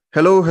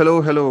Hello,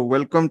 hello, hello.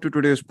 Welcome to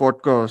today's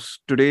podcast.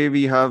 Today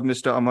we have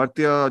Mr.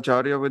 Amartya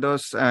Acharya with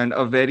us and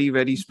a very,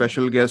 very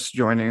special guest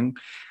joining,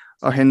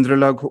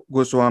 Hendrala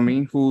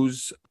Goswami,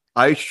 who's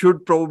I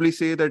should probably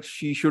say that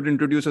she should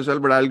introduce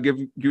herself, but I'll give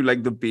you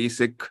like the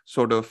basic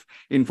sort of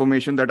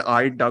information that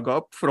I dug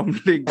up from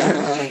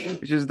LinkedIn,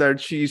 which is that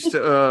she's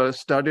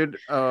studied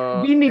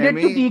We needed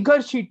to MA. dig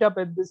her sheet up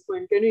at this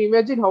point. Can you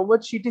imagine how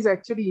much sheet is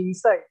actually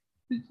inside?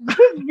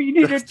 We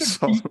needed to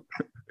That's all. dig.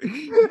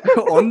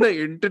 On the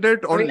internet,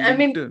 I on mean, I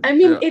mean, LinkedIn. I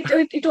mean,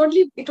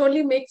 Yeah. it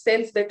only makes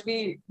sense that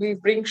we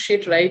bring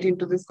shit right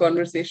into this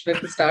conversation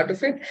at the start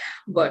of it.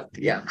 But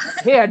yeah,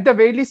 Hey, at the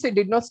very least, it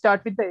did not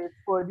start with the F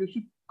word. You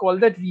should call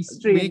that We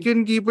restraint.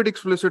 can keep it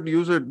explicit.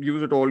 Use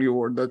it all you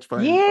want. That's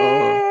fine.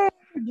 Yeah,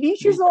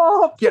 leash is We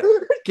off.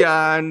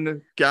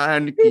 can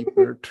keep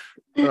it.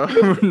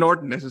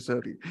 Not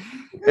necessary.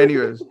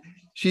 Anyways,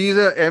 she's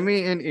a MA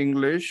in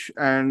English,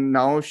 and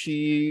now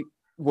she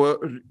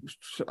work.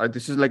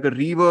 This is like a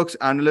reworks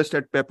analyst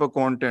at Pepper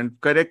Content.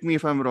 Correct me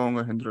if I'm wrong,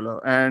 Ahindrala.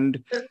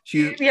 And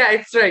she's yeah,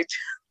 it's right.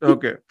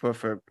 okay,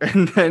 perfect.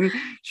 And then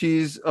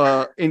she's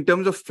in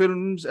terms of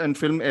films and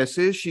film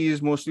essays,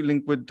 she's mostly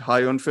linked with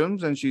High on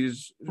Films, and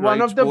she's one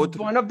writes of the both.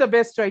 one of the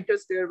best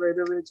writers there, by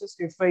the way. Just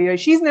FYI,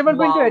 she's never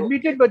going to Wow.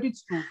 admit it, but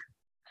it's true.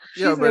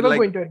 She's Yeah, but never like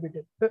going to admit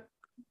it.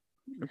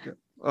 okay.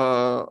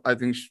 I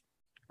think.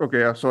 Okay.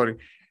 Yeah. Sorry.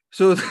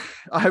 So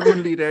I've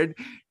only read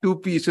two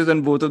pieces,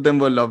 and both of them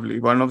were lovely.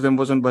 One of them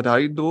was on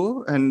Badhai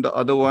Do, and the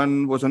other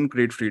one was on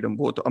Great Freedom.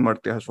 Both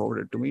Amartya has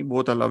forwarded to me.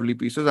 Both are lovely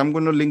pieces. I'm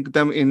going to link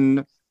them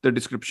in the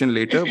description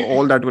later.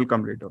 All that will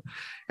come later.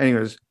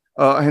 Anyways,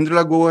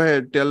 Hendrila, go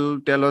ahead.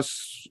 Tell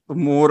us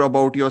more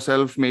about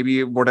yourself.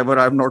 Maybe whatever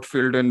I've not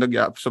filled in the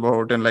gaps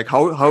about, and like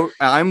how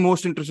I'm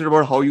most interested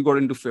about how you got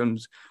into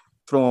films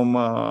from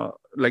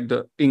like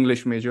the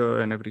English major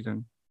and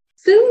everything.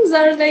 Films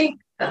are like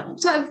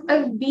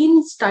I've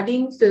been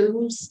studying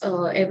films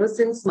ever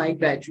since my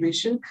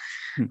graduation.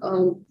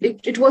 Hmm.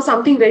 It was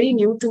something very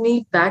new to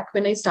me back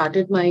when I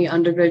started my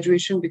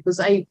undergraduation because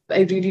I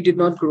really did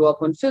not grow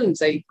up on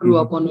films. I grew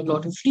Mhm. up on a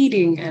lot of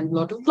reading and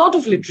lot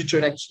of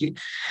literature actually.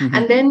 Mhm.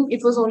 And then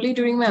it was only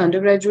during my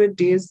undergraduate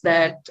days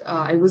that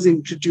I was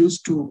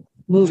introduced to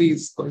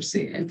movies per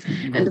se. And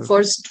Got the it.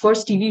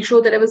 first TV show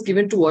that I was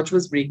given to watch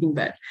was Breaking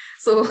Bad.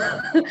 So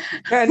yeah,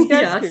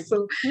 Fantastic.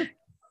 so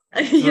So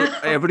yeah,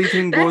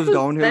 everything that goes was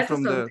downhill that was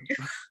from there.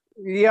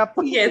 something. Yep.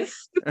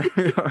 Yes.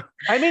 Yeah.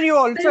 I mean, you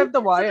also Then have the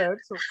wire,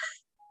 so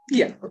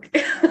yeah,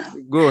 okay.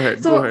 Go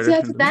ahead. Go So ahead.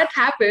 yeah, so that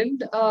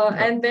happened,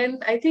 Yeah. and then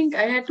I think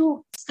I had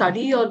to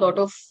study a lot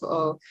of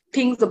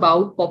things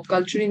about pop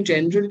culture in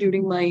general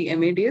during my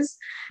MA days,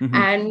 Mhm.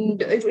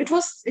 and it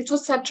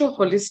was such a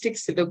holistic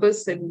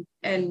syllabus, and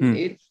Hmm.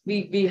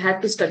 we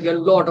had to study a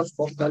lot of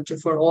pop culture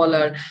for all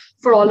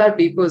our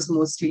papers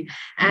mostly,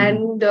 Mhm.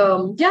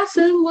 and yeah,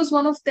 film was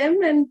one of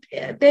them, and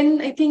then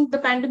I think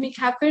the pandemic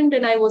happened,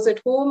 and I was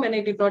at home, and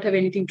I did not have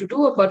anything to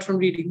do apart from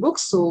reading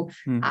books, so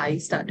Hmm. I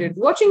started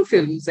watching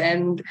films.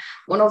 And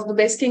one of the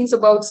best things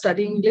about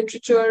studying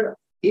literature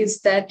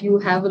is that you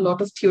have a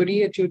lot of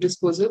theory at your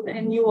disposal,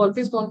 and you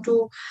always want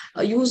to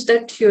use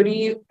that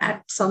theory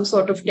at some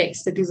sort of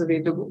text that is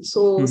available.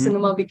 So, Mhm.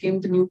 cinema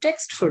became the new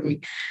text for me.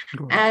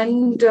 Got it.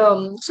 And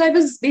so, I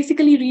was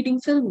basically reading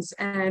films,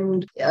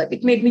 and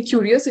it made me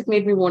curious. It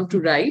made me want to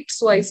write.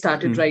 So, I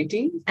started Hmm.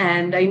 writing,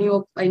 and I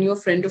knew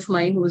a friend of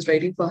mine who was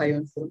writing for High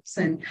on Films,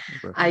 and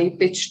Okay. I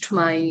pitched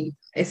my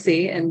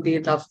essay and they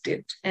loved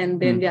it, and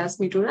then Hmm. they asked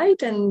me to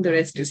write, and the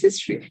rest is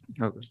history.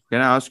 Okay.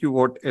 Can I ask you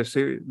what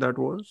essay that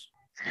was?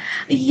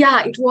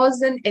 Yeah, it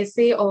was an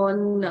essay on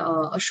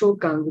Ashok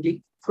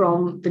Ganguly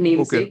from the Okay.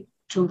 namesake,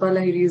 Jhumpa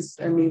Lahiri's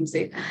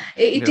namesake.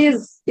 It Yeah.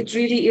 is, it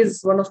really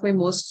is one of my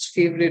most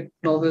favorite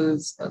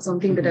novels,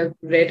 something that Mhm.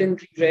 I've read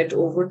and read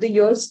over the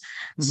years.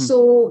 Mhm. So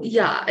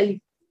yeah,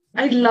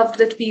 I loved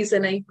that piece,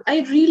 and I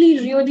really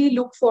really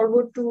look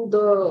forward to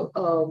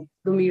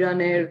the Mira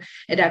Nair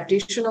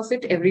adaptation of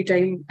it every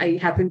time I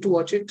happen to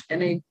watch it,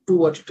 and I do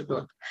watch it a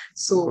lot.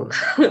 So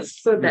Got it.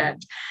 so Yeah. that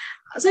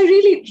so I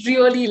really,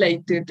 really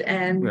liked it.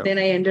 And Yeah. then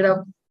I ended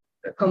up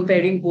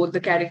comparing both the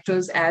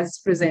characters as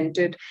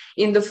presented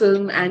in the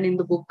film and in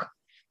the book.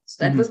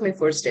 So that Mhm. was my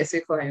first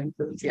essay for Iron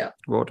Films. Yeah.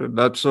 Got it.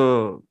 That's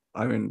a.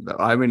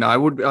 I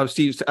would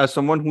see as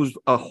someone who's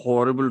a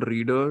horrible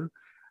reader.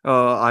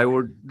 I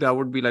would that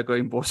would be like an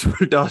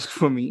impossible task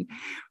for me,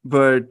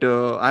 but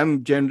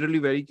I'm generally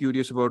very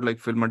curious about like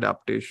film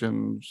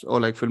adaptations or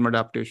like film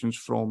adaptations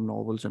from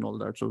novels and all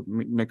that. So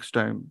next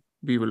time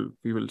we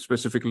will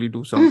specifically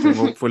do something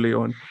hopefully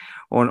on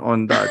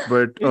that.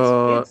 But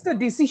it's the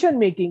decision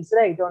makings,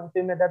 right, on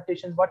film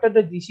adaptations. What are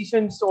the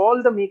decisions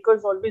all the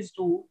makers always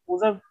do?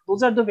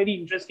 Those are the very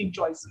interesting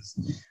choices.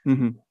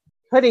 mhm.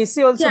 Her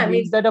essay also Yeah, I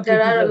brings mean, that up there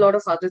pretty are a well. lot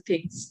of other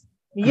things,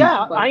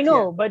 Yeah, but I yeah.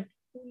 know, but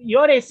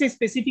your essay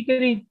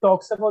specifically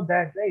talks about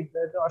that, right?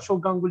 The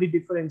Ashok Ganguly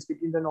difference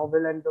between the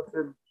novel and the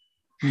film.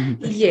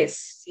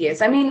 Yes.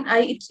 I mean,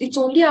 it's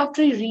only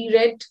after I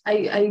reread,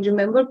 I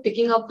remember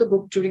picking up the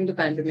book during the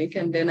pandemic,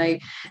 and then I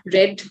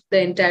read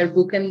the entire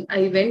book, and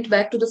I went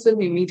back to the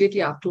film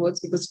immediately afterwards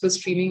because it was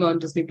streaming on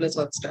Disney Plus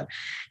Hotstar.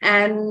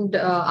 And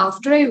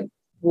after I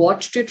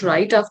watched it,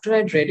 right after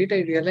I'd read it,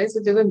 I realized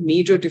that there were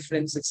major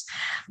differences,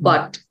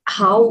 but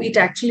how it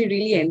actually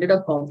really ended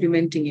up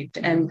complementing it,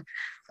 and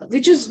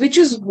which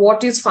is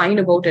what is fine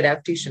about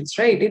adaptations,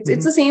 right?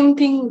 It's the same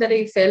thing that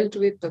I felt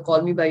with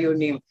Call Me by Your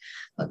Name.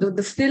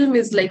 The film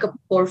is like a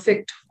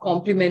perfect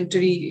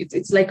complementary.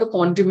 It's like a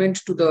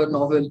condiment to the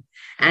novel,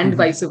 and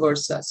vice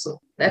versa.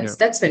 So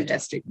that's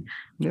fantastic.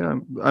 Yeah,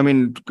 I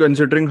mean,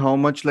 considering how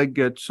much like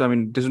gets, I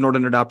mean, this is not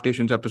an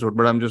adaptations episode,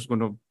 but I'm just going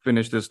to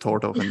finish this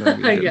thought off and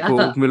then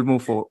we'll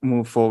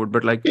move forward.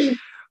 But like,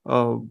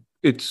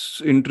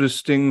 it's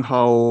interesting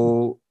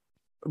how,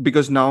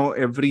 because now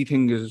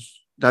everything is,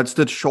 that's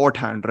the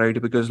shorthand,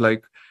 right? Because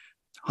like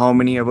how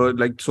many ever,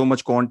 like so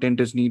much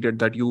content is needed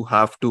that you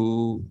have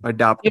to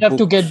adapt. You have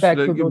to get back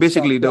to like, those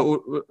basically stuff,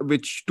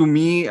 which to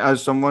me,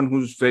 as someone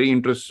who's very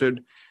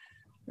interested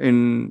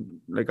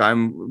in, like,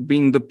 I'm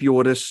being the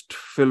purest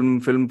film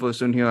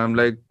person here, I'm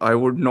like, I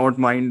would not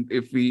mind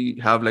if we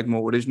have like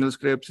more original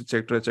scripts,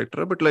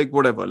 etc., but like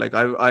whatever, like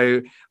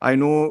I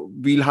know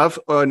we'll have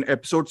an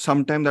episode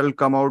sometime that'll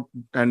come out,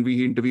 and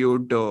we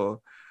interviewed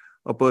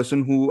a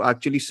person who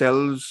actually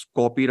sells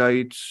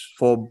copyrights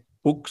for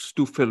books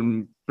to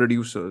film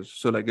producers.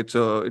 So like it's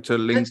a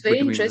link That's very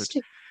between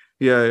interesting. it.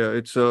 Yeah,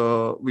 it's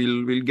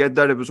we'll get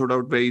that episode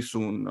out very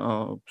soon.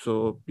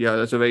 So yeah,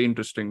 that's a very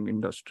interesting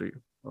industry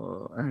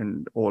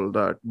and all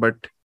that.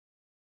 But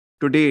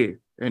today,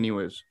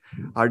 anyways,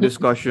 our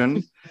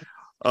discussion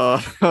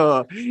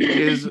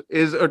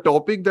is a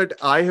topic that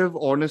I have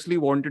honestly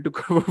wanted to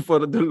cover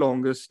for the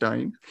longest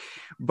time,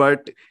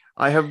 but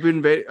I have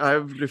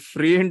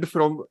refrained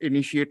from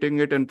initiating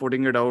it and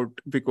putting it out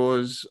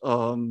because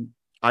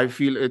I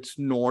feel it's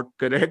not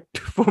correct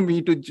for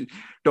me to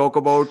talk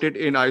about it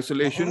in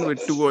isolation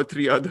with 2 or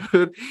 3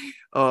 other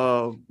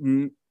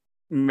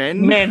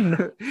men.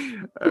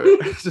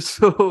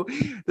 So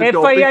the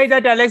FYI,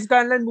 that Alex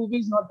Garland movie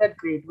is not that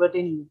great, but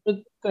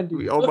anyway,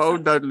 continue.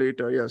 About that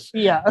later, yes.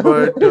 Yeah.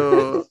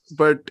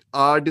 But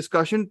our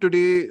discussion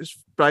today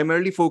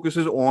primarily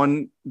focuses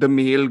on the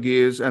male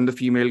gaze and the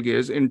female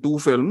gaze in 2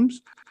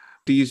 films.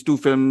 These 2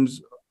 films,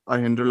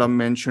 Ahindrula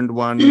mentioned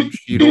one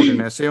she wrote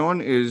an essay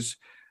on, is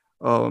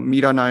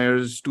Meera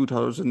Nair's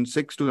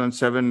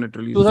 2006-2007 it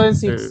released.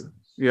 2006.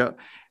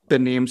 The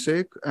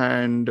Namesake,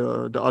 and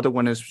the other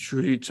one is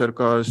Shuhrit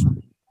Sarkar's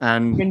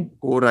and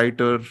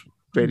co-writer,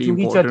 very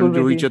important,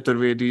 Juhi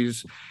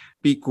Chaturvedi's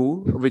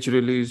Piku, which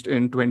released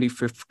in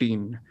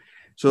 2015.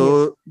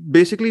 So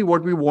basically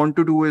what we want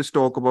to do is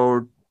talk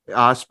about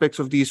aspects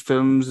of these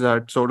films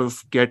that sort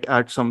of get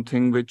at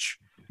something which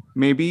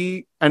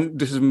maybe, and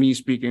this is me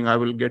speaking, I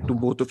will get to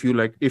both of you,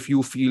 like if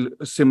you feel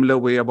a similar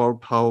way about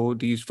how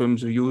these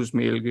films use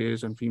male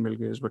gaze and female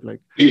gaze, but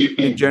like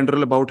in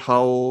general about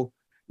how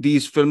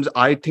these films,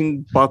 I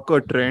think, buck a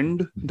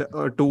trend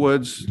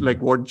towards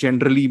like what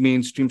generally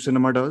mainstream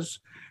cinema does,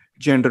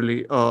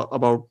 generally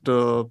about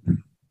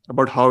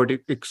how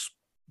it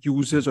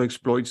uses or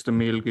exploits the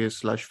male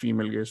gaze /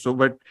 female gaze. So,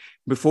 but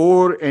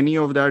before any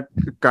of that,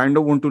 kind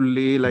of want to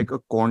lay like a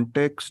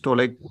context or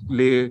like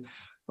lay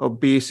a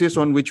basis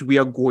on which we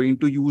are going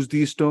to use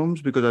these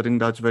terms, because I think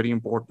that's very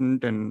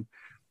important. And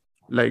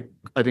like,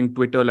 I think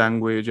Twitter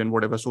language and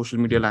whatever social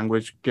media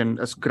language can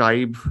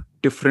ascribe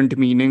different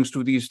meanings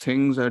to these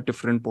things at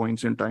different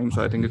points in time.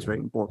 So I think it's very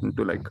important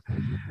to like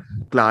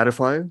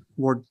clarify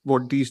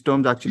what these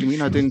terms actually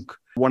mean. I think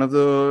one of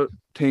the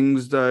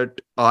things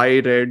that I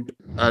read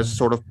as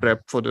sort of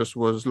prep for this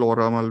was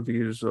Laura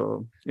Mulvey's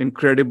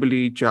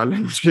incredibly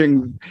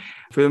challenging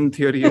film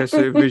theory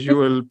essay,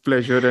 Visual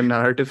Pleasure and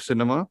Narrative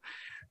Cinema.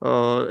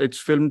 It's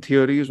film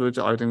theory, so it's,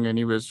 I think,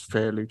 anyways,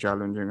 fairly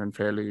challenging and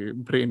fairly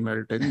brain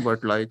melting.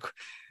 But like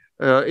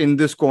in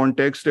this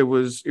context, it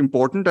was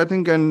important, I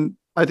think, and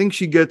I think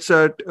she gets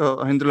at.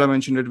 Ahindrula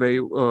mentioned it very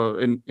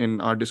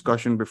in our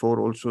discussion before,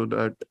 also,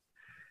 that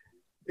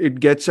it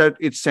gets at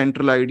its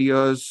central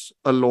ideas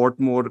a lot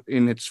more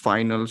in its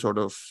final sort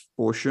of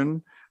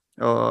portion.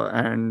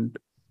 And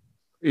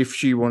if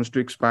she wants to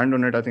expand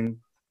on it, I think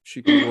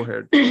she can go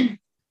ahead.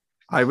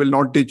 I will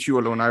not ditch you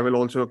alone. I will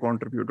also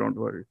contribute. Don't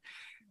worry.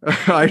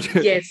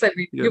 Yes, I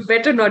mean, you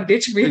better not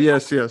ditch me.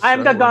 Yes.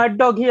 I'm the guard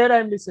dog here.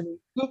 I'm listening.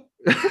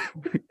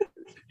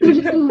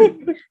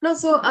 No,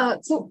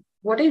 so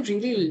what I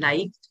really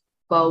liked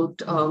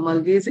about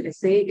Mulvey's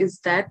essay is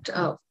that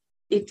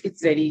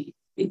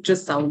it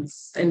just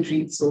sounds and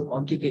reads so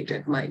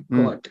complicated. My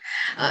God,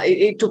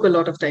 it took a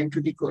lot of time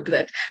to decode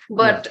that.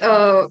 But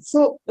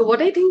so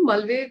what I think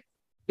Mulvey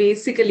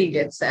basically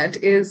gets at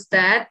is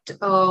that.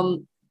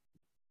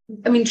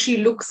 I mean, she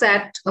looks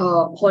at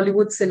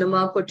Hollywood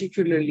cinema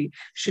particularly.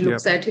 She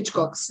looks at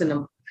Hitchcock's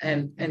cinema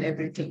and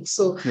everything.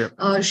 So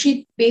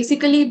she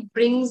basically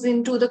brings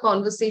into the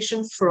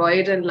conversation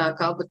Freud and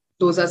Lacan, but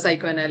those are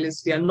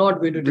psychoanalysts. We are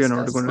not going to discuss. We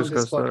are not going to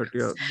discuss that.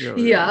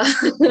 Yeah.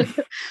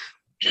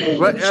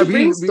 Well, she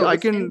brings I those,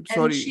 can and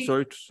sorry, she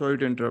sorry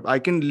to interrupt. I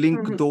can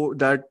link Mhm. though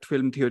that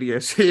film theory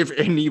essay if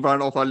any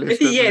one of our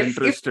listeners is Yes,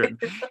 interested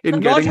in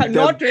Not getting them.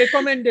 not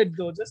recommended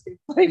though. Just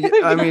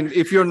I mean,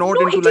 if you're not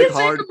no, into it like is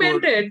hardcore,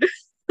 recommended.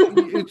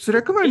 it's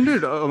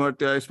recommended,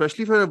 Amartya,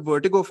 especially for a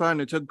Vertigo fan.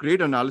 It's a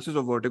great analysis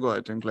of Vertigo,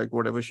 I think, like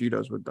whatever she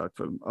does with that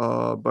film.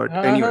 But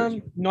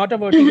anyways, not a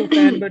Vertigo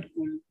fan, but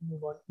cool.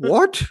 Move on.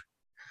 what?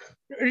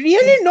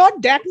 Really,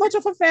 not that much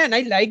of a fan.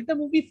 I like the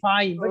movie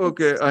fine, but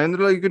Okay,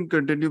 Ayendra, you can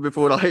continue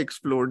before I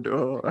explode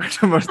at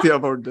Amartya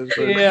about this.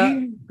 But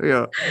yeah,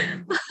 yeah,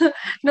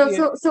 No,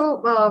 yeah.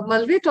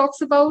 Malve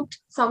talks about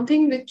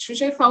something which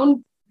I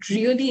found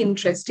really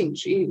interesting.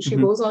 She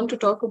Mhm. goes on to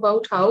talk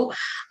about how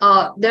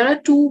there are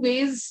two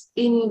ways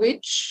in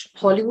which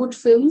Hollywood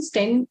films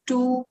tend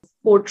to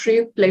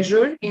portray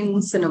pleasure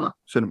in cinema.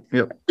 Cinema.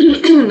 Yeah,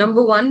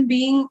 Number one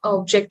being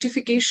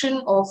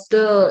objectification of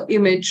the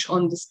image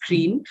on the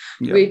screen,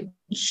 yeah,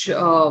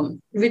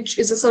 which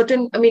is a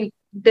certain, I mean,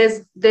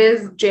 there's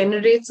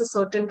generates a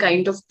certain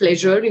kind of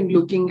pleasure in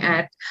looking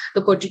at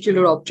the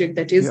particular object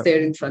that is yeah,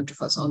 there in front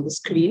of us on the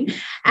screen. yeah,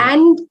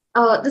 And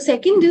the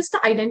second is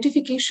the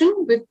identification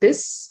with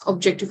this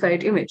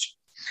objectified image,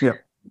 yeah,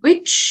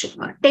 which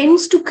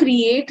tends to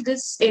create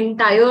this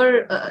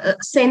entire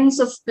sense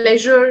of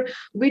pleasure,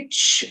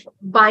 which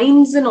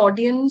binds an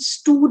audience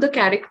to the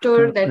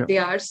character that yeah, they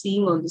are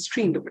seeing on the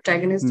screen, the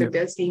protagonist yeah, that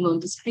they're seeing on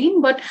the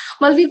screen. But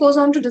Malvi goes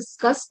on to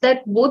discuss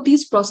that both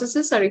these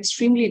processes are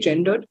extremely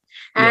gendered.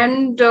 yeah,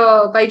 And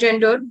by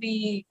gender,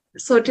 we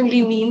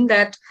certainly mean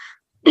that,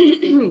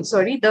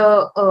 sorry,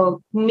 the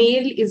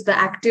male is the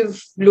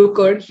active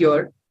looker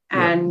here,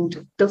 yeah.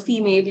 and the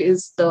female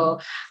is the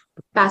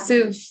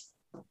passive,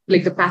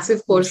 like the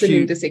passive person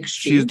in this She's the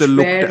exchange,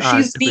 looked where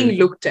she's at, being basically.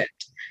 looked at.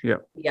 Yeah,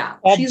 Yeah,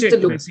 she's the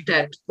Object, looked basically.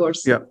 at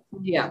person.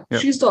 Yeah, yeah.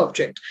 she's the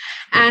object.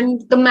 Yeah.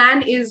 And the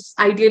man is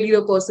ideally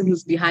the person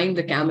who's behind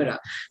the camera.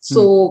 Hmm.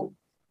 So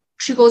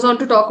she goes on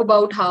to talk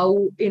about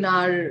how in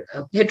our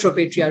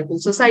heteropatriarchal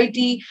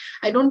society,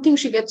 I don't think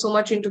she gets so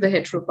much into the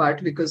hetero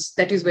part because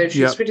that is where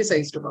she's Yeah.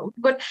 criticized about.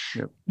 But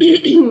Yeah.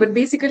 but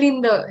basically in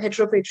the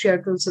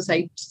heteropatriarchal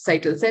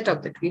societal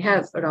setup that we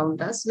have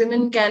around us,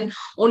 women can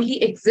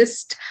only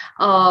exist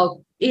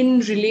in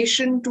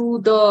relation to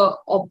the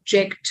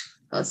object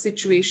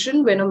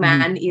situation when a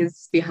man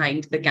is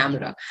behind the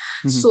camera.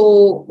 Mhm.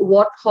 So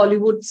what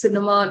Hollywood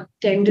cinema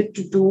tended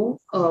to do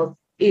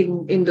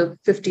in the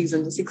 50s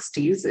and the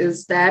 60s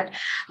is that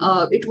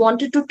it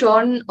wanted to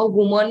turn a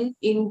woman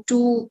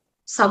into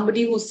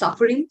somebody who's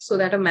suffering so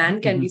that a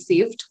man can be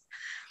saved.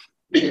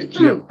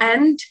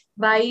 And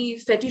by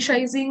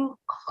fetishizing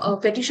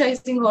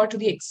her to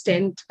the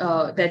extent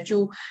that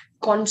you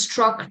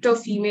construct a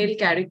female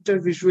character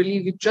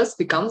visually, which just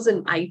becomes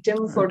an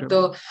item for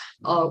the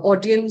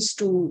audience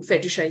to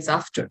fetishize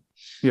after.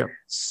 Yeah.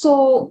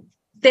 So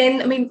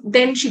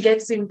then she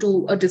gets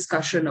into a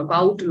discussion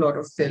about a lot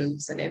of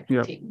films and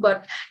everything. Yeah.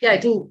 But yeah, I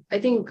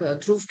think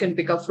Dhruv can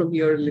pick up from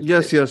here a little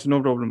bit. Yes,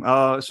 no problem.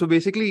 So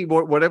basically,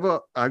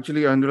 whatever,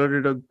 actually, Andhra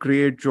did a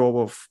great job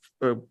of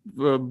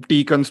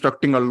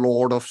deconstructing a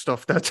lot of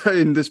stuff that's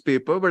in this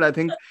paper. But I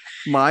think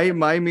my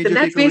major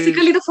That's takeaway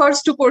basically is, the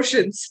first two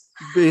portions.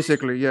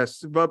 basically, yes.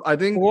 But I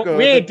think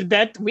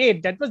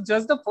that was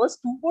just the first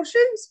two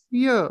portions.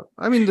 yeah,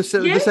 I mean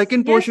the Yes,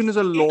 second portion is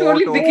a it lot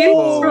only of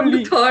begins from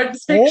the third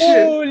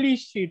section. Holy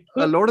shit!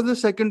 a lot of the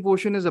second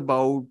portion is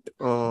about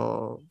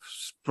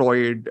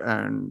Freud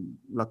and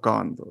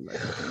Lacan, though. Like, I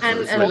think. So And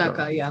it's like a-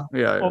 Lacan, yeah.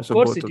 yeah, Of so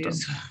course both it of them.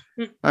 is.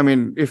 I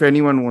mean, if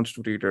anyone wants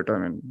to read it, I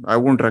mean, I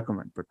won't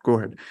recommend, but go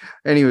ahead.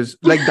 Anyways,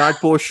 like that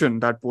portion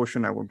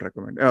I won't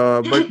recommend.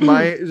 But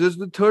this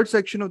the third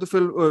section of the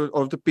film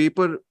of the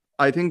paper,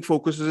 I think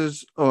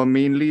focuses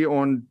mainly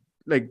on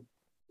like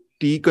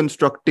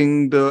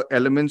deconstructing the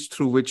elements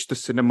through which the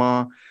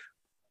cinema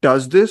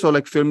does this, or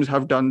like films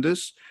have done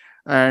this,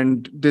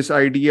 and this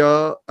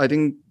idea, I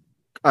think,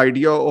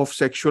 idea of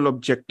sexual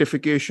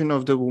objectification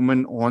of the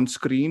woman on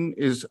screen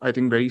is, I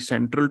think, very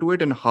central to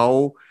it, and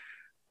how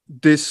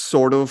this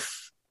sort of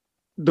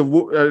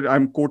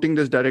I'm quoting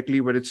this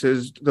directly, where it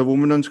says the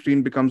woman on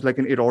screen becomes like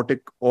an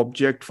erotic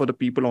object for the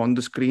people on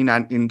the screen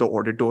and in the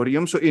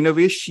auditorium. So in a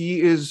way, she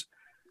is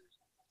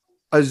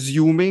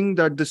assuming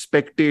that the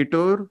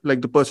spectator,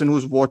 like the person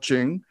who's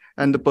watching,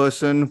 and the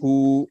person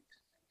who,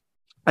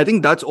 I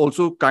think that's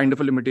also kind of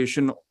a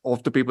limitation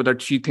of the paper,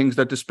 that she thinks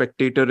that the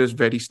spectator is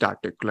very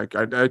static. Like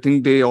I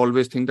think they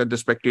always think that the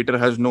spectator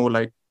has no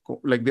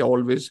like they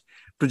always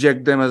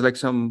project them as like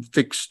some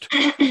fixed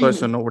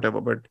person or whatever.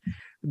 But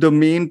the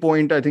main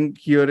point, I think,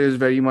 here is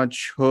very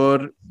much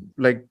her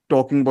like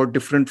talking about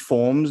different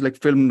forms,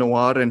 like film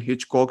noir and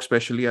Hitchcock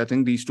especially. I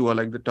think these two are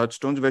like the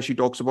touchstones, where she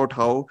talks about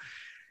how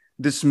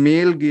this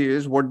male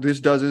gaze, what this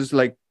does is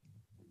like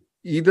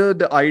either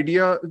the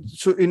idea,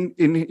 so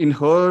in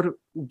her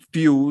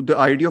view, the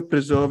idea of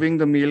preserving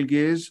the male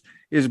gaze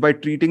is by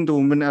treating the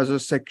woman as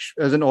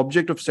as an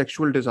object of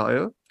sexual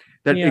desire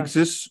that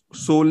exists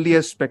solely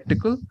as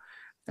spectacle.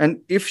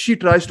 And if she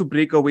tries to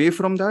break away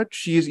from that,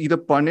 she is either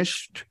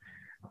punished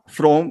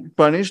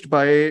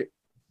by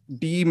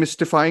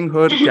demystifying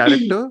her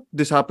character.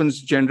 This happens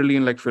generally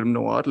in like film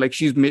noir. Like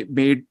she's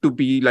made to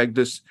be like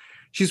this.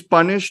 She's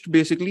punished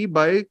basically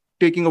by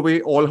taking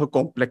away all her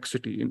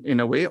complexity in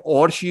a way,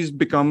 or she's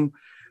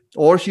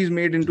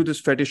made into this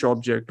fetish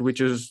object,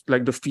 which is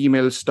like the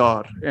female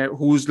star,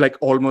 who's like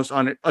almost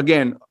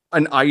again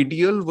an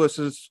ideal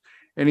versus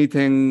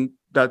anything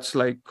that's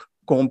like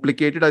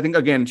complicated. I think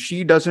again,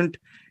 she doesn't,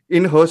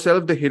 in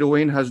herself, the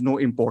heroine has no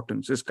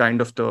importance, is kind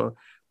of the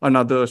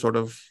another sort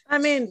of. I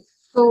mean,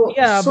 So,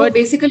 yeah, so but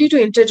basically,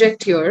 to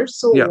interject here,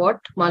 so Yeah. what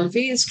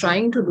Malvi is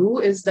trying to do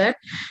is that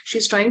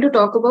she's trying to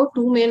talk about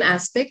two main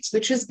aspects,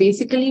 which is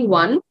basically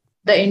one,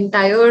 the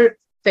entire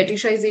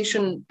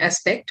fetishization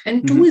aspect,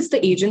 and two is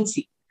the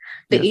agency.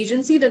 The Yes.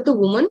 agency that the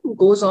woman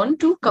goes on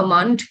to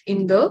command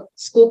in the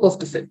scope of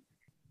the film.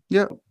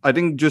 Yeah, I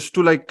think just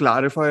to like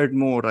clarify it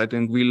more, I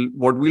think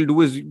what we'll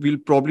do is we'll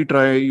probably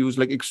try use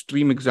like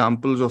extreme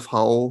examples of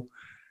how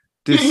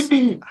this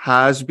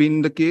has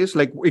been the case,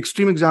 like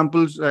extreme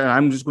examples.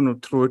 I'm just going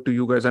to throw it to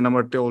you guys and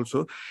Amartya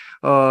also.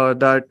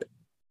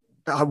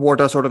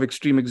 What are sort of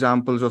extreme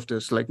examples of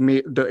this? Like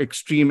the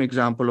extreme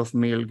example of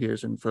male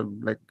gaze in film.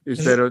 Like,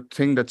 is there a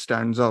thing that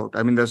stands out?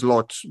 I mean, there's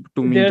lots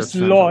to me. there's that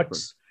stands out,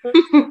 lots.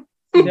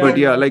 but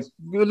yeah, like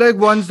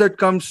ones that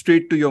come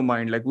straight to your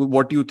mind. Like,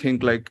 what do you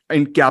think like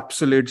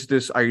encapsulates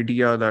this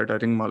idea that I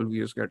think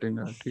Malvi is getting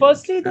at? Here,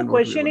 Firstly, the and what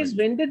we question wanna is, use?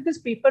 when did this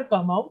paper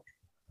come out?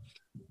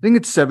 I think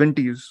it's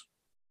 70s,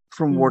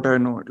 from what I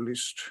know at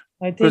least.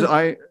 I Because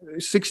think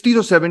 60s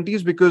or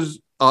 70s, because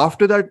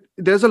after that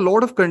there's a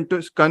lot of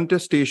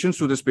contestations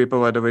to this paper.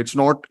 By the way,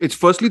 it's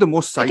firstly the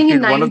most I think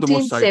in cited, one of the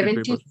most cited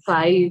papers.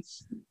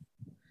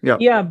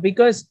 1975.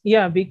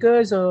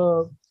 because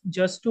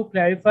just to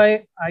clarify,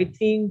 I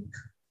think,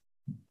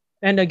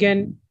 and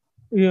again,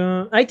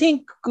 I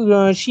think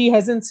she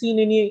hasn't seen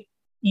any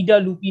Ida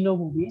Lupino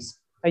movies.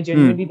 I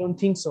genuinely don't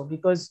think so,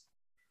 because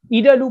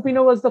Ida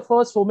Lupino was the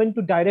first woman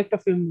to direct a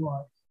film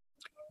noir.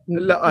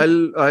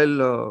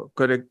 I'll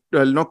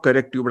not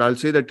correct you, but I'll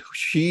say that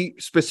she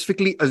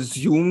specifically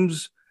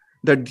assumes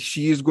that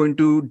she is going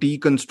to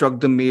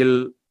deconstruct the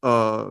male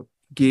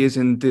gaze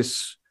in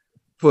this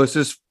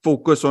versus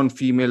focus on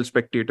female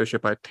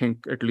spectatorship. I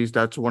think at least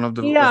that's one of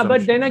the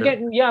But then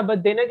assumptions,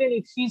 again,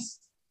 if she's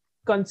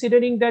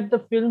considering that the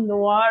film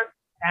noir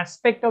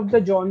aspect of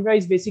the genre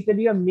is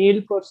basically a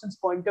male person's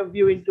point of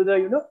view into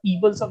the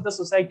evils of the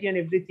society and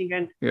everything,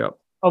 and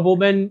a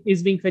woman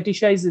is being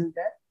fetishized in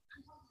that.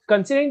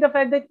 Considering the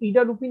fact that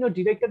Ida Lupino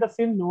directed a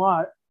film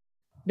noir,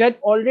 that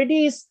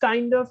already is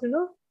kind of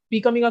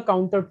becoming a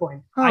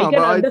counterpoint. I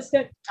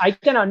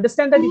can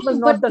understand that it was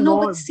not the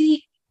norm. But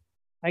see,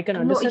 I can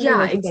understand.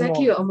 Yeah,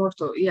 exactly,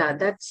 Amorto. Yeah,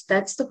 that's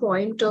the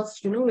point of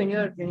when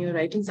you're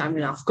writing. I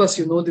mean, of course,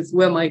 this.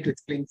 Who am I to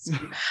explain this to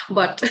you?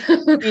 But yeah,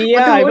 the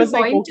I whole was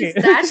like, point okay. is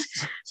that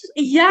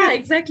yeah,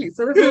 exactly.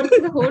 So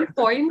the whole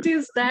point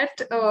is that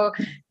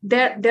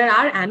there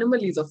are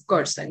anomalies, of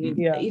course. I mean,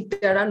 if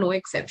there are no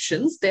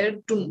exceptions, there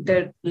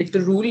like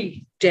the rule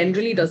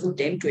generally doesn't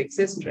tend to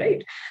exist,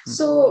 right?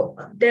 So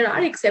there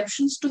are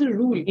exceptions to the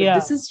rule. But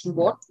this is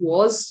what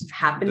was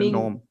happening.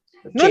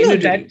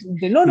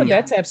 the norm.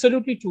 That's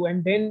absolutely true.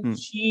 And then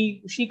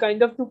she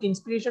kind of took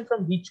inspiration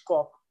from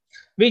Hitchcock,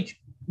 which,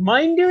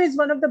 mind you, is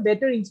one of the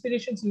better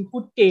inspirations you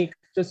could take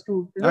just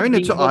to. I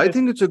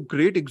think it's a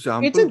great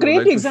example. It's a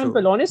great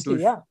example,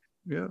 honestly. Yeah,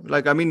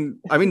 like I mean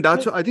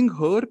that's I think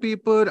her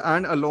paper,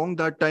 and along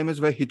that time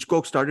is where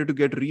Hitchcock started to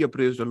get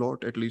reappraised a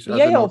lot, at least as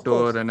an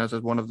author and as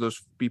one of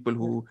those people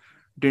who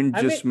didn't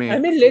make.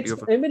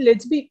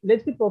 Let's be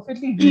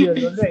perfectly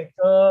real, all right?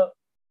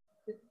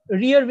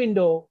 Rear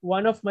Window,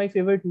 one of my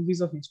favorite movies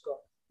of Hitchcock.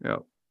 Yeah.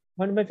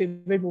 One of my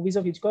favorite movies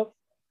of Hitchcock.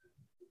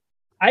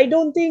 I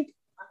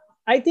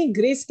think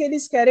Grace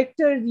Kelly's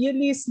character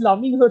really is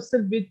loving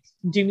herself with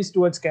Jimmy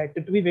Stewart's character,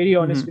 to be very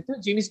honest with you.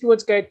 Jimmy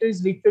Stewart's character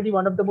is literally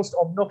one of the most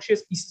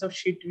obnoxious pieces of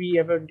shit we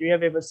have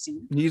ever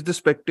seen. He's the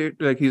spectator,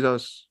 like he's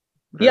us.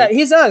 Right? Yeah,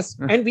 he's us.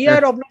 And we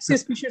are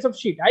obnoxious pieces of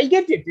shit. I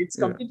get it. It's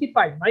completely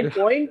fine. My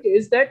point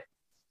is that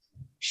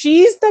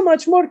she is the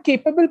much more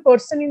capable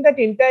person in that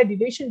entire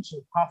relationship.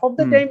 Half of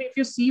the time, if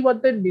you see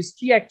what the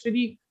mystery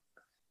actually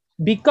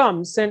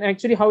becomes and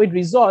actually how it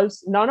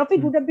resolves, none of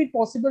it would have been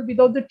possible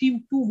without the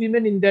two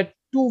women in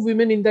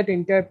that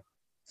entire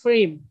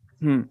frame.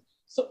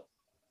 So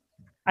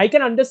I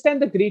can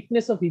understand the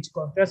greatness of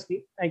Hitchcock. Trust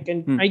me, I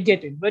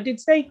get it. But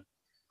it's like,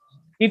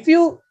 if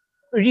you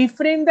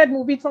reframe that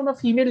movie from a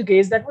female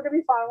gaze, that would have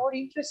been far more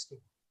interesting.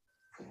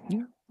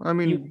 Yeah. I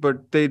mean,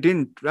 but they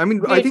didn't. I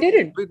mean, I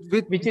think but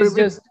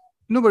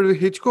with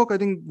Hitchcock, I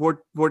think what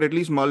at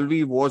least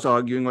Malvi was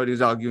arguing or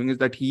is arguing is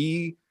that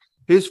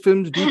his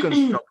films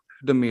deconstruct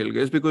the male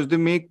gaze because they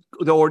make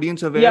the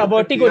audience aware. Yeah,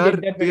 Vertigo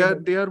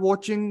they are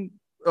watching.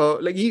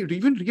 Like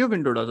even Rear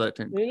Window does, I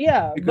think.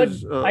 Yeah,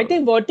 because, but I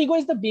think Vertigo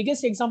is the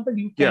biggest example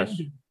you can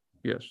do.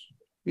 Yes.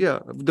 Yeah,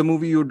 the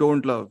movie you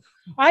don't love.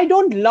 I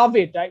don't love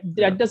it.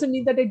 That doesn't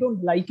mean that I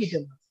don't like it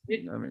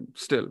enough. I mean,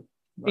 still.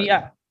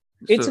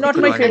 It's not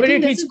my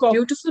favorite Hitchcock.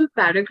 Beautiful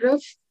paragraph.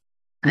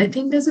 I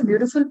think there's a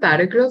beautiful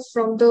paragraph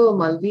from the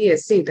Malvi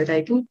essay that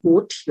I can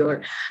quote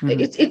here. I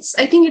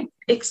think it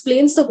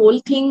explains the whole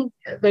thing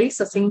very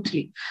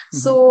succinctly.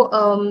 So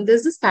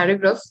there's this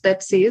paragraph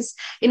that says,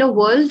 in a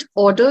world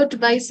ordered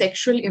by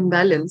sexual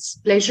imbalance,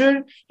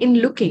 pleasure in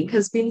looking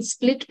has been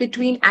split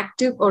between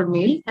active or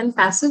male and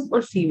passive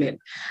or female.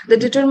 The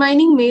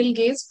determining male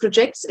gaze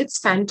projects its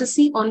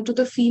fantasy onto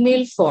the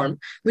female form,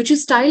 which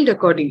is styled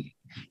accordingly.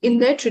 In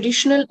their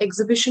traditional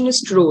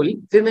exhibitionist role,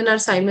 women are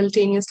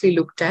simultaneously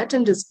looked at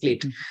and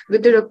displayed,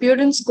 with their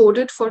appearance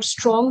coded for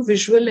strong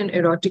visual and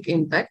erotic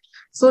impact,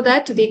 so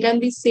that they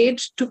can be said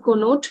to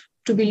connote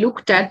to be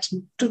looked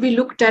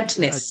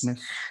at-ness.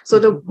 So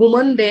the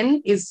woman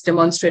then is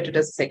demonstrated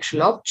as a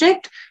sexual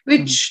object,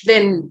 which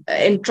then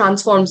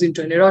transforms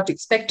into an erotic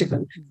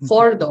spectacle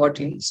for the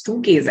audience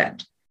to gaze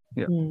at.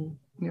 Yeah.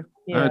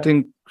 I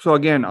think so.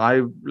 Again,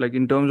 I like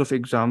in terms of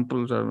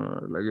examples,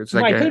 like it's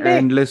like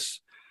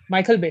endless.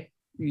 Michael Bay.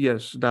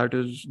 Yes, that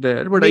is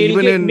there. But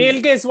even in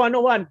Male Gaze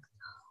 101.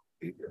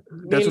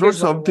 That's not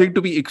something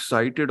to be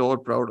excited or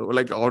proud of.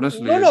 Like,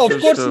 honestly. No,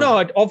 of course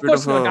not. Of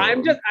course not.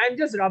 I'm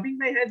just rubbing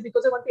my hands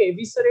because I want to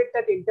eviscerate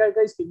that entire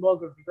guy's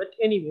filmography. But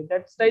anyway,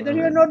 that's neither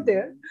here nor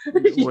there.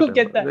 You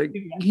get that. Like,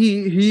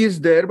 he is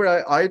there,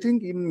 but I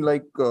think in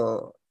like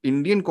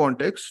Indian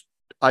context,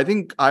 I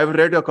think I've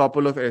read a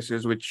couple of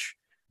essays which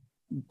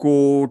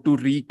go to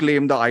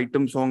reclaim the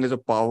item song as a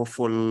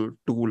powerful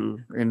tool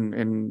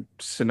in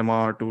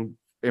cinema to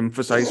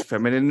emphasize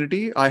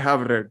femininity. I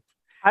have read.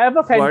 I have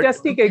a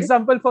fantastic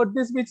example for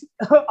this, which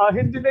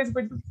Ahinjana is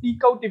going to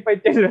freak out if I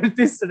tell her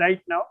this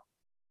right now.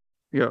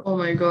 Yeah. Oh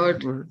my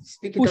God.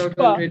 Speak it out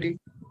already.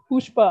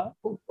 Pushpa.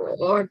 Oh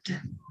God.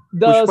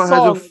 Pushpa has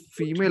a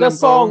female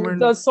empowerment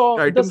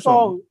the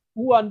song.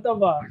 Ooh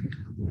Antava,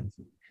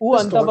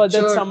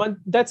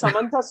 that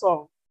Samantha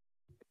song.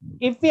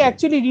 If we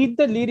actually read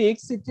the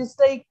lyrics, it is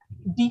like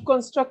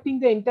deconstructing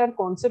the entire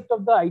concept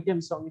of the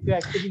item song. If you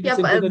actually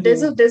listen to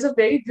the there's a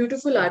very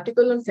beautiful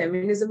article on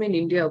feminism in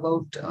India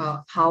about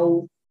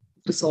how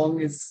the song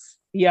is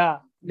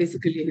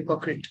basically a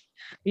hypocrite.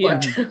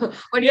 But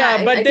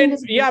then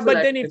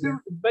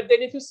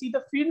if you see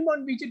the film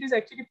on which it is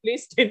actually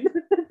placed in,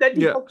 that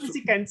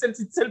hypocrisy cancels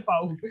itself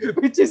out,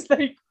 which is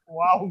like,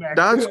 wow, man.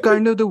 That's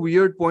kind of the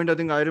weird point. I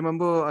think I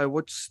remember I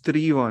watched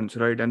Stree once,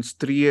 right? And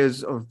Stree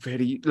is a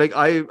very, like,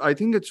 I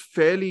think it's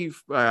fairly,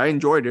 I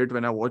enjoyed it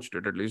when I watched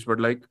it at least, but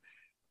like,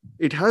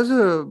 it has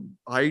a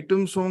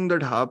item song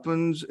that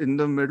happens in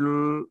the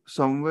middle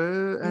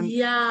somewhere, and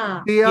they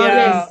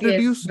are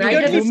introduced.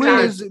 The woman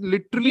is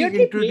literally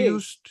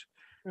introduced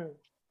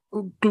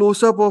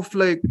close up of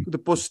like the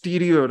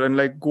posterior and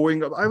like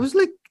going up. I was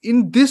like,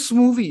 in this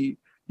movie,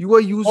 you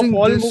are using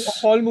of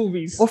all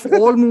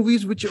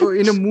movies, which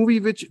in a movie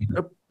which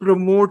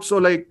promotes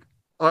or like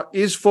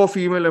is for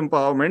female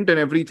empowerment and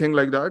everything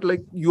like that.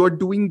 Like, you are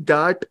doing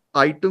that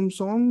item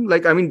song.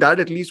 Like, I mean, that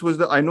at least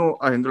was I know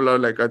Ahindra,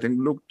 like, I think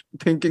looked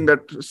thinking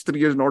that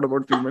Stree is not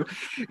about female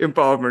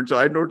empowerment. So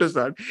I noticed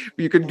that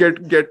you could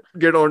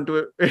get onto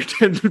it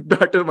and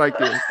batter my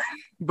case.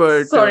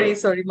 But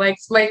sorry, my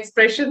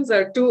expressions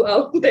are too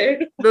out there.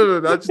 No,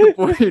 that's the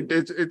point.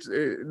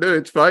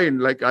 It's fine.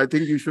 Like, I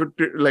think you should,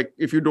 like,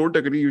 if you don't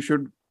agree, you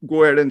should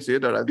go ahead and say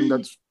that. I think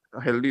that's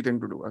a healthy thing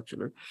to do,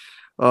 actually.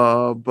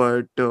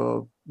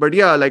 But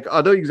yeah, like,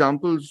 other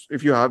examples,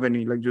 if you have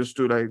any, like, just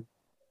to like,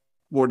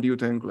 what do you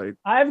think? Like,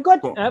 I've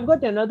got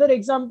another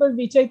example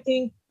which I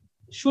think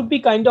should be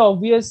kind of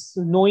obvious,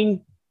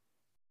 knowing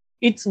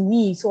it's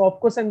me. So of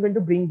course I'm going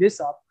to bring this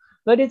up.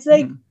 But it's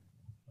like,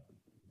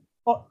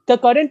 the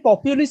current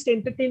populist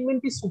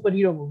entertainment is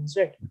superhero movies,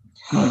 right?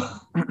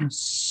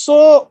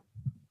 So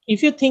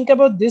if you think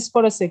about this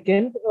for a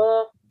second,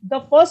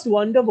 the first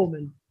Wonder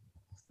Woman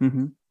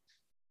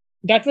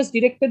that was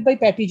directed by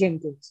Patty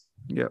Jenkins.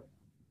 Yeah.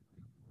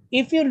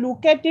 If you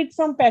look at it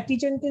from Patty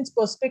Jenkins'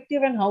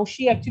 perspective and how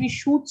she actually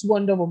shoots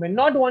Wonder Woman,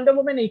 not Wonder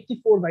Woman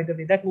 84, by the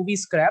way, that movie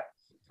is crap.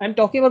 I'm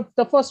talking about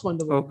the first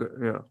Wonder Woman. Okay,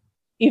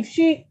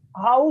 yeah.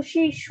 How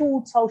she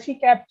shoots, how she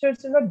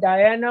captures,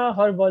 Diana,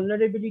 her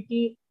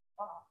vulnerability,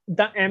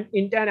 the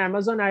entire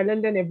Amazon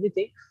island and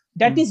everything,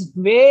 that is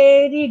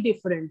very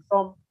different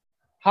from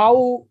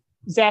how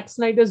Zack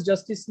Snyder's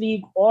Justice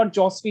League or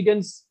Joss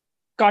Whedon's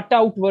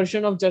cut-out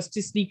version of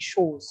Justice League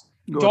shows.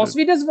 Joss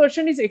Whedon's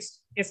version is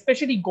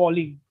especially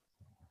galling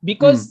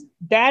because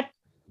that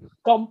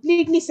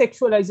completely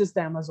sexualizes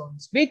the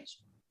Amazons, which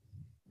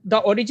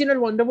the original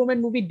Wonder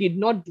Woman movie did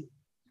not do.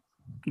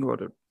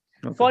 Got it.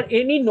 Okay. For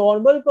any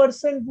normal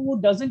person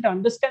who doesn't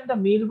understand the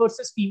male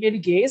versus female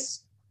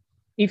gaze,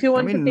 if you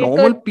want to take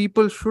normal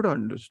people should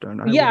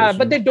understand.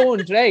 But they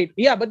don't, right?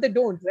 Yeah.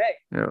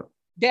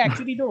 They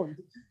actually don't.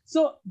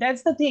 So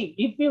that's the thing.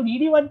 If you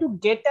really want to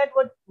get at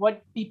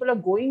what people are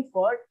going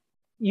for,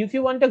 if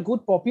you want a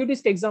good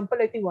populist example,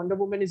 I think Wonder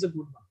Woman is a good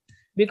one.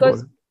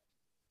 Because,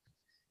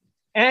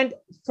 and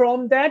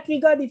from that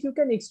regard, if you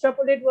can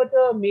extrapolate what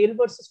a male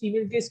versus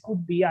female gaze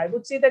could be, I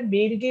would say that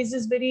male gaze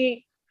is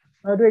very,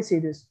 how do I say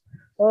this?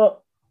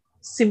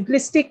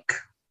 Simplistic,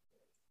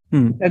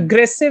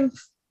 aggressive,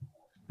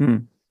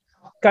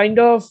 kind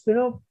of,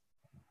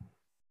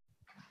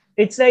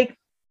 it's like,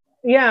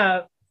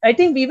 yeah, I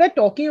think we were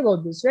talking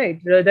about this,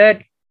 right?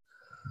 That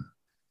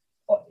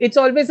it's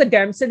always a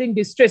damsel in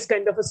distress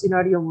kind of a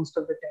scenario most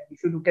of the time,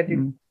 if you look at it,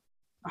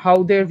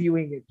 how they're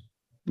viewing it.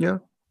 Yeah.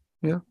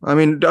 I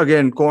mean,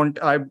 again,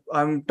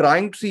 I'm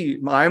trying to see.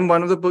 I'm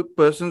one of the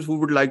persons who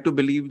would like to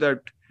believe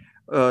that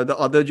the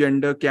other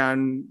gender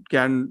can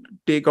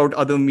take out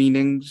other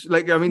meanings.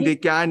 Like, I mean, they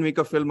can make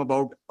a film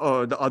about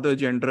the other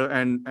gender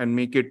and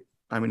make it.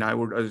 I mean, I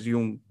would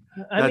assume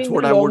that's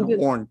what I would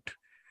want.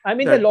 I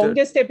mean, the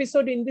longest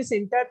episode in this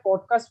entire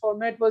podcast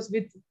format was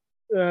with.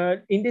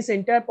 In this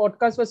entire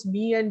podcast was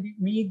me,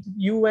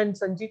 you and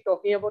Sanjeev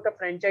talking about a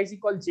franchisee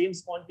called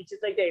James Bond, which is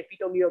like the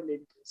epitome of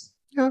laziness.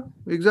 Yeah,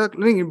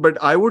 exactly.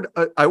 But I would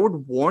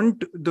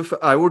want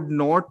I would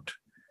not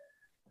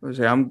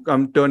say,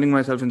 I'm turning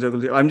myself in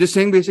circles here. I'm just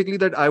saying basically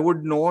that I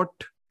would not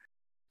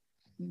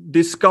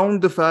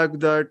discount the fact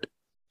that,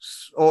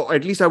 or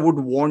at least I would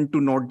want to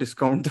not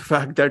discount the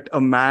fact that a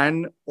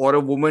man or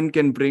a woman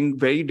can bring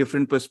very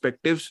different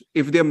perspectives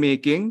if they're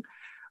making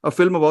a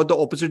film about the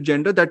opposite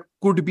gender that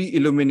could be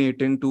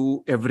illuminating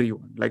to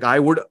everyone. Like, I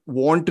would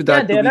want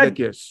that to be the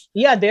case.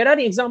 Yeah, there are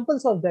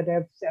examples of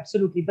that,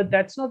 absolutely, but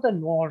that's not the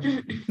norm.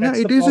 Yeah,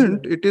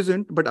 it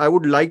isn't. But I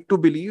would like to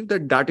believe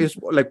that is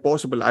like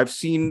possible. I've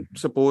seen,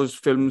 suppose,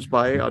 films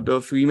by other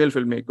female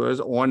filmmakers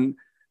on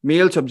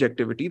male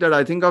subjectivity that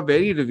I think are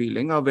very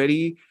revealing, are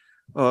very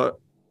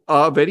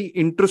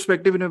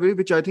introspective in a way,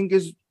 which I think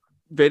is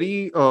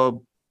very.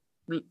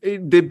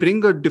 They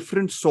bring a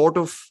different sort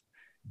of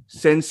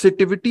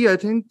sensitivity, I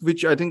think,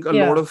 which I think a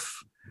lot of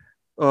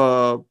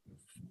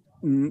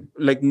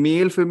like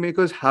male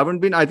filmmakers haven't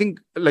been. I think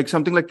like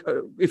something like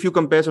if you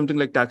compare something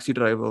like Taxi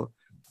Driver,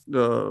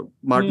 the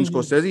Martin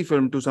Scorsese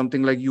film, to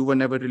something like You Were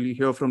Never Really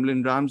Here from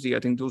Lynn Ramsey, I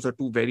think those are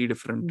two very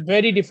different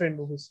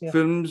movies,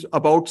 films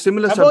about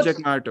similar subject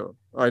matter,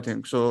 I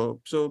think.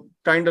 So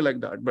kind of like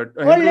that. But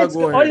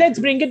let's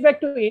bring it back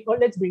to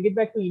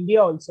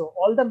India also.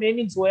 All the men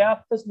in Zoya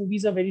Akhtar's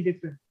movies are very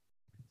different.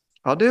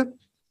 Are they?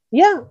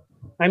 Yeah.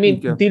 I mean,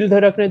 Dil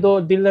Dharakne Do,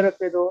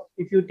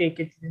 if you take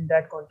it in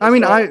that context. I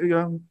mean,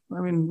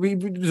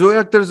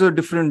 Zoya Akhtar is a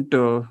different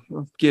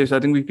case. I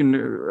think we can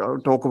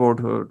talk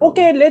about her.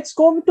 Okay, let's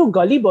go to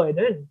Gully Boy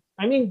then.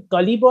 I mean,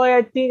 Gully Boy,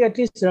 I think at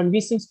least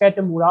Ranveer Singh's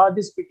character Murad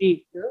is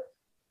pretty,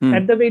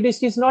 at the very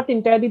least, he's not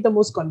entirely the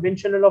most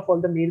conventional of all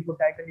the male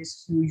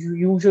protagonists you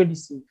usually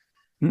see.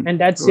 And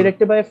that's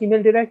directed by a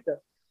female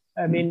director.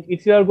 I mean,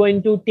 if you are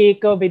going to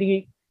take a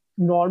very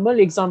normal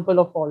example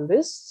of all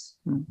this,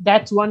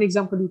 that's one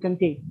example you can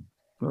take.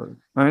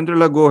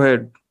 Mahendralal, go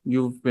ahead.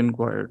 You've been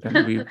quiet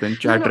and we've been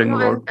chattering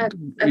about.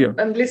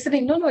 I'm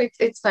listening. No,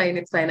 it's fine.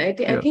 It's fine. I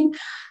think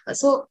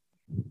so.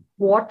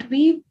 What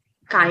we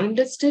kind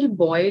of still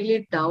boil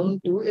it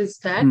down to is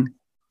that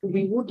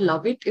we would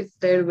love it if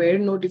there were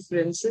no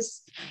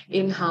differences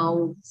in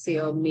how, say,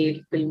 a male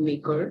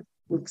filmmaker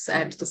looks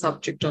at the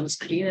subject on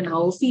screen and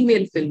how a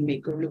female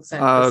filmmaker looks at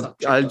the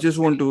subject. I just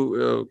want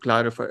to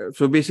clarify.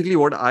 So basically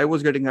what I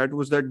was getting at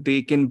was that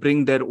they can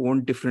bring their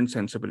own different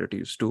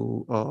sensibilities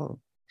to a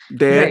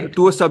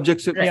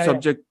subject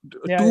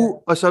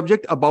a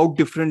subject about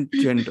different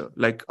gender.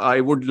 Like,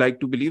 I would like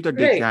to believe that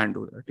they can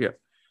do that.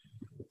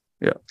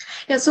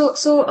 So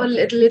a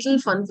little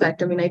fun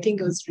fact. I mean, I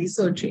think I was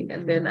researching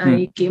and then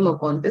I came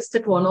upon this,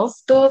 that one of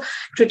the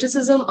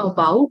criticism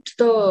about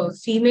the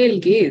female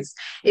gaze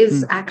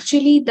is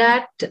actually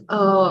that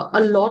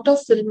a lot of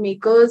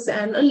filmmakers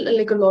and a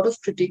lot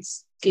of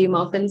critics came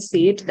up and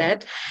said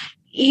that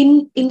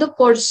in the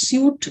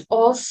pursuit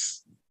of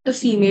the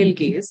female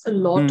gaze, a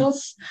lot of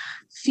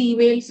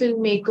female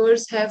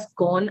filmmakers have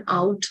gone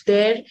out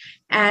there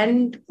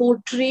and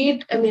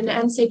portrayed, and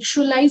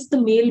sexualized the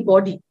male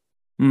body.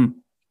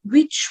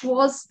 Which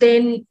was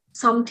then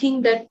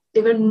something that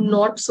they were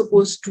not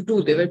supposed to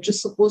do. They were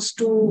just supposed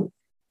to,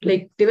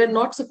 they were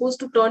not supposed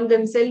to turn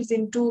themselves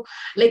into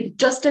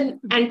just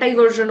an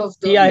anti-version of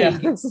the male.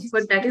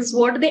 But that is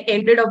what they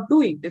ended up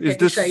doing. They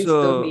fetishized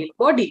the male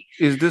body.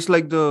 Is this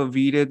like the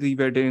Veere the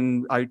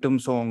Wedding item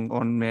song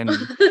on men?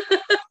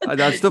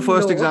 That's the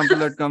first example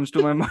that comes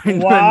to my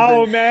mind.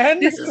 Wow, man.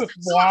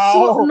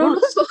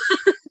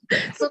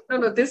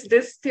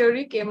 This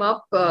theory came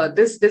up,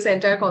 this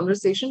entire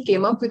conversation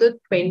came up with a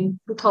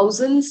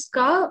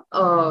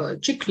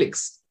 2000s chick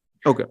flicks.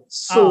 Okay.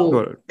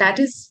 So that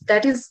is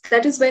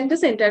when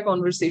this entire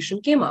conversation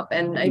came up.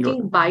 And I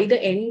think by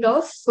the end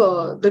of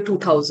the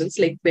 2000s,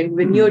 like when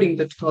we're nearing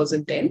the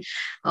 2010,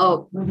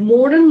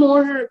 more and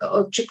more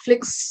chick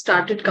flicks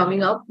started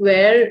coming up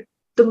where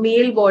the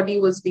male body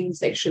was being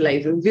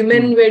sexualized.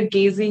 Women were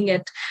gazing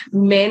at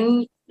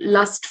men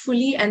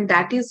lustfully, and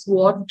that is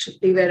what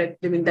they were,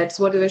 that's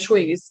what they were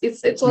showing.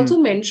 It's also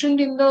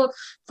mentioned in the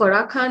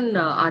Farah Khan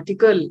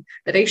article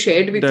that I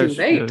shared with you,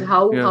 right?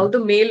 How the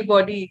male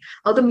body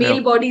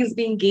is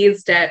being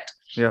gazed at.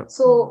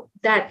 So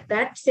that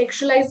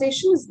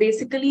sexualization is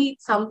basically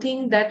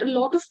something that a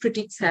lot of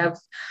critics have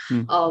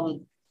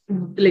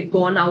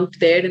gone out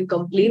there and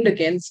complained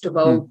against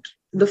about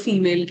the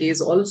female gaze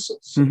also.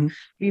 So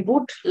we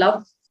would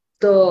love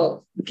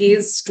the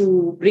gaze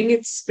to bring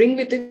with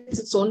it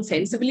its own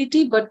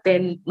sensibility, but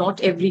then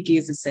not every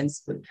gaze is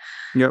sensible.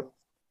 Yep.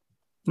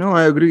 No,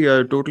 I agree.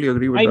 I totally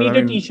agree with I that. need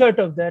a T-shirt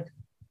of that.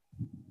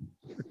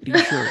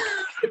 T-shirt.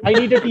 I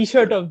need a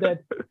T-shirt of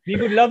that. We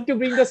would love to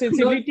bring the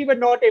sensibility, but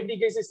not every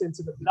gaze is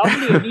sensible.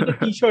 Lovely. I need a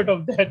T-shirt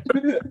of that.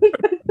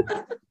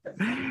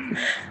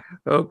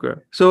 Okay.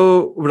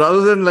 So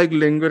rather than like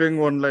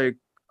lingering on like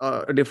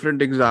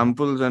different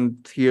examples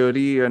and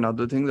theory and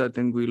other things, I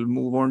think we'll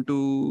move on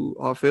to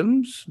our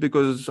films,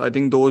 because I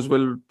think those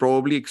will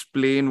probably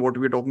explain what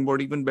we're talking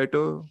about even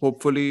better,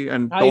 hopefully,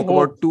 and I talk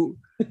about two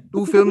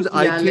films.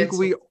 I Yeah, think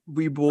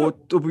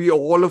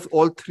let's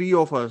all three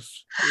of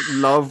us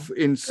love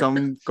in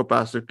some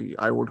capacity,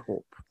 I would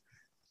hope.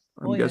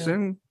 I'm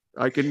guessing.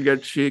 I can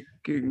get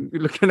shaking.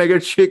 Can I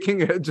get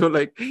shaking heads or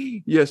like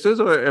yeses,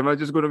 or am I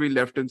just going to be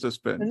left in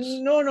suspense?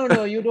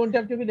 No. You don't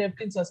have to be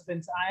left in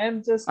suspense.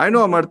 I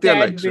know Amartya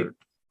likes it.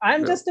 I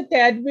am just a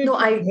tad bit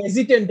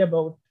hesitant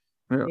about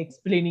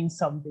explaining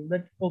something,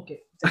 but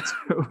okay.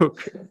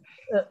 Okay.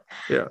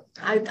 Yeah.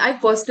 I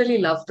personally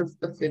love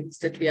the films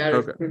that we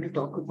are going to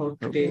talk about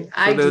today. So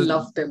I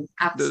love them.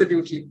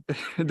 Absolutely.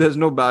 There's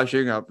no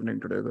bashing happening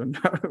today then.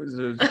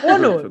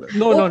 No.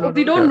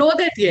 We don't know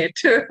that yet.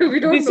 We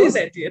don't know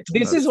that yet.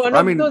 This is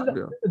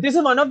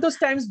one of those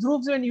times,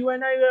 Dhruv, when you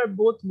and I are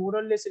both more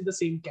or less in the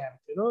same camp.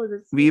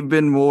 We've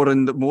been more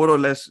or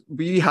less.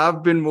 We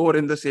have been more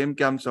in the same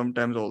camp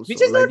sometimes also.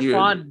 Which is not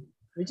fun.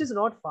 Which is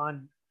not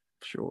fun.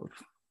 Sure.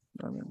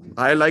 I mean,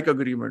 I like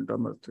agreement,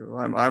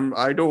 Amartya.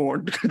 I don't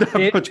want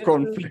that much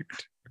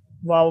conflict.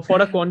 Wow,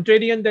 for a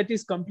contrarian, that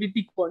is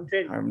completely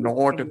contrary. I'm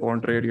not a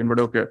contrarian, but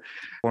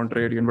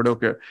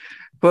okay.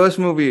 First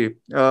movie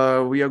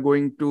we are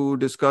going to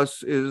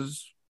discuss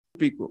is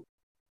Pico.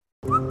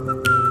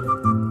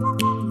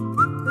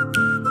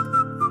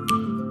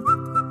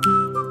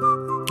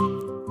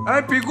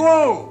 Hey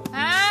Pico!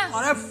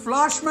 अरे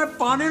flask में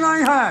पानी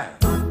नहीं है.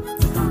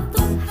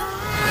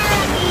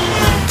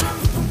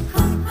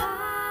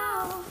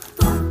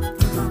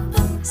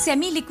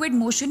 Semi-liquid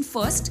motion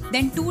first,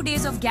 then 2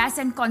 days of gas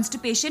and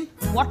constipation.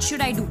 What should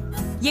I do?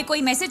 ये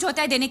कोई message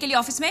होता है देने के लिए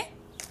ऑफिस में?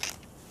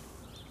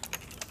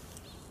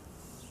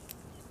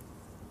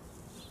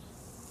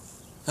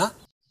 Huh?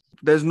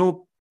 There's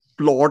no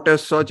plot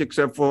as such,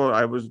 except for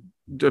I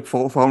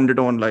found it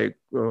on like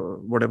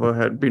whatever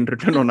had been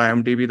written on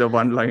IMDb. The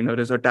one-liner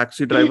is: a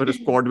taxi driver is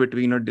caught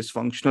between a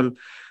dysfunctional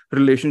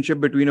relationship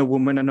between a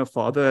woman and her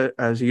father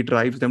as he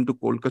drives them to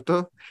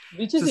Kolkata.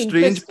 Which is a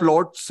strange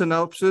plot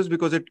synopsis,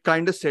 because it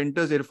kind of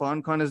centers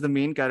Irfan Khan as the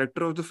main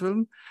character of the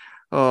film,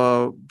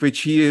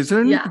 which he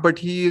isn't, but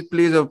he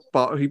plays a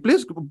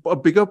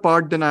bigger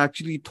part than I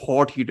actually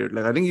thought he did.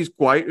 Like, I think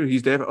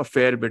he's there a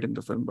fair bit in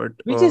the film, but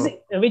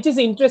which is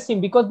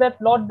interesting, because that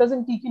plot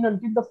doesn't kick in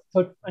until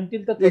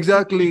the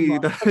exactly.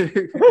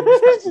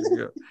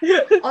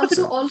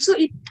 Also,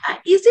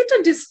 is it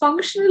a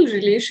dysfunctional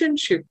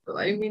relationship?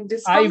 I mean,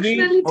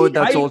 dysfunctionality.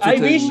 That's also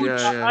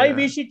I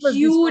wish it was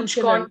huge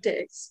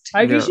context.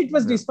 I wish it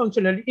was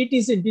dysfunctional. It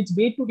isn't. It's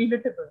way too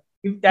relatable.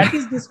 If that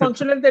is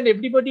dysfunctional, then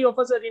everybody of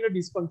us are in a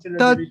dysfunctional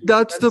relationship.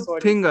 That's the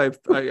thing.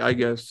 I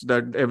guess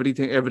that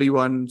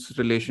everyone's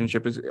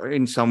relationship is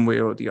in some way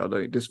or the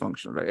other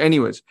dysfunctional, right?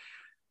 Anyways,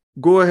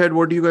 go ahead.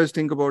 What do you guys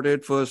think about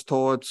it? First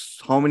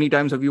thoughts. How many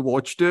times have you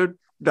watched it?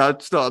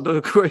 That's the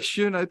other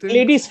question, I think.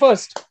 Ladies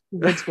first.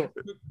 Let's go.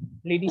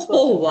 Ladies first.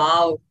 Oh,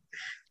 wow.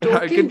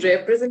 Token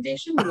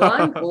representation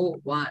 1. Oh,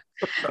 wow.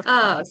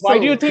 Why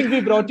do you think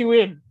we brought you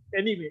in?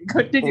 Anyway,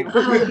 continue.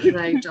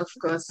 Right, of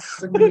course.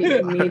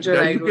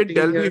 Major you can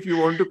tell me if you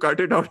want to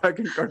cut it out. I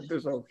can cut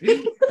this out.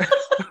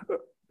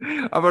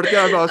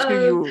 Amartya, I'm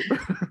asking you.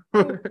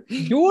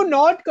 Do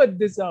not cut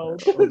this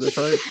out.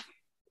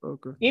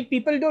 Okay. If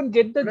people don't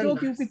get the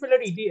joke, you people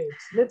are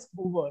idiots. Let's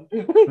move on.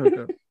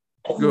 Okay.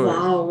 Oh,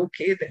 wow.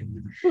 Okay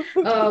then.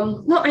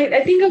 No,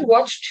 I think I've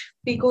watched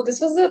Pico. This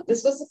was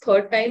the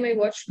third time I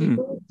watched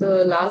Pico.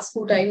 The last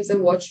 2 times I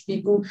watched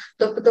Pico.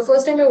 The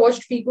first time I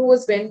watched Pico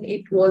was when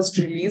it was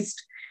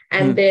released,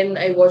 and then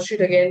I watched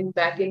it again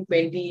back in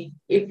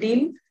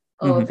 2018,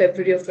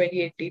 February of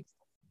 2018.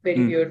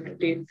 Very weird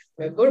date,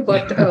 remember?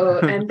 But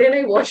and then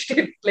I watched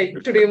it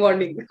like today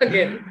morning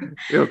again.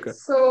 Okay.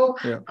 So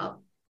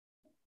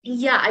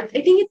I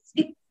think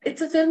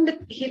it's a film that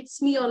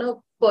hits me on a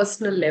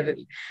personal level,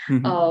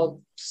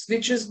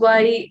 which is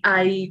why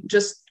I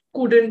just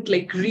couldn't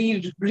like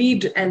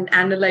read and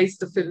analyze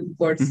the film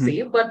per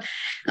se. But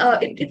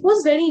it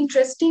was very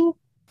interesting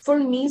for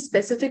me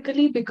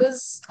specifically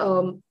because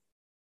I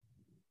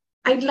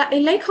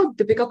like how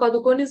Deepika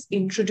Padukone is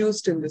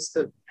introduced in this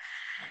film.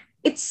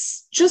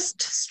 It's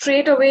just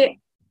straight away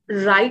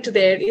right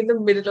there in the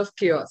middle of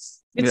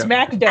chaos. It's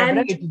smack dab,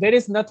 right? There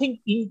is nothing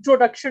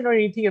introduction or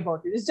anything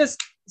about it. It's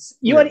just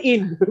you are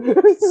in.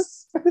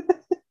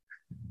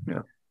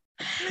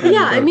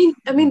 Yeah, And,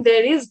 I mean,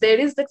 there is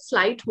that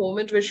slight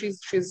moment where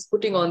she's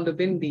putting on the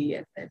bindi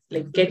and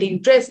like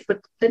getting dressed,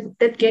 but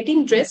that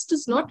getting dressed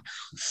is not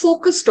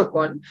focused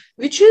upon,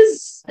 which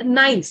is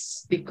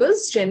nice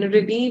because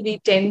generally we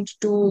tend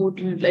to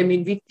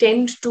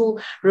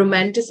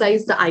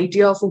romanticize the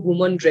idea of a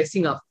woman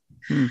dressing up,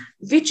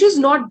 which is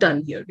not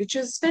done here, which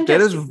is there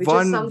is fantastic, which is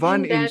one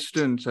something that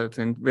instance, I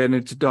think, when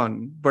it's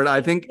done, but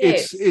I think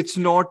yes. it's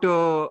not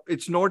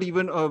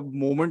even a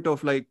moment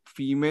of like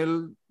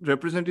female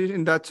representation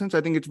in that sense.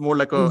 I think it's more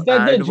like a Is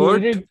that the advert.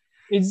 jewelry?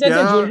 Is that the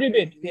Yeah, jewelry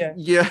bit? Yeah.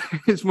 yeah,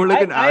 it's more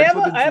like an ad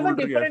for the I have a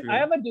jewelry.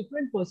 I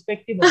different feel.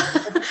 perspective on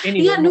it. But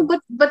anyway, Yeah, no,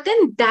 but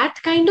then that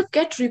kind of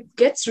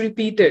gets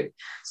repeated.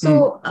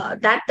 So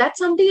that's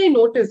something I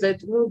noticed,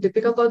 that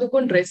Deepika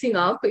Padukone dressing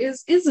up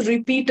is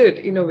repeated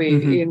in a way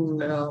in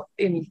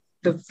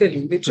the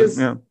film, which is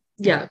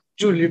Yeah.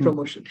 jewelry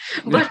promotion.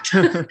 But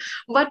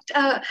but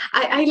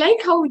I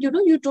like how you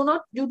do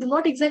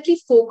not exactly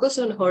focus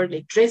on her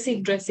like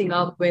dressing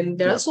up when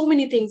there are so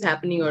many things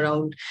happening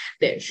around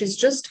there. She's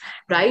just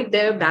right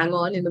there, bang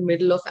on in the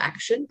middle of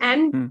action,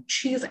 and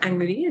she's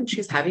angry and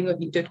she's having a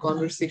heated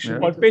conversation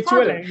with her perpetual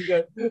father.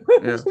 anger.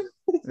 Yeah.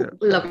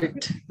 Love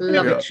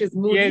it. She's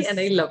moody, Yes. and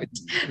I love it.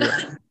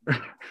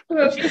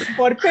 She's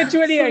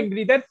perpetually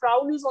angry. That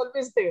frown is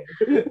always there,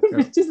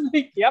 which is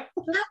like, yep.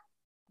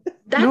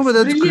 That's No, but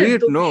that's brilliant. great.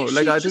 The No, way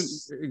like she I think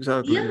just-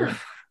 exactly. Yeah.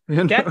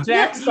 Yeah. That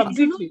tracks you know-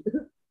 completely.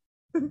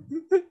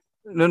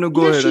 No,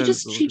 go ahead.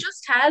 she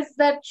just has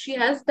that she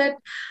has that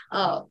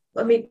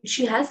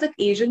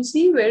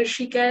agency where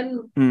she can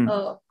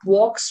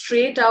walk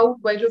straight out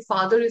while her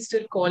father is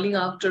still calling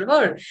after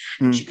her.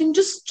 She can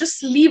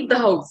just leave the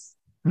house.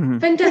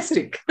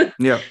 Fantastic.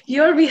 Yeah.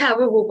 Here we have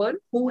a woman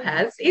who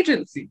has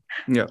agency.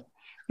 Yeah.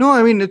 No,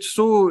 I mean, it's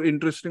so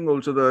interesting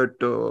also that,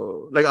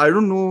 like, I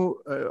don't know,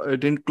 I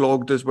didn't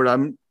clock this, but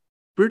I'm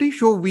pretty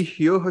sure we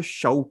hear her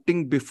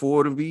shouting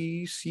before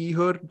we see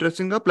her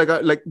dressing up.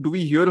 Like, do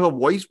we hear her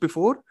voice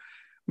before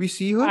we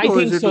see her? I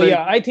think so.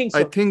 Yeah, I think so.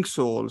 I think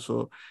so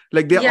also.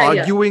 Like, they're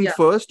arguing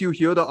first, you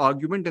hear the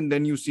argument, and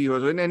then you see her.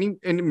 So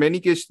in many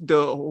cases,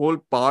 the whole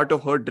part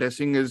of her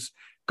dressing is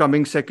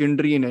coming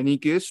secondary in any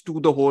case to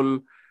the whole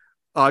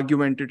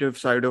argumentative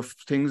side of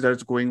things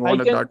that's going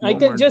on at that moment. I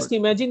can just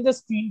imagine the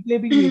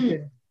screenplay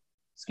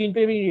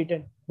being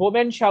written.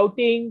 Woman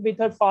shouting with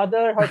her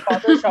father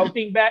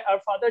shouting back,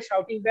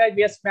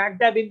 we are smack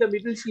dab in the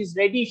middle, she's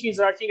ready, she's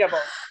rushing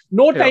about.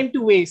 No time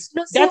to waste.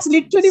 No, that's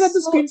literally what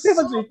the screenplay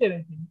was written,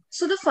 I think.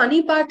 So the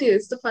funny part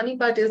is, I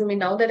mean,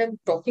 now that I'm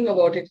talking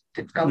about it,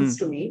 it comes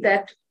to me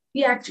that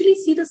we actually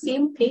see the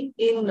same thing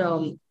in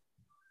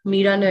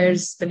Meera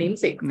Nair's The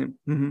Namesake.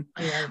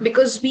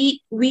 Because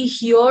we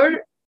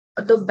hear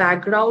the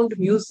background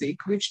music,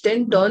 which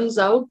then turns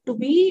out to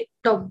be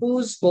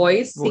Tabbu's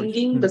voice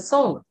singing the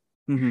song.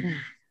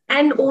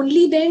 And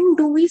only then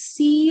do we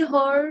see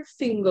her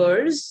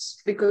fingers,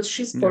 because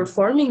she's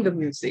performing the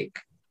music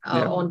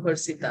on her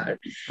sitar.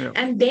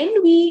 And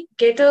then we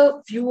get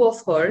a view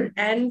of her,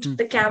 and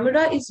the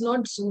camera is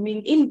not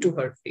zooming into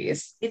her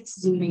face, it's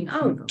zooming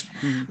out,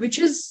 which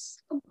is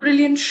a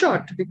brilliant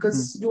shot,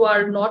 because you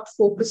are not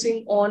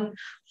focusing on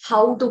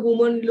how the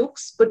woman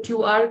looks, but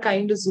you are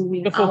kind of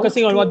zooming out. You're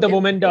focusing on what the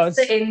woman does.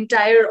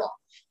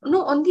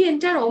 On the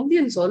entire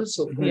ambience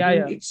also.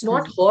 Yeah. It's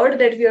not her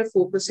that we are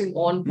focusing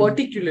on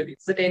particularly.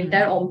 It's the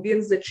entire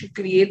ambience that she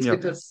creates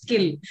with her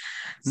skill.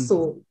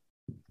 So,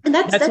 and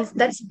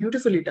that's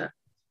beautifully done.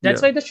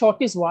 That's why the shot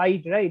is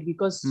wide, right?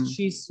 Because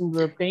she's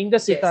playing the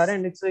sitar,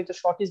 and it's like the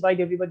shot is wide,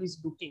 everybody's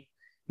looking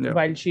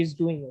while she's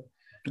doing it.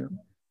 Yeah.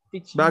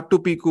 Back to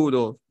Piku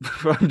though.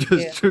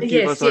 Just to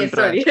keep us on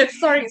track.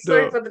 Sorry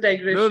for the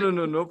digression.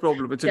 No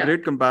problem. It's a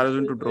great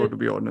comparison to draw, to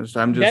be honest.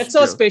 That's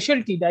our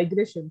specialty,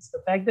 digressions. The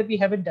fact that we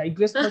haven't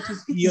digressed much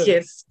is weird.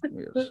 Yes.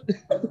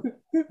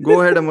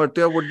 Go ahead,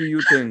 Amartya. What do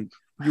you think?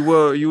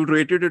 You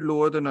rated it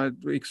lower than I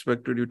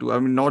expected you to. I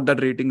mean, not that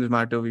ratings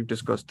matter. We've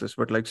discussed this,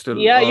 but like still.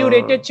 Yeah, you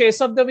rated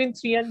Chase of the Wind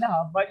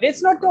 3.5. But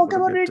let's not talk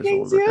about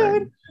ratings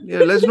here. Yeah,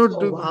 let's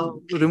not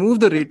remove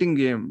the rating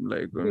game.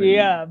 Like.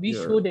 We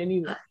should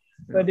anyway.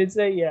 But it's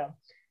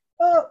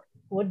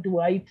what do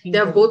I think?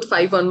 They're both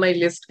 5 on my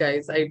list,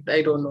 guys. I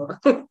don't know.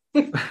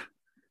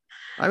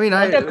 I mean,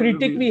 what a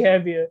critic we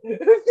have here.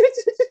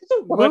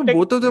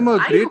 Both of them are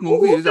great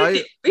movies.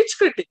 Which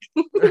critic?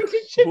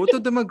 Both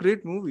of them are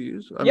great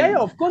movies. I mean,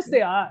 of course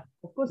they are.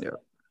 Of course.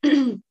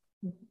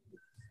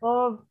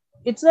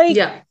 It's like.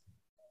 Yeah.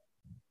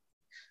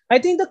 I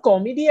think the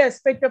comedy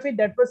aspect of it,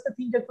 that was the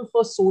thing that was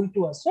first sold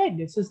to us, right?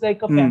 This is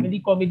like a family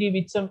comedy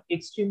with some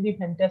extremely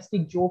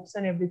fantastic jokes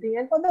and everything.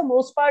 And for the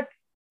most part,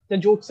 the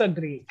jokes are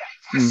great.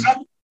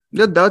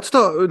 Yeah, that's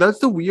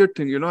the weird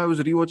thing. I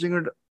was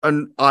rewatching it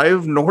and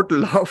I've not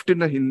laughed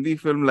in a Hindi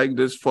film like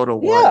this for a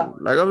while. Yeah.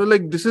 Like I was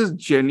like, this is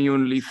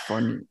genuinely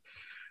funny.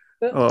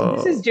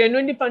 This is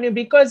genuinely funny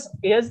because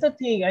here's the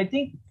thing. I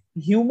think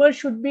humor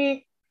should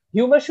be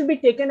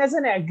taken as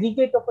an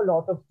aggregate of a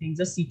lot of things.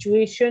 A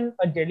situation,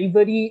 a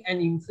delivery, an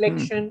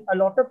inflection, a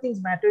lot of things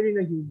matter in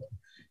a humor,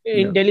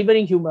 in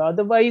delivering humor.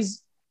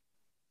 Otherwise,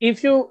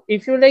 if you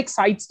like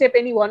sidestep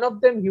any one of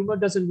them, humor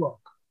doesn't work.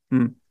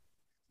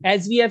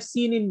 As we have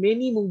seen in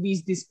many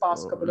movies this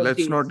past couple of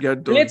days.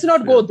 Let's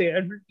not go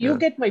there. You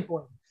get my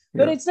point.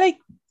 But it's like,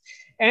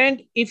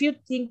 and if you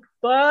think,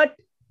 but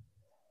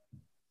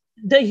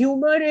the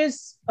humor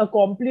is a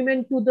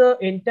complement to the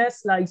entire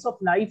slice of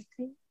life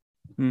thing.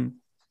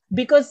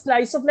 Because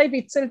slice of life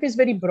itself is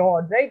very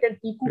broad, right? And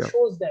Piku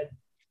shows that.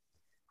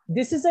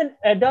 This is an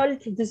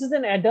adult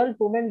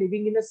woman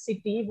living in a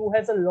city who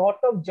has a lot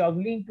of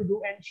juggling to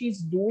do, and she's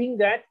doing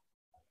that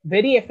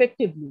very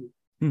effectively.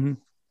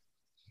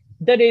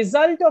 The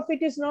result of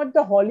it is not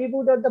the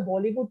Hollywood or the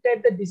Bollywood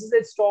type that this is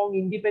a strong,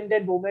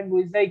 independent woman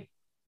who is like,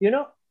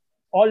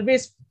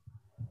 always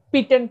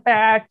pit and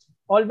pat,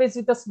 always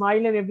with a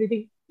smile and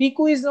everything.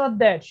 Piku is not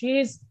that.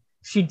 She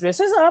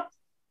dresses up.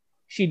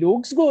 She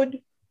looks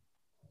good.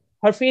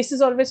 Her face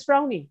is always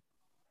frowning.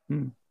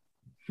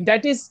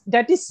 That is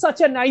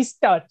such a nice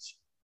touch.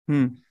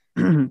 Like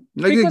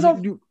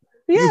you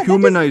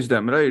humanize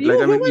them, right?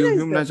 Like you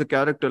humanize a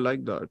character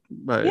like that.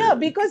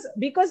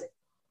 Because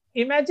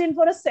imagine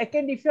for a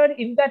second if you're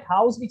in that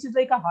house, which is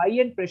like a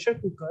high-end pressure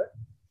cooker.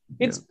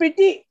 It's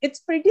pretty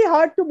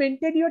hard to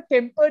maintain your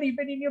temper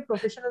even in your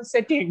professional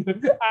setting.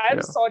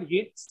 I'm sorry,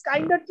 it's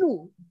kind of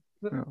true.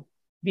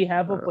 We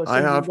have a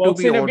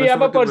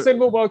person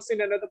who works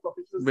in another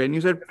professional. When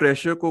you said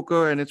pressure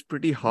cooker and it's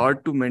pretty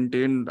hard to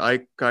maintain,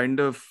 I kind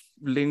of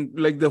linked,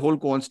 like the whole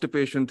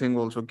constipation thing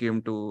also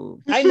came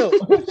to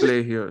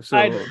play here. So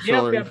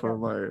sorry for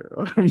my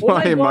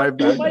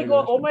bad.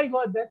 Oh my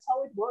god, that's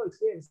how it works.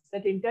 Yes,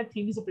 that entire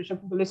thing is a pressure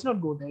cooker. Let's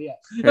not go there.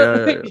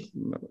 No,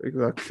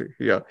 exactly.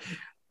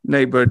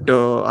 No, but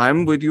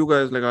I'm with you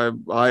guys. Like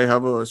I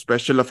have a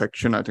special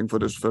affection, I think, for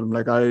this film.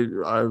 Like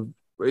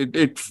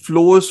it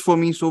flows for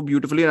me so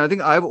beautifully, and I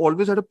think I've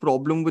always had a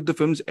problem with the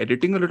film's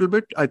editing a little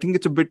bit. I think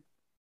it's a bit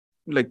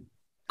like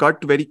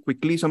cut very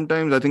quickly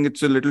sometimes. I think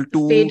it's a little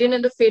too fade in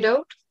and the fade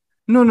out.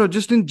 No,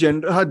 just in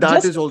general.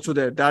 That is also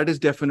there. That is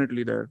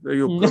definitely there.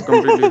 You're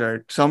completely right.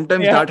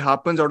 Sometimes that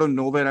happens out of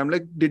nowhere. I'm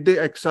like, did they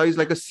excise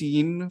like a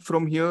scene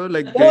from here?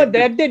 Like,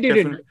 they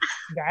didn't.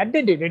 That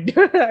they didn't.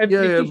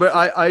 But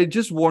I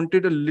just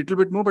wanted a little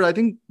bit more. But I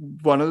think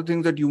one of the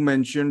things that you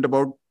mentioned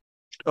about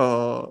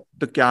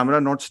the camera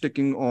not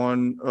sticking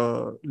on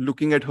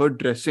looking at her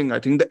dressing, I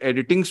think the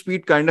editing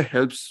speed kind of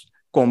helps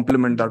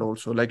complement that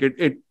also. Like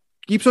it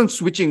keeps on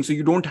switching, so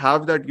you don't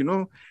have that,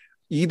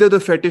 either the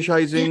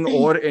fetishizing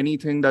or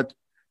anything that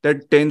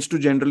tends to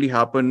generally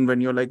happen when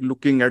you're like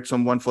looking at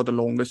someone for the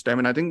longest time.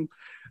 And I think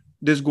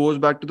this goes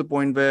back to the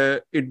point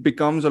where it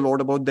becomes a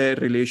lot about their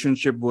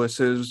relationship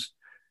versus,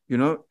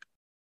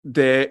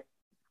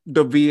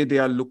 the way they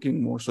are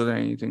looking more so than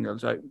anything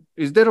else.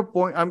 Is there a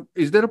point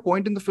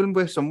in the film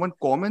where someone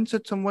comments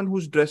at someone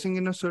who's dressing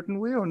in a certain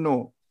way or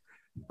no?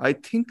 I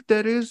think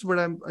there is, but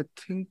I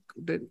think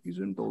there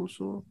isn't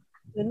also.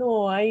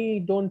 No,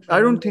 I don't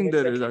think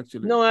there is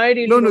actually. No, I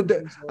really don't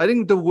think so. I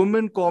think the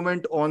women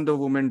comment on the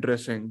woman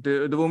dressing.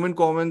 The woman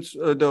comments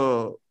who's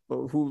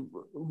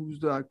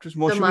the actress?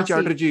 Maushami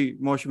Chatterjee.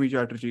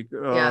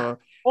 Yeah.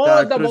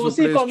 The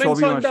Mausi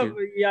comments on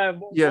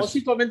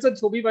Mausi comments on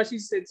Chobi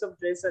Mashi's sense of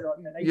dress and all.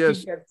 I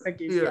think that's the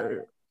case.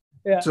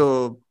 Yeah.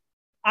 So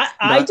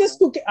I just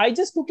took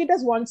it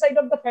as one side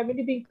of the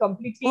family being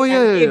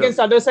completely against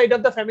other side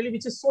of the family,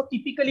 which is so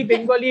typically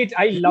Bengali.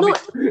 I love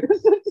it.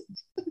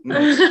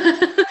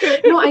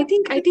 No, I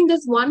think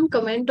there's one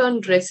comment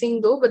on dressing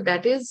though, but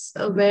that is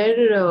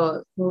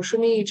where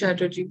Maushami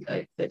Chatterjee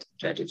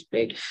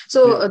played.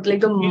 So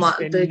like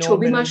the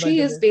Chobi Mashi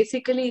is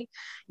basically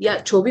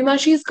Chobi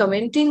Mashi is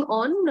commenting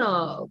on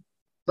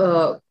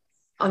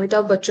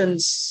Amitabh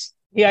Bachchan's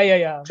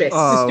dress.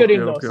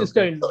 Sister-in-law. So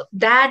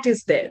that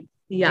is there.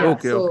 Yeah.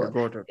 Okay,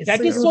 got it.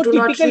 That is so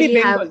typically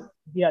Bengali.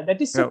 That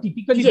is so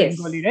typically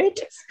Bengali, right?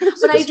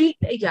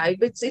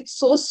 But it's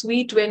so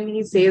sweet when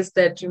he says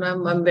that,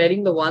 I'm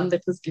wearing the one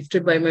that was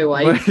gifted by my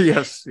wife.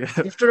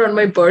 Gifted on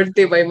my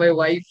birthday by my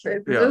wife.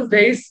 It was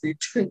very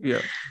sweet.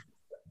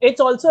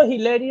 It's also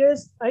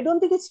hilarious. I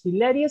don't think it's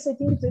hilarious. I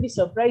think it's very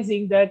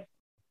surprising that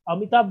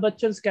Amitabh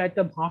Bachchan's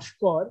character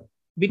Bhaskar,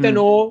 with an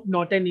O,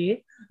 not an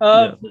A.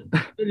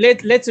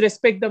 Let's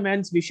respect the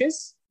man's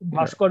wishes.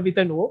 Bhaskar with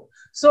an O.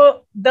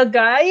 So the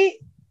guy,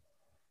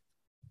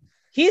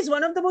 he's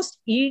one of the most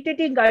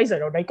irritating guys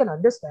around. I can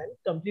understand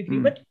completely,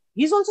 but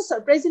he's also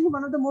surprisingly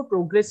one of the more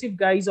progressive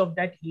guys of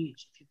that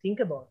age, if you think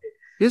about it.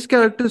 His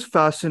character is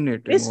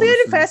fascinating. It's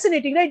very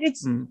fascinating, right?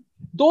 It's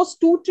those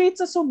two traits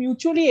are so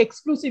mutually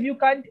exclusive. You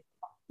can't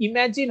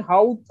imagine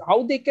how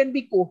they can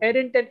be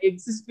coherent and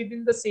exist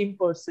within the same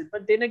person.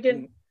 But then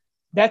again,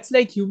 that's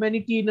like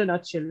humanity in a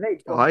nutshell,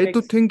 right? I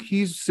think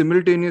he's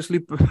simultaneously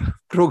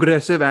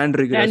progressive and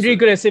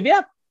regressive.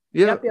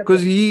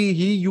 Because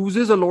he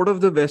uses a lot of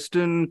the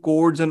Western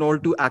codes and all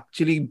to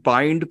actually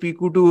bind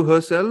Piku to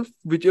herself,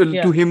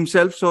 to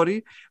himself,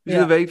 which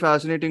is a very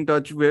fascinating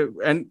touch.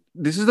 And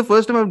this is the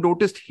first time I've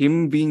noticed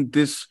him being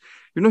this.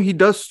 He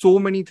does so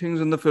many things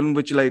in the film,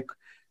 which like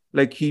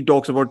he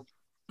talks about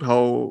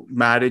how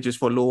marriage is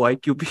for low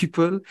IQ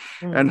people,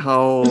 Hmm. and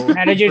how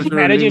Marriage is people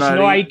should only low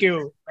marry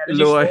IQ. Marriage is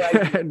low low IQ,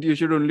 IQ. and you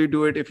should only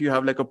do it if you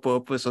have like a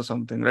purpose or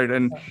something, right?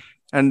 Yeah.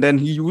 And then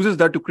he uses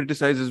that to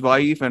criticize his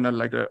wife and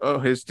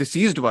his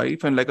deceased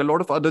wife, and like a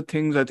lot of other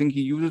things I think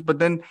he uses. But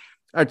then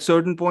at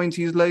certain points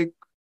he's like,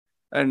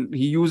 and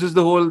he uses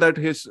the whole that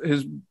his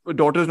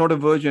daughter is not a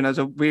virgin as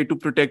a way to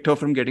protect her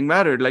from getting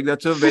married. Like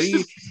that's a very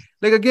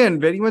like again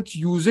very much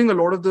using a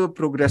lot of the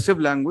progressive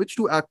language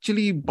to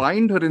actually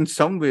bind her in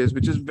some ways,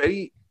 which is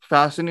very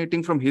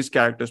fascinating from his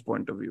character's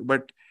point of view.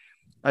 But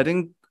I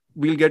think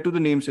we'll get to the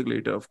namesake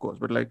later, of course.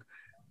 But like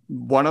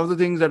one of the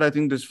things that I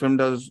think this film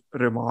does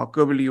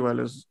remarkably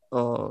well is,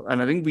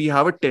 and I think we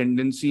have a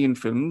tendency in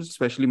films,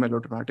 especially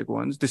melodramatic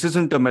ones. This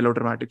isn't a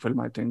melodramatic film,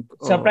 I think.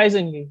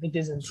 Surprisingly, it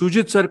isn't.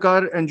 Sujit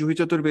Sarkar and Juhi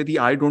Chaturvedi,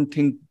 I don't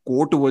think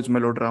go towards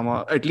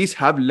melodrama. At least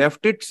have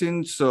left it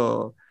since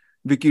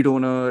Vicky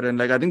Donor, and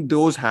like I think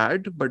those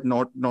had, but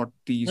not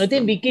these. I think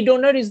films. Vicky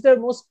Donor is the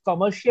most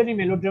commercially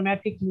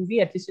melodramatic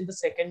movie, at least in the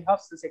second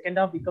half. The second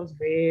half becomes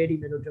very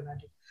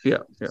melodramatic.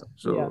 Yeah.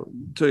 So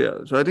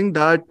I think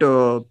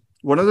that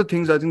one of the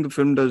things I think the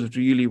film does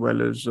really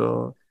well is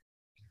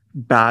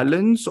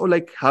balance, or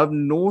like have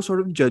no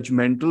sort of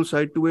judgmental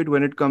side to it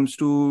when it comes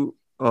to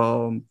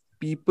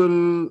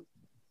people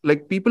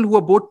who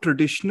are both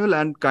traditional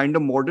and kind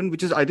of modern,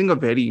 which is I think a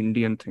very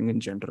Indian thing in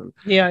general.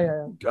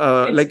 Yeah.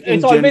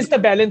 It's always the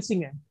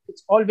balancing act.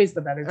 It's always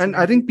the balancing and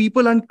act. I think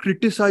people aren't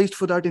criticized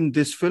for that in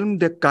this film.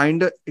 They're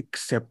kind of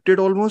accepted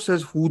almost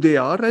as who they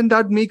are, and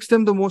that makes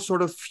them the most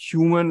sort of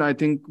human, I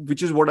think,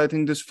 which is what I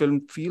think this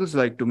film feels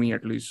like to me,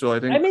 at least. So I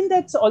think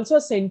that's also a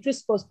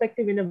centrist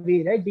perspective in a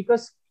way, right?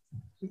 Because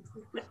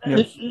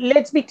Yes.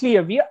 let's be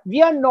clear,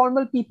 we are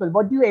normal people.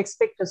 What do you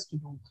expect us to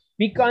do?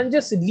 We can't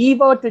just leave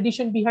our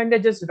tradition behind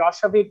and just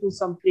rush away to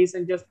some place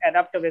and just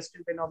adapt a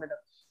Western phenomenon.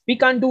 We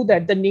can't do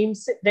that.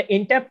 The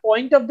entire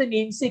point of the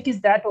namesake is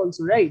that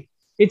also, right?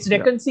 It's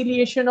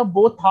reconciliation of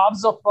both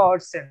halves of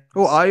ourselves.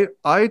 Oh,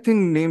 I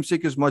think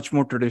namesake is much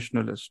more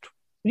traditionalist.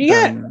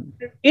 Yeah,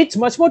 it's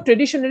much more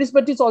traditionalist,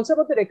 but it's also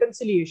about the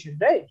reconciliation,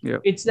 right? Yeah,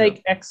 it's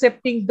like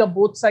accepting the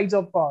both sides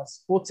of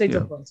us.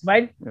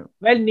 While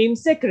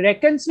namesake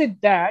reckons with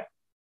that,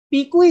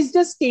 Piku is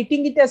just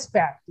stating it as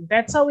fact.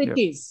 That's how it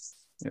is.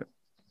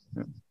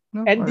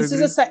 No, And I this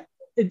agree. is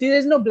there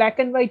is no black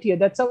and white here.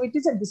 That's how it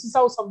is, and this is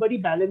how somebody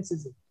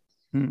balances it.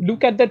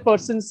 Look at that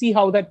person, see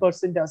how that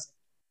person does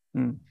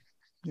it.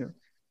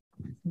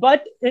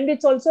 But and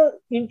it's also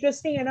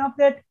interesting enough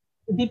that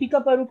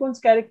Deepika Padukone's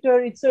character,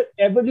 it's an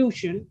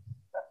evolution.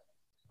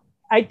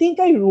 I think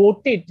I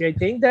wrote it. I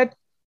think that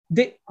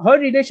her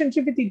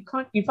relationship with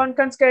Irfan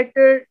Khan's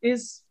character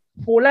is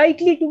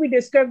politely to be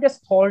described as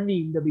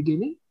thorny in the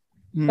beginning.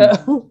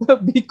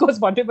 Because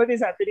whatever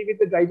is happening with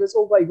the drivers,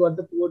 oh my God,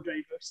 the poor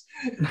drivers.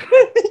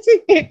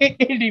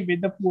 Anyway,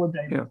 the poor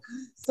drivers. Yeah.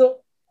 So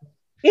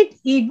it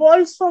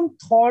evolves from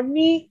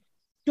thorny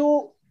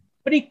to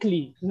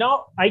prickly.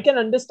 Now, I can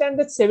understand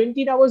that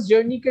 17 hours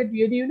journey could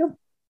really,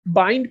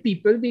 bind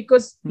people,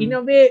 because in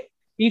a way,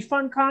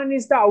 Irfan Khan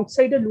is the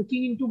outsider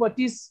looking into what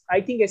is,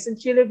 I think,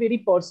 essentially a very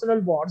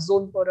personal war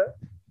zone for her.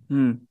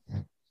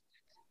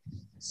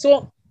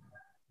 So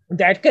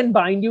that can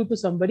bind you to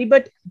somebody,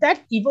 but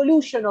that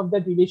evolution of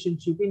that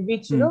relationship in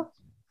which,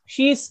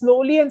 she is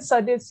slowly and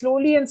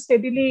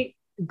steadily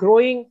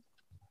growing,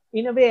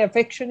 in a way,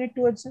 affectionate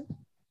towards him.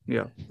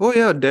 Yeah. Oh,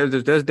 yeah.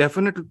 There's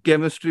definite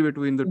chemistry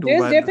between the two.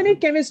 There's definite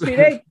chemistry,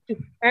 right?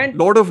 And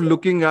lot of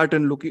looking at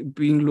and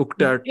being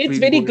looked at. It's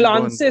very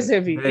glances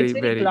heavy. It's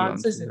very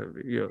glances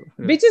heavy. Yeah.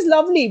 Which is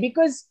lovely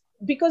because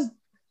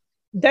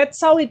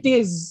that's how it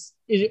is.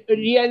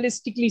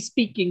 Realistically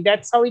speaking,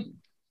 that's how it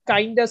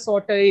kind of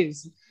sort of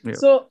is. Yeah.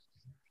 So,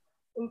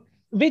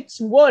 which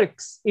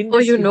works in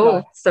this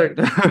regard. Sorry.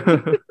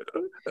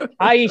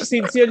 I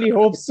sincerely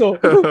hope so.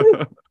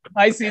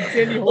 I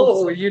sincerely hope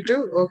so. Oh, you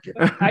do? Okay.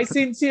 I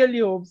sincerely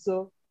hope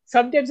so.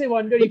 Sometimes I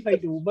wonder if I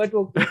do, but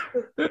okay.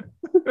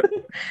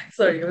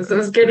 Sorry, I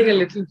was getting a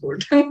little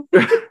bored.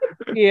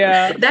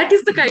 Yeah. That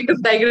is the kind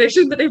of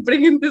digression that I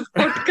bring in this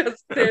podcast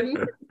then.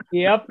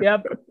 Yep.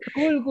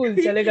 Cool.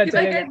 Chalega. If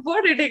I get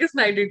bored, I take a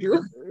snide at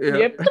you. Yeah.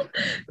 Yep.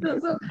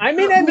 I'm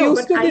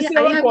used to this in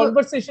our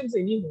conversations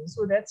anyway,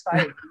 so that's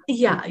fine.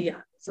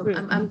 Yeah. So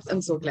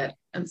I'm so glad.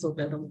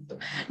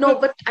 No,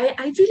 but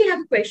I really have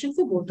a question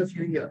for both of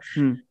you here.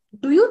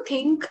 Do you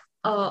think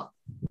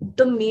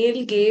the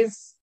male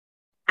gaze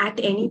at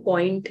any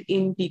point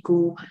in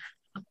Piku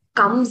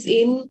comes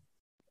in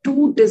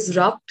to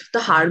disrupt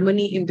the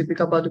harmony in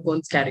Deepika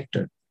Padukone's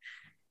character?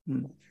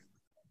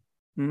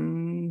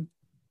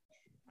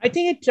 I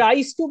think it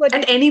tries to, but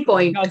at any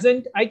point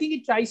doesn't. I think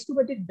it tries to,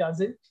 but it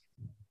doesn't.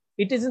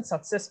 It isn't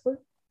successful.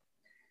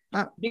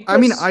 I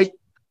mean,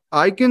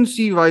 I can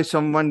see why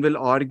someone will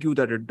argue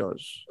that it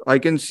does. I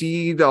can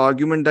see the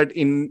argument that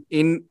in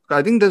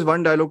I think there's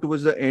one dialogue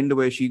towards the end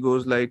where she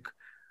goes like,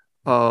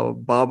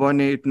 बाबा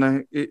ने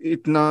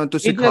इतना तो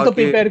सिखा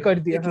के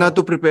इतना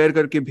तो prepare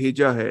करके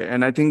भेजा है,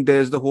 and I think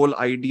there's the whole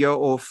idea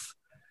of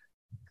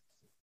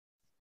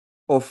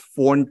of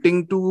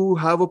wanting to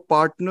have a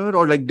partner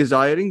or like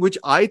desiring, which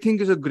I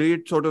think is a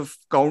great sort of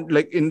count,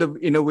 like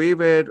in a way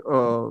where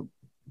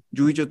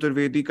Juhi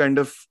Chaturvedi kind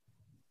of,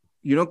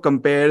 you know,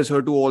 compares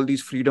her to all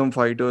these freedom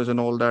fighters and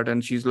all that,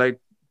 and she's like,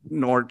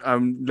 not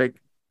like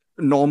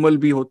normal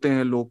bhi hote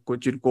hain log ko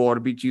jinko aur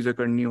bhi cheezein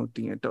karni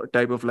hoti hain,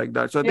 type of like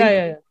that. So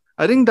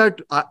I think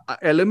that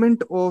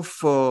element of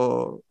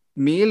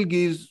male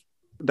gaze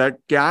that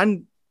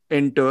can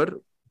enter,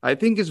 I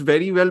think, is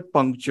very well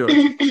punctured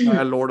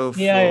by a lot of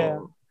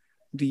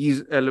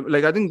these elements.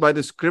 Like I think by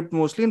the script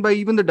mostly, and by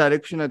even the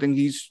direction, I think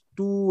he's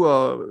too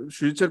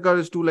Srijit Sarkar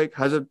is too like,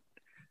 has a,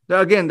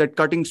 again, that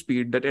cutting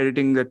speed, that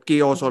editing, that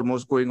chaos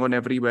almost going on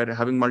everywhere,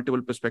 having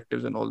multiple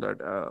perspectives and all that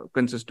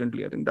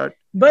consistently. I think that.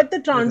 But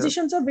the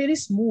transitions are very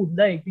smooth,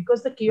 like,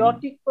 because the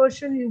chaotic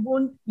version,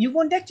 you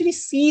won't actually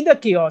see the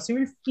chaos. You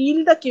will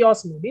feel the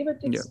chaos maybe, but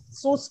it's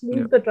so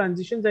smooth the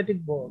transitions that it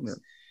works.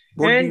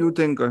 What do you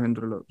think,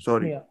 Hindrula?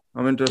 Sorry,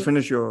 I meant to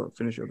finish your.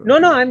 No,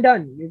 I'm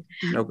done.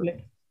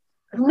 Okay.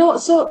 No,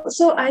 so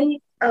I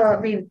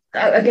mean,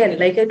 again,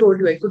 like I told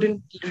you, I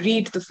couldn't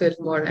read the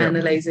film or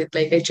analyze it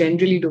like I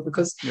generally do,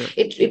 because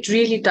it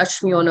really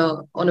touched me on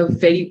a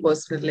very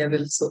personal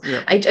level. So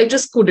I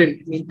just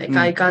couldn't. I mean, like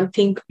I can't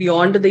think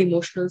beyond the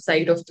emotional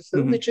side of the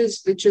film, which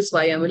is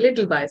why I'm a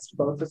little biased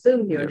about the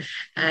film here.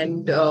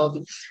 And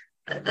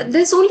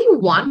there's only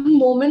one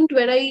moment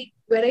where I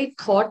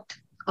thought.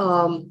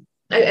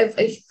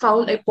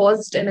 I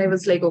paused and I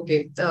was like,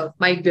 okay,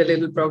 might be a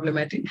little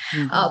problematic.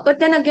 But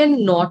then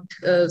again, not.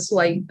 So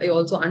I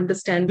also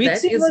understand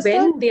that is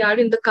when they are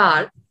in the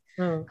car.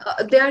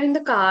 They are in the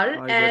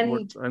car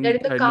and they're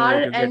in the car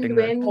and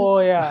when...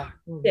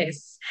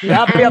 Yes.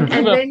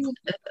 And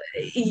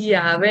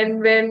when...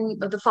 when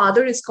the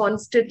father is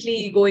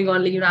constantly going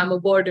on, like, you know, I'm a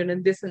burden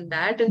and this and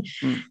that. And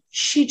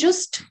she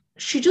just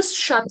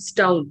shuts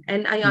down.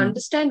 And I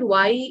understand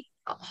why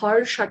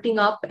her shutting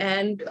up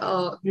and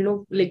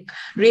like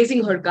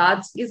raising her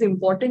guards is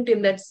important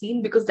in that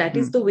scene, because that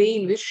is the way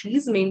in which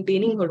she's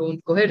maintaining her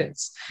own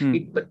coherence.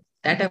 But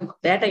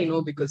that I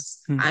know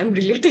because I'm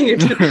relating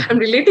it. I'm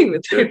relating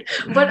with it.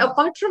 But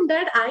apart from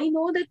that, I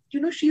know that,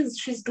 you know,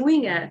 she's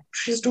doing that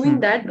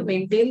to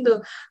maintain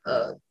the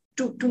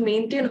to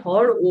maintain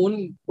her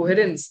own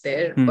coherence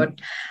there. But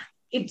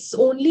it's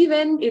only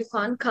when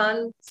Irfan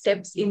Khan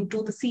steps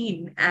into the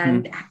scene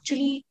and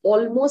actually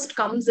almost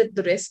comes at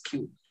the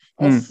rescue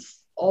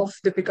of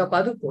Deepika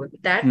Padukone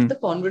that the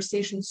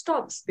conversation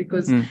stops,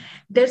 because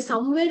there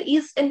somewhere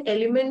is an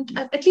element,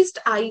 at least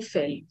I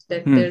felt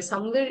that there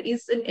somewhere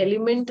is an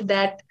element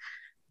that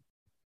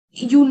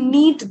you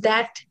need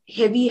that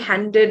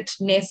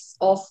heavy-handedness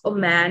of a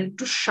man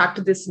to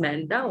shut this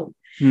man down.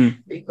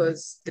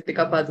 Because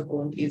Deepika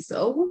Padukone is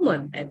a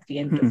woman at the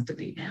end of the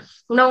day.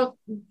 Now,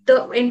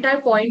 the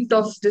entire point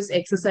of this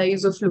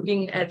exercise of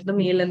looking at the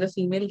male and the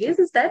female gaze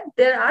is that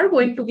there are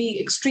going to be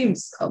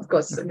extremes, of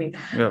course. I mean,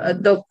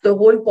 the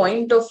whole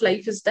point of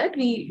life is that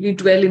we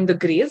dwell in the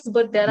grays,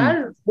 but there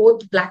are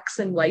both blacks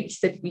and whites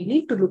that we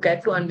need to look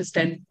at to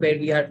understand where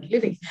we are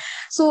living.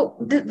 So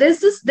there's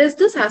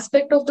this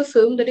aspect of the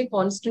film that I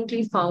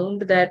constantly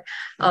found that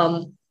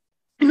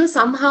you know,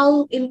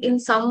 somehow in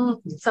some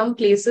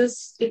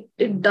places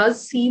it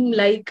does seem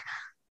like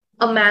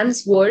a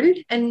man's world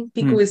and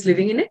Piku is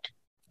living in it.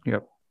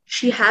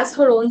 She has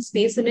her own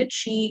space in it.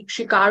 She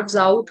carves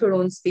out her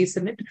own space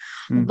in it.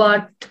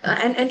 But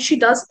and she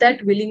does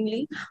that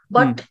willingly.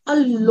 But a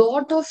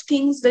lot of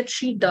things that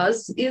she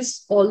does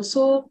is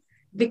also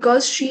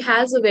because she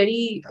has a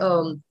very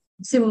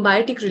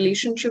symbiotic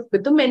relationship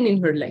with the men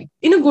in her life,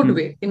 in a good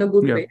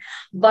way.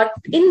 But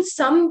in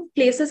some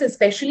places,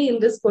 especially in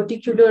this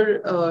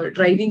particular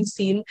driving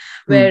scene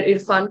where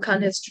Irfan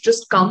Khan has to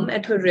just come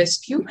at her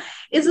rescue,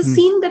 is a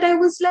scene that I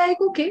was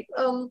like, okay,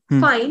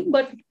 fine.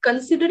 But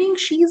considering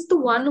she's the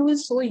one who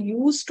is so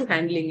used to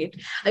handling it,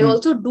 I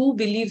also do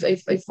believe,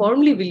 I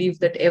firmly believe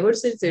that ever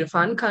since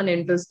Irfan Khan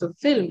enters the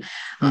film,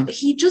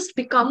 he just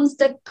becomes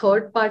that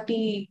third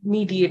party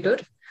mediator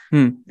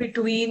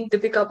between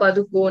Deepika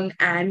Padukone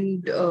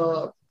and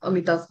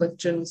Amitabh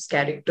Bachchan's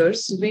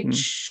characters,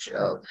 which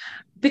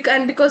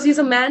and because he's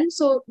a man,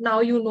 so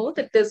now you know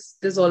that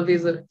there's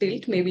always a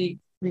tilt. Maybe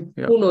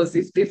who knows,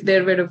 if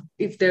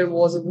there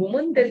was a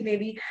woman, then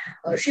maybe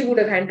she would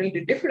have handled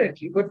it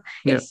differently. But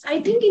it's,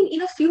 I think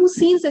in a few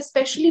scenes,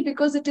 especially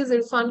because it is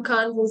Irfan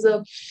Khan who's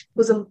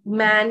a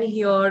man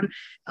here,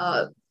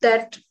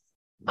 that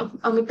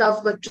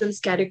Amitabh Bachchan's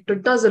character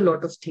does a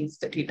lot of things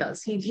that he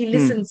does. He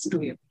listens to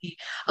him. He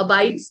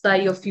abides by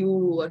a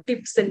few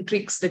tips and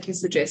tricks that he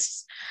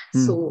suggests.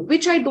 So,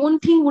 which I don't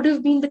think would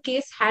have been the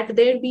case had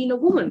there been a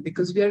woman,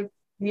 because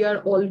we are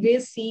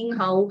always seeing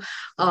how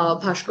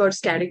Bhaskara's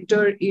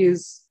character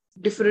is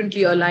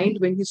differently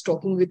aligned when he's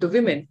talking with the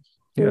women,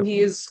 who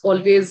he is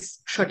always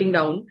shutting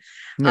down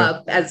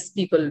as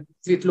people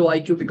with low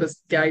IQ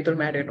because they're either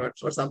married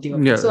or something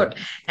of that sort.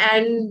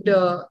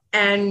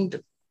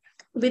 And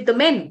with the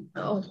men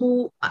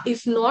who,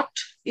 if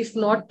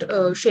not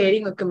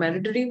sharing a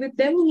camaraderie with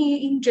them,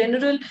 he in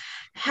general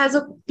has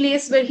a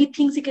place where he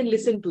thinks he can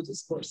listen to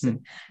this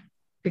person.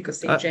 pick a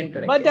same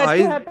gender. But that I-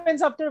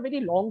 happens after a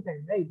very long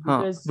time, right?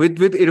 Because with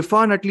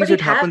Irfan, at least it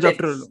it happens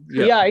after. happens.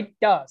 yeah, it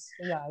does.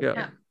 Yeah.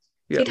 Yeah.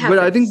 It But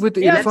I think happens. with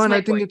Yeah, that's Irfan, my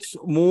I think point. it's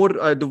more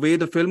the way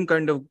the film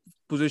kind of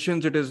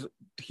positions it is.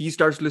 He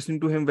starts listening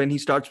to him when he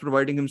starts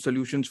providing him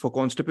solutions for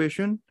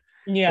constipation.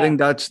 Yeah. I think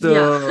that's the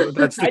Yeah.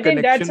 that's the I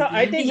think that's connection.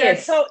 how I think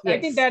Yes,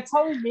 that's yes.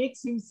 how he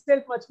makes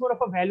himself much more of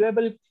a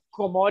valuable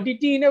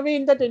commodity in a way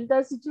in that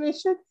entire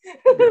situation,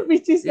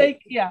 which is Yeah.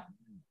 like a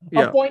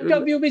Yeah. point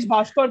of view which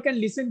Bhaskar can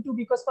listen to,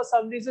 because for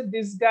some reason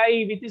this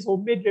guy with his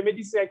homemade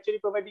remedies is actually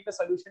providing a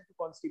solution to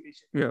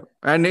constipation. Yeah,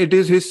 and it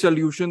is his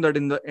solution that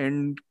in the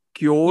end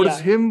cures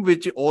Yeah. him,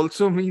 which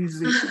also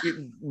means it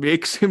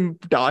makes him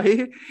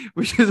die,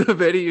 which is a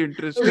very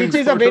interesting. Which is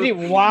a sort of- very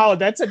wow,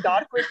 that's a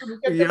dark way to look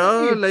at the yeah,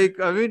 movie. like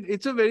I mean,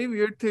 it's a very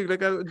weird thing.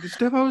 Like this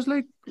time, I was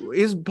like,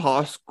 is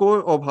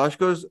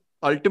Bhaskar's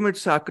ultimate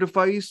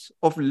sacrifice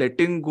of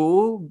letting go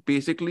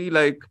basically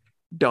like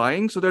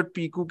dying so that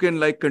Piku can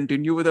like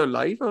continue with her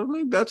life? I was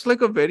like, that's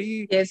like a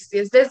very Yes.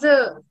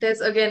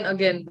 There's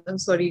again. I'm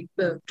sorry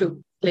to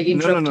like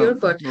interrupt no, you,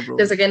 but no problem.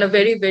 there's again a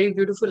very, very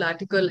beautiful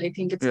article. I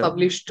think it's Yeah.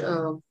 published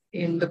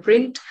in the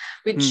print,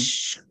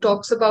 which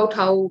talks about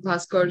how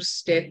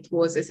Bhaskar's death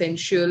was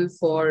essential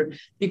for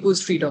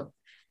Piku's freedom.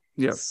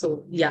 Yeah.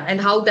 So yeah,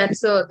 and how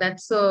that's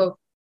a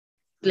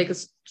like a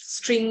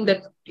string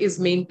that is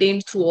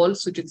maintained through all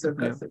Sujit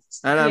Sarkar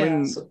films. And I Yeah.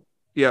 mean, So,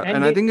 yeah, And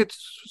and I they- think it's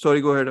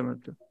sorry. Go ahead,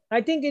 Amit.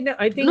 I think No,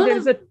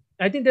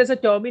 there's a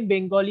term in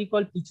Bengali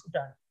called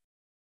pichutan.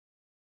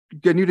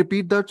 Can you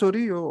repeat that?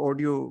 Sorry, your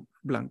audio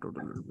blanked out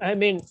a little bit. I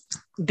mean,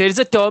 there's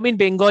a term in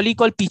Bengali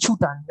called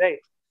pichutan, right?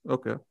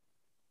 Okay.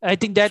 I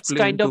think that's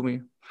Explain kind to of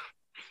me.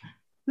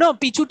 no.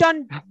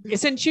 Pichutan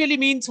essentially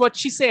means what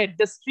she said,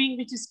 the string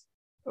which is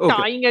Okay.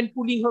 tying and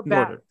pulling her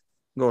back.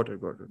 Got it.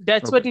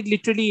 That's Okay. what it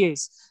literally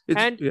is. It's,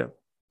 and- yeah.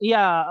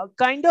 Yeah,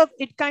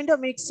 it kind of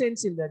makes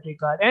sense in that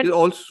regard. And It's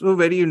also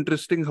very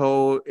interesting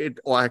how it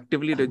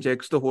actively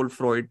rejects the whole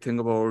Freud thing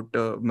about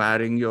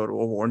marrying your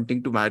or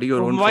wanting to marry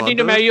your own wanting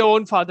to father, marry your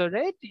own father,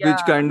 right? Yeah.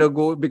 which kind of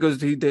go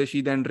because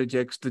she then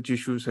rejects the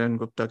Jishu Sen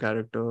Gupta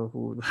character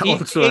who E-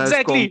 also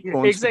exactly, has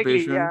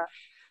constipation. yeah.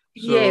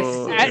 So, Yes,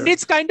 And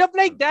it's kind of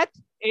like that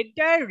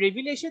entire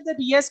revelation that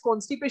he has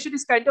constipation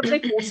is kind of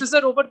like forces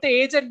her over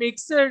the edge and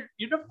makes her,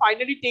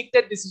 finally take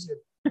that decision.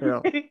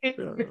 yeah.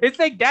 It's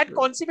like that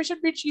constipation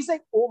bit. She's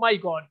like, oh my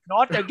God,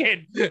 not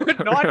again,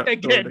 not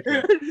again.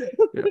 again.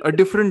 Yeah. A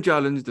different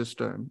challenge this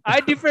time.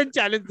 I different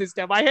challenge this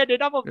time. I had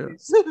enough of Yeah.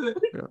 this.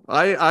 Yeah.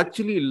 I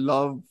actually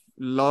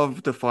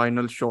love the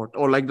final shot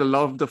or like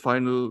the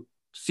final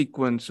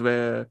sequence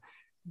where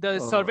The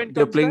servant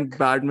they're comes playing back.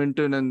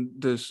 badminton and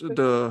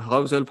the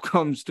house help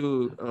comes to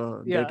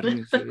Yeah. get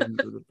Lindsay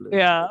into the place.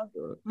 Yeah.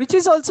 Which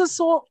is also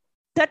so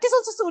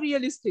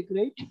realistic,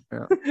 right?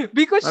 Yeah.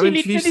 Because I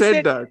mean, she literally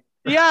said that.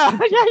 Yeah.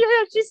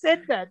 She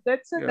said that.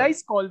 That's a Yeah.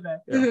 nice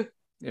callback. Yeah.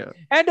 Yeah.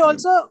 And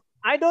also,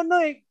 I don't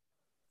know.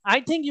 I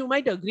think you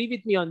might agree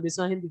with me on this,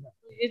 Mahindra.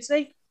 It's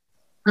like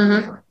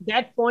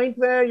that point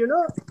where,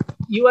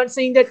 you are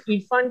saying that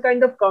Irfan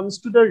kind of comes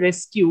to the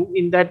rescue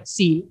in that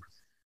scene.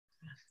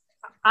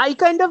 I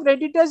kind of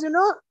read it as,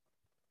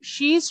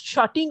 she's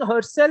shutting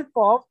herself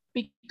off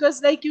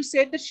because, like you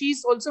said, that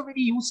she's also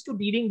very used to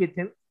dealing with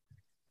him.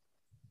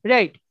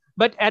 Right.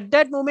 But at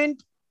that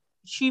moment,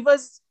 she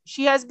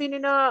has been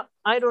in a,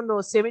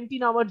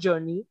 17-hour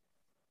journey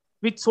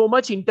with so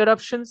much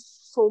interruptions,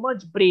 so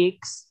much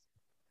breaks,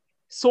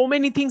 so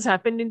many things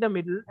happened in the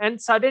middle.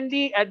 And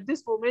suddenly at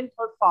this moment,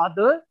 her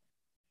father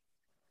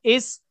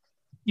is,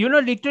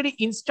 literally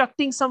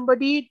instructing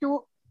somebody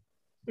to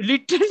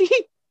literally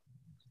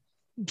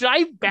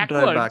drive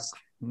backwards. Drive back.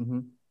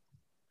 Mhm.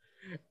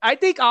 I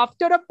think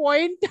after a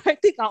point,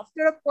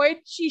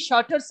 she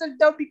shut herself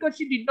down because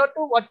she did not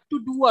know what to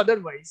do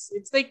otherwise.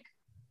 It's like,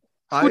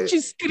 could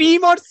she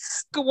scream or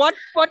what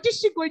is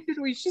she going to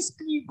do? Is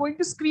she going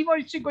to scream or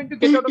is she going to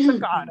get out of the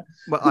car?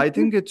 But I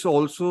think it's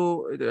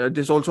also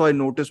I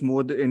noticed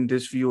more in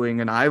this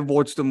viewing, and I've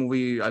watched the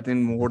movie I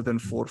think more than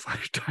 4 or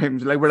 5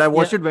 times. But I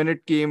watched it when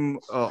it came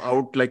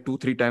out like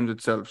 2-3 times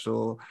itself.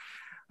 So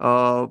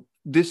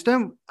this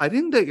time I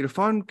think the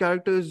Irfan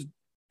character is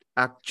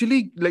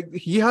actually like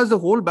he has the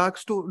whole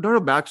backstory, not a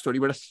backstory,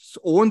 but his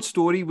own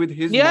story with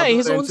his mother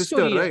his and own sister,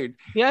 story, right?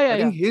 I I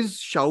think his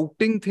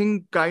shouting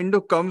thing kind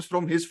of comes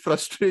from his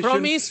frustration.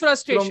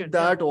 From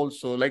that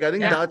also. Like I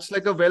think that's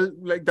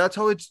like that's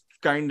how it's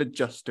kind of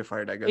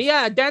justified, I guess.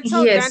 Yeah, that's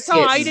how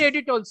I read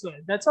it also.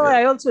 That's how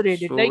I also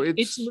read it. So like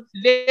it's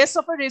less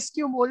of a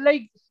rescue, more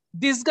like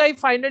this guy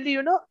finally,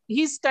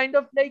 he's kind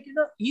of like,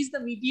 he's the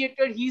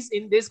mediator, he's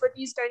in this, but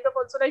he's kind of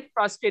also like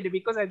frustrated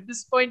because at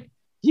this point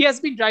he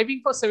has been driving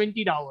for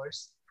 17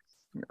 hours.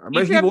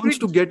 But he wants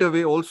to get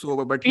away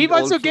also, but he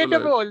wants also, to get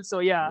away also,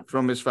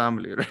 from his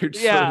family, right?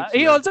 Yeah, So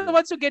he also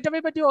wants to get away,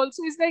 but he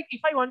also is like,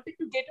 if I wanted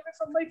to get away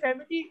from my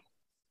family,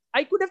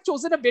 I could have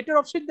chosen a better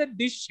option than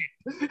this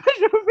shit.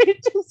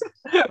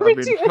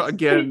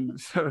 Again,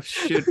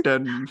 shit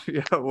and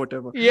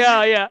whatever.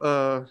 Yeah.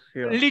 Yeah.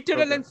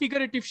 Literal Okay. and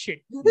figurative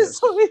shit. Yes.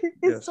 So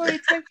Yes. it's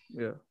like,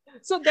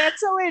 So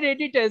that's how I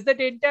read it as, that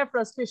entire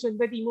frustration,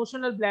 that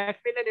emotional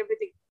blackmail and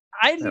everything.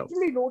 I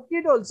literally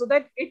noted also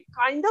that it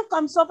kind of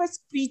comes off as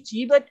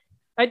preachy, but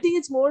I think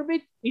it's more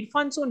with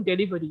Irfan's own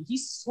delivery.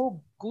 He's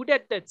so good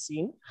at that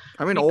scene.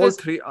 I mean, all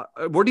three.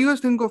 What do you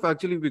guys think of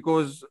actually?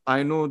 Because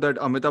I know that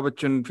Amitabh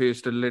Bachchan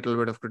faced a little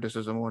bit of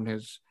criticism on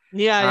his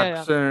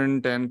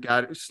accent and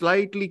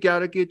slightly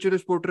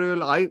caricaturous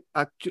portrayal. I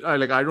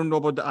don't know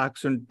about the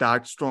accent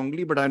that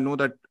strongly, but I know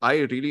that I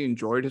really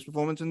enjoyed his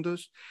performance in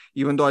this.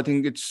 Even though I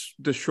think it's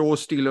the show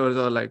stealers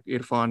are like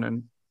Irfan,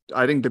 and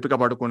I think Deepika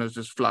Padukone is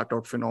just flat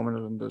out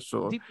phenomenal in this.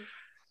 So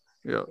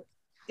yeah.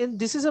 And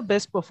this is a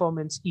best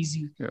performance,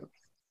 easy. Yeah.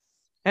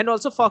 And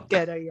also fuck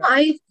Kara,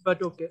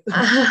 but okay.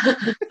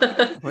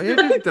 Why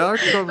did that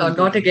come? No,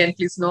 not again,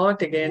 please,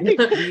 not again.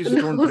 Please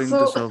don't bring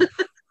this up.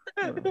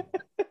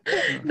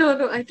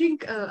 No, I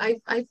think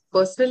I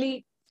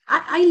personally,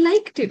 I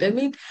liked it. I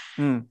mean,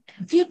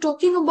 we are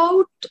talking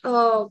about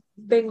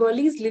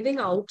Bengalis living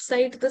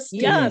outside the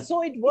state. Yeah,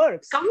 so it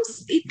works.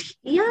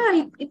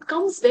 It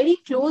comes very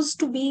close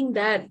to being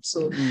that.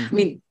 So, I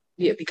mean,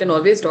 we can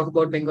always talk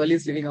about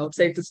Bengalis living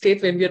outside the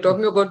state when we are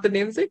talking about the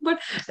namesake,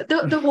 but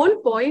the whole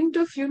point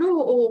of,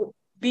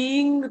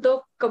 being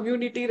the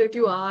community that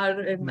you are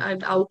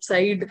and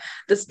outside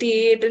the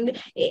state, and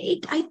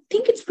I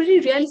think it's pretty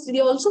realistic.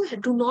 They also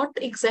do not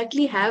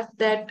exactly have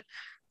that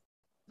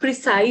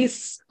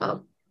precise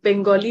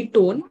Bengali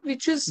tone,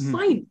 which is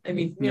fine. I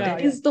mean,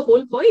 that is the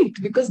whole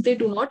point, because they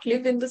do not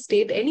live in the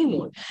state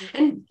anymore.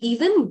 And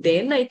even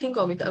then, I think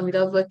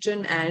Amitabh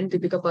Bachchan and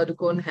Deepika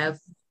Padukone have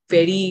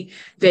very,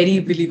 very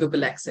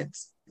believable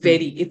accents.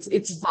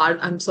 It's far,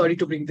 I'm sorry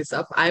to bring this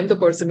up. I'm the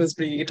person who's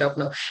bringing it up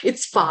now.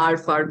 It's far,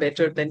 far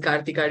better than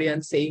Kartik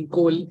Aaryan saying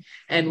coal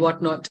and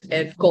whatnot.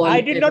 And call.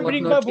 I did not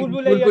bring my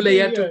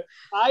Bhulbulaiya too.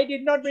 I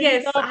did not bring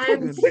it up.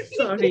 I'm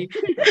sorry.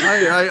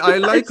 I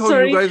like how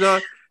you guys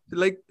are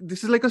like,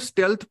 this is like a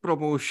stealth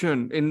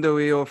promotion in the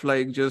way of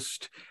like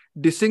just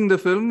dissing the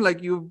film.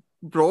 Like you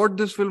brought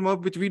this film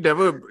up, which we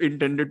never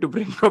intended to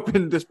bring up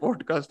in this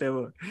podcast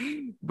ever.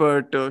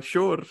 But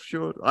sure.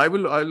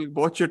 I'll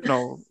watch it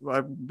now.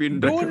 I've been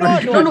please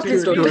don't.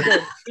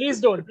 Please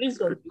don't.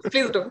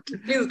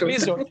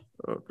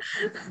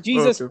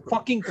 Jesus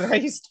fucking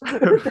Christ.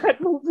 That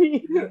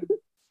movie.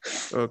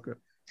 Okay.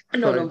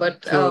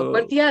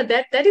 But yeah,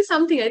 that is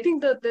something. I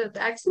think the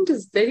accent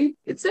is very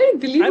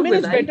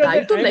believable. I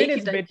mean,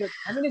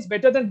 it's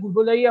better than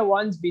Bhulbulaiya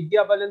 1's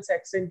Vidya Balan's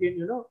accent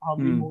in,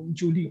 Avi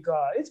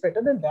Monjulika. It's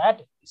better than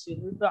that.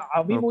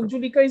 Avi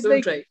Monjulika is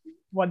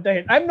what the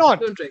hell? I'm not.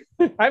 Don't try.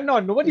 I'm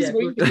not. Nobody's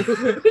going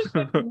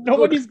to.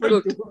 Nobody's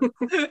going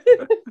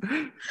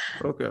to.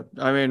 Okay.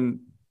 I mean,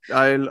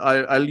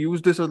 I'll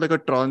use this as like a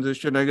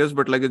transition, I guess,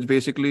 but like it's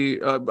basically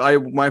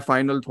my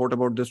final thought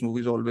about this movie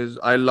is always,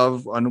 I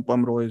love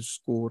Anupam Roy's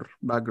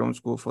background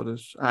score for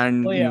this,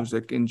 and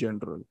music in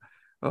general.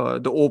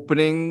 The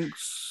opening,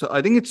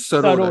 I think it's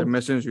Sarod. I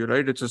messaged you,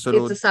 right? It's a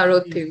Sarod. It's a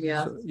Sarod theme,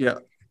 yeah. So, yeah.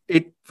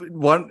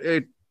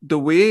 The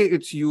way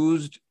it's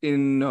used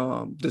in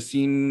the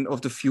scene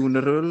of the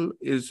funeral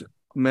is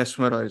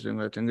mesmerizing.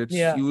 I think it's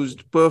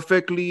used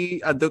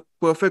perfectly at the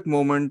perfect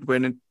moment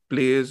when it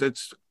plays.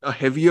 It's a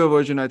heavier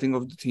version, I think,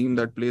 of the theme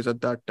that plays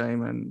at that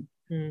time. And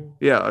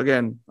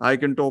again, I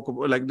can talk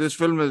about, like, this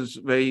film is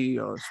very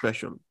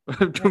special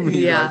to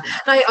me. Yeah,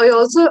 I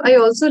also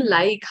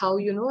like how,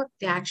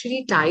 they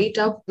actually tie it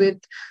up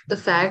with the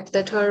fact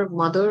that her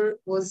mother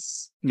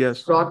was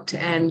brought,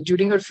 and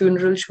during her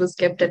funeral she was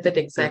kept at that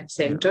exact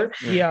center.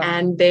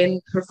 And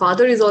then her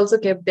father is also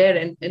kept there,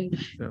 and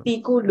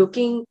Piku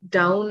looking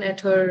down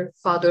at her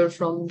father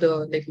from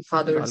the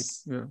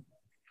father's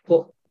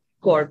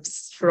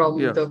corpse from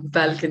the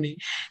balcony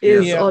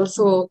is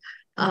also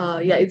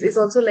it's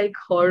also like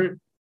her.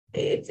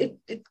 It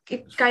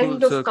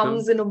kind of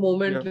comes in a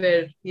moment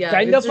where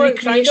kind of a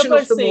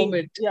saying,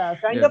 moment.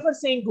 Of a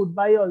saying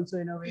goodbye also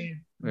in a way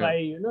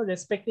by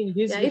respecting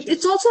his wishes.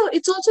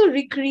 It's also a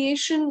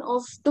recreation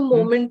of the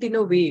moment in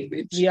a way,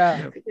 which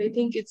I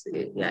think it's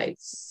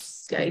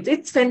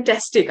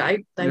fantastic.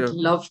 I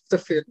love the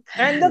film,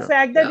 and the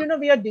fact that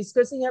we are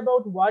discussing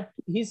about what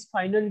his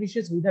final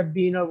wishes would have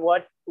been,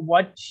 or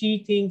what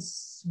she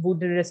thinks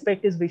would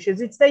respect his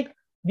wishes. It's like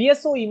we are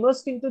so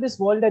immersed into this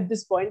world at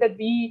this point that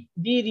we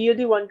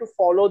really want to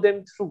follow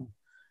them through,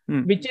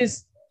 which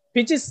is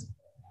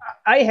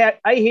I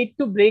hate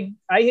to break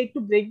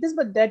this,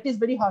 but that is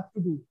very hard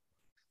to do.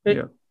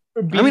 I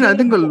mean, I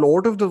think a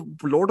lot of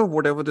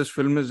whatever this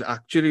film is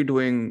actually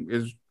doing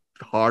is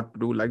hard to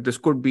do. Like, this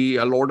could be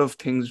a lot of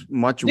things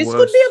much worse. This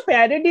could be a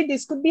parody.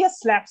 This could be a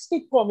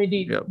slapstick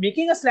comedy.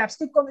 Making a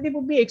slapstick comedy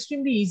would be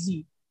extremely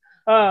easy.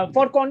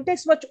 For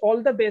context, watch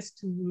All the Best,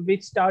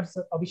 which stars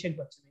Abhishek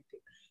Bachchan.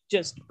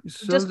 Just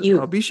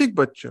Abhishek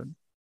Bachchan.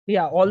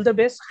 Yeah, All the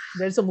Best.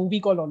 There's a movie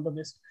called All the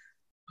Best.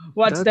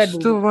 What's that movie?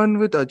 That's the one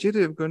with Ajay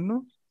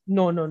Devgan, no?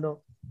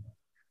 No.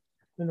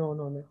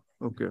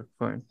 Okay,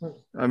 fine.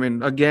 I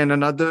mean, again,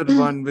 another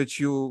one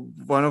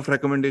one of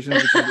recommendations,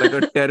 which is like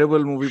a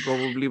terrible movie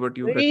probably, but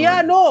you recommend.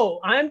 Yeah, no.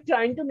 I'm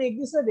trying to make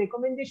this a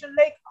recommendation,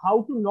 like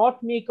how to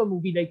not make a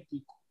movie like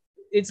Piku.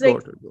 It's like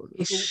Got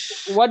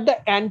it. what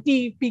the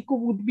anti-Piku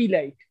would be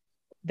like.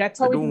 That's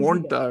how I it don't would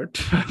want be like.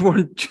 that.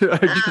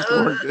 I just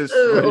want this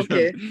version.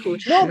 Okay, cool.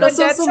 No, but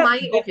so that's my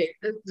okay.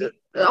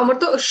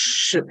 Amarto,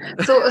 shh.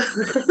 So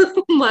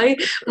my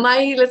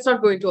let's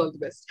not go into all the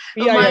best.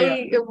 Yeah,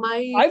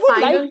 My I would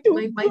final like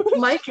to.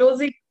 my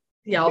closing.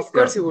 Yeah, of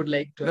course you would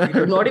like to. I mean,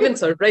 I'm not even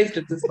surprised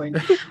at this point.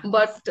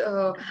 But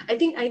I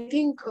think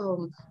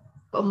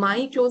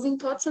my closing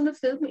thoughts on the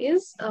film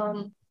is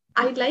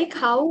I like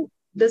how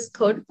this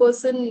third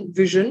person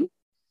vision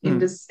in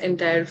this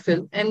entire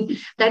film, and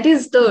that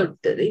is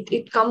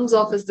it comes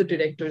off as the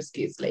director's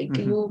case. Like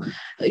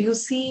you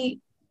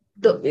see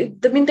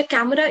the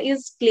camera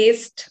is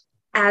placed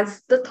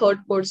as the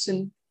third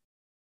person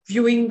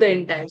viewing the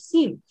entire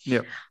scene.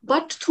 Yeah.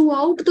 But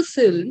throughout the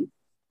film,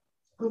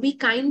 we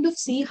kind of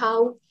see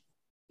how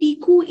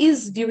Piku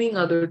is viewing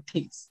other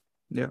things.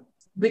 Yeah.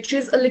 Which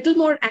is a little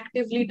more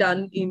actively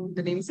done in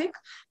The Namesake.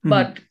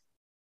 But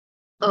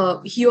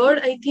here,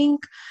 I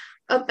think,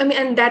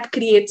 and that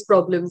creates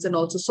problems and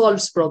also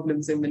solves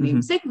problems in The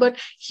Namesake. But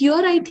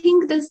here, I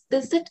think there's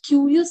that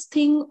curious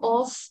thing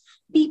of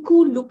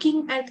Piku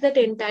looking at that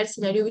entire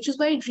scenario, which is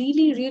why I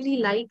really, really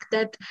like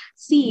that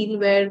scene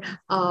where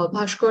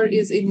Bhaskar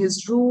is in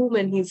his room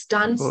and he's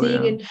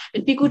dancing,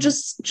 and Piku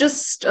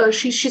just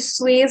she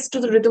sways to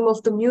the rhythm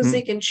of the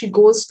music and she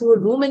goes to her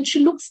room and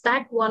she looks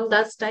back one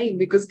last time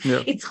because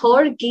it's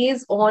her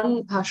gaze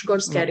on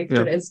Bhaskar's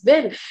character as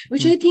well,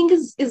 which I think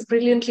is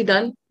brilliantly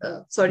done.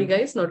 Sorry,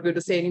 guys, not going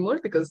to say anymore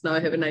because now I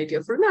have an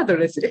idea for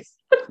another essay.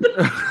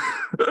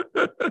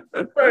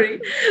 Sorry.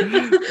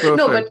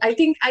 No, but I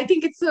think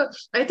it's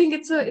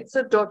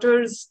a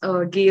daughter's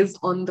gaze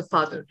on the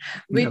father,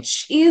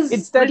 which is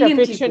it's that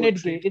affectionate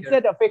gaze. It's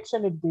that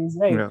affectionate gaze,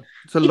 right? Yeah.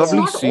 It's a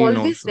lovely scene.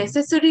 Always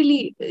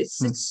necessarily.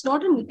 It's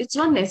not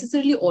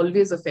necessarily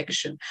always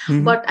affection,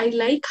 but I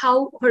like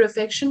how her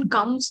affection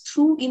comes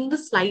through in the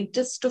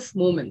slightest of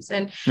moments,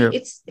 and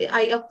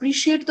I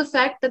appreciate the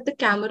fact that the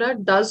camera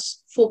does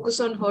focus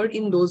on her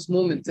in those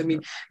moments. I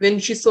mean, when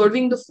she's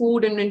serving the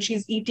food and when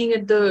she's eating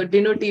at the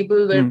dinner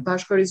table where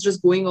Bhaskar is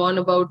just going on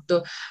and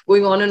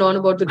on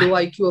about the low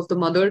IQ of the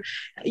mother,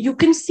 you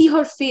can see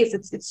her face.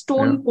 It's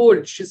stone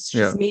cold. She's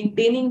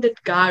maintaining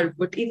that garb.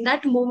 But in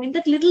that moment,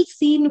 that little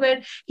scene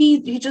where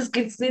he just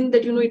gives in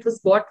that, it was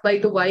bought by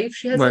the wife,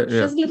 she has a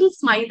little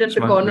smile at the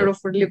corner of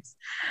her lips.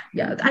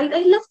 Yeah,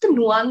 I love the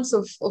nuance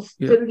of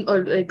film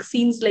or like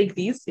scenes like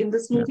these in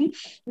this movie.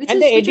 And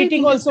the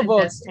editing also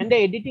works.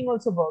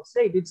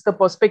 Right? It's the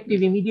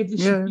perspective immediately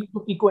shifting to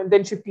Piku and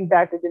then shifting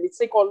back again.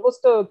 It's like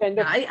almost a kind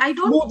of I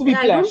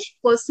don't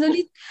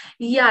personally.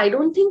 Yeah, I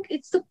don't think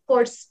it's the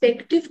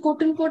perspective,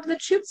 quote unquote,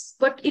 that shifts,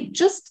 but it's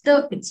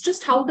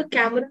just how the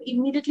camera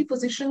immediately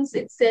positions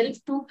itself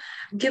to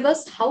give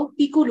us how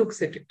Piku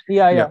looks at it.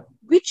 Yeah.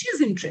 Which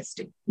is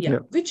interesting.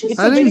 Which is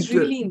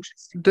really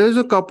interesting. There's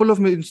a couple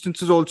of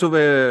instances also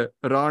where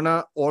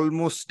Rana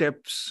almost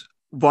steps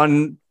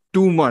one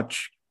too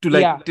much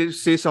to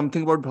say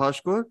something about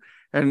Bhaskar.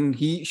 And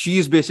she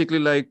is basically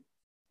like,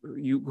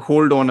 you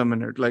hold on a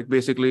minute. Like,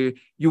 basically,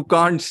 you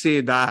can't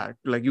say that.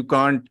 Like, you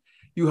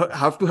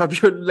have to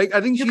have your, like,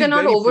 I think you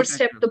cannot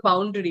overstep the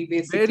boundary,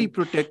 basically. Very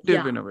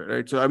protective in a way,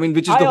 right? So, I mean,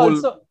 which is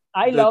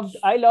I love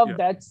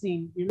that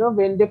scene,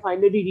 when they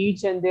finally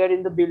reach and they're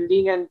in the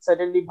building and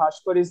suddenly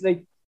Bhaskar is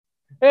like,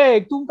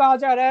 hey, tum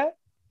kahan ja raha hai?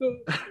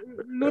 Tu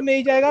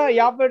nahi jayega,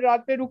 yahan par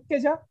raat pe ruk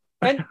ke ja.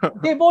 And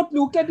they both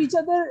look at each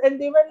other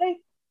and they were like,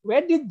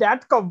 where did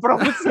that come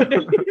from?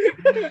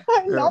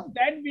 I love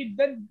that bit.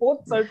 Then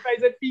both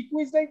surprised and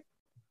Piku is like,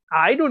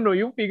 I don't know,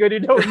 you figured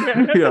it out,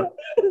 man.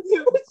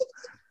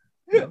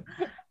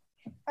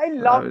 I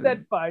love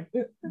that part.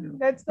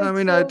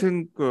 I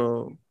think,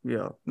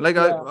 Like,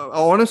 I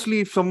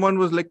honestly, if someone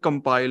was like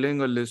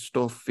compiling a list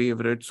of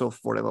favorites of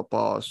whatever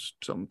past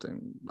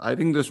something, I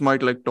think this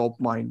might like top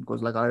mine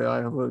because like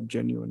I have a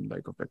genuine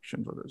like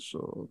affection for this.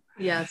 So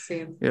yeah,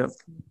 same. Yeah.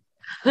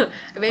 I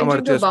went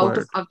into a bout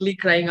of ugly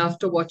crying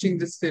after watching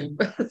this film.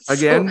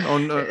 Again,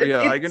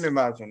 I can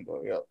imagine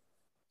though. Yeah.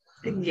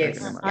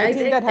 Yes, I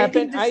think that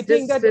happened. I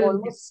think that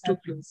almost too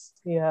close.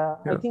 Yeah,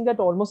 I think that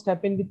almost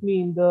happened with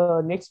me in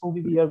the next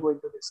movie we are going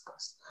to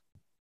discuss.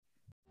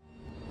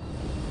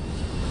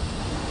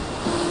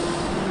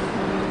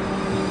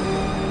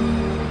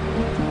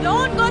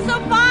 Don't go so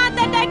far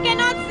that I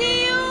cannot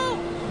see you.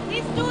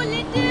 It's too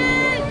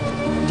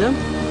little.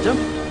 Jump.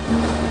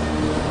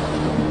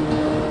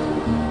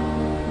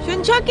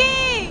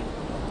 Shunchaki.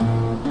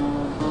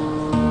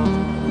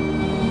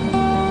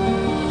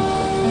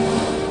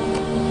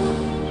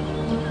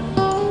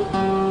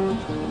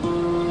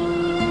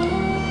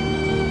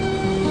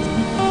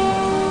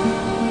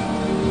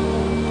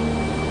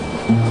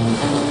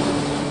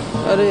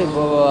 Arey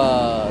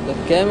Baba, the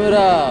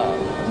camera.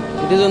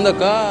 It is on the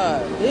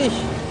car. Ish.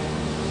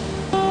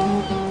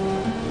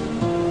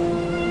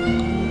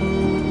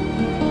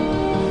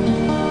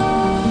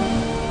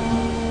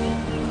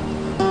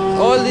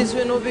 All this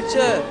way, no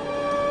picture.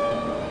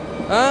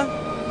 Huh?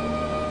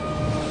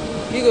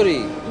 Ki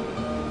kori?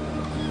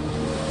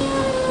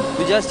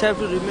 We just have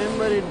to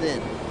remember it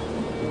then.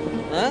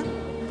 Huh?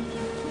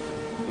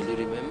 Will you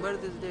remember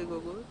this day,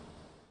 Gogol?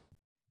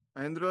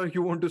 Mahendra,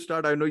 you want to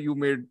start? I know you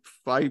made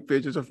 5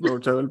 pages of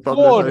notes. I will Four.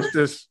 publicize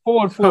this.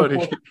 Four.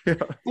 Sorry.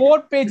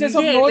 4 pages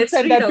of Yeah, notes let's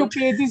and read that 2 out.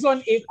 pages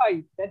on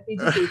A5. That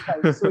page is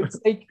A5. So it's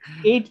like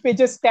 8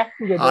 pages stacked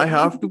together. I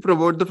have to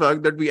promote the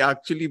fact that we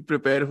actually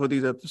prepare for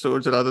these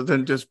episodes rather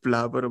than just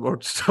blabber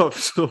about stuff.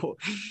 So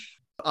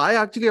I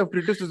actually have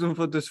criticism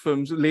for this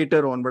film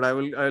later on, but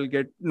I'll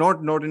get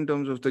not in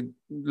terms of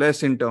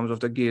less in terms of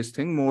the gaze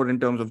thing, more in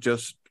terms of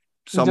just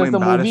some Just the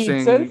movie embarrassing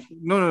itself?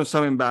 no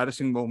some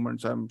embarrassing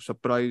moments. I'm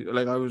surprised,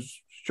 like I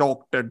was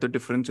shocked at the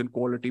difference in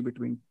quality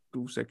between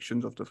 2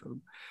 sections of the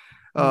film.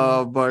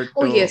 But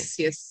Oh yes.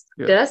 yeah.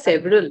 There are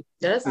several.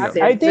 There are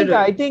several.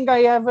 I think I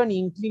have an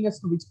inkling as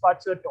to which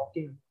parts you're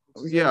talking.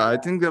 Yeah, I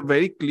think they're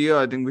very clear.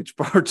 I think which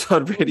parts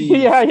are very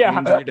Yeah.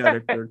 strangely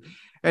directed.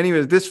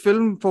 Anyways, this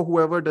film, for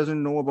whoever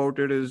doesn't know about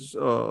it, is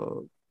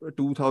a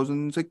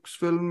 2006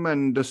 film,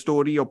 and the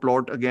story or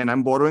plot, again,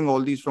 I'm borrowing all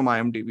these from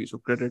IMDb, so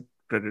credit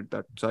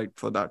that site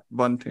for that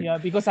one thing. Yeah,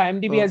 because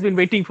IMDb has been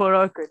waiting for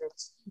our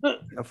credits.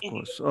 Of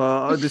course.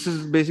 This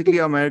is basically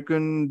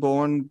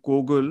American-born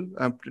Gogol.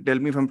 Tell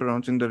me if I'm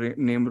pronouncing the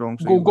name wrong.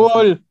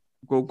 Gogol.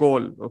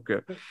 Okay.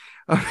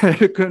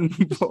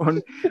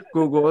 American-born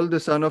Gogol, the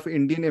son of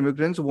Indian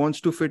immigrants,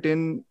 wants to fit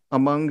in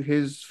among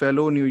his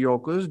fellow New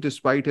Yorkers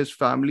despite his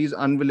family's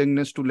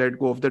unwillingness to let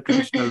go of the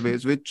traditional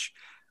ways, which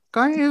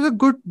kind of is a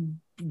good,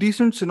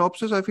 decent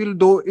synopsis, I feel,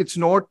 though it's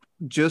not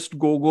just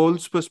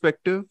Gogol's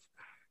perspective.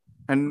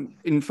 And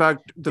in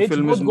fact, the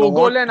film is not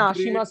Gogol and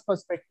great. Ashima's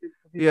perspective.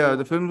 Yeah,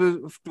 the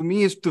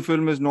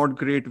film is not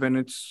great when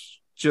it's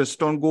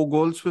just on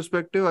Gogol's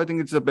perspective. I think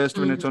it's the best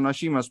when it's on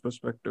Ashima's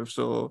perspective.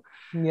 So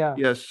Yeah.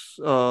 yes,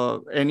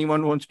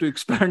 anyone wants to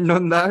expand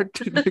on that?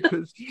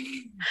 Because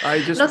I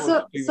just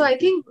So I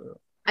think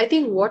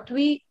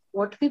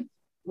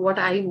what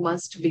I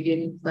must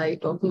begin by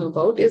talking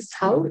about is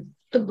how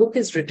the book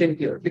is written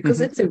here,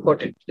 because it's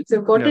important. It's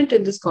important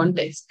in this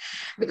context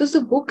because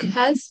the book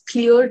has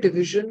clear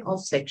division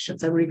of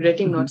sections. I'm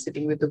regretting not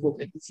sitting with the book.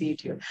 I can see it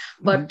here,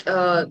 but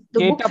the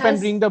Get book up has and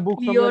bring the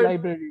book from the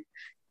library.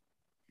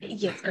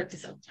 Yes, cut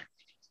this out.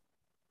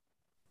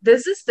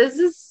 There's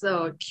this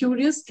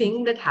curious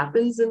thing that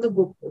happens in the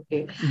book.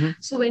 Okay,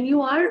 so when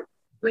you are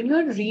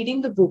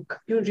reading the book,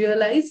 you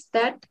realize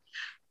that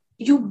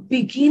you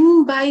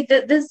begin by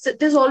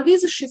there's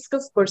always a shift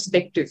of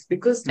perspective,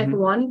 because at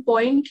one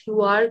point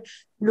you are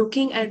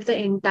looking at the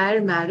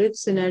entire marriage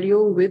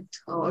scenario with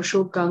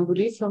Ashok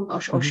Ganguly from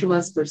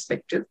Ashima's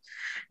perspective.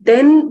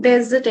 Then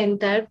there's that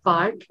entire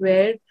part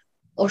where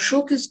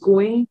Ashok is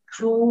going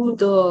through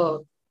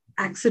the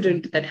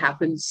accident that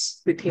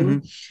happens with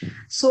him.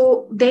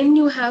 So then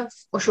you have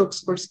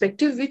Ashok's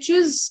perspective, which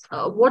is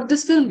what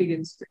this film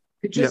begins with,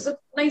 which is a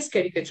nice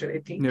caricature,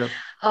 I think.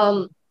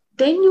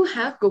 Then you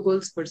have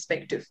Gogol's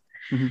perspective.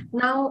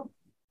 Now,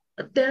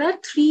 there are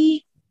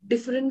 3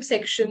 different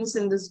sections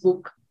in this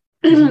book,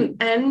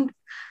 and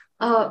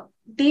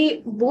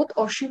they both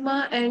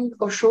Ashima and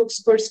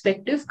Ashok's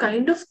perspective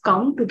kind of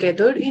come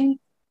together in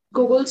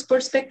Gogol's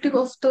perspective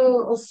of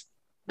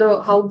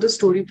the how the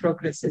story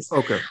progresses.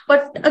 Okay.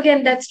 But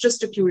again, that's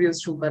just a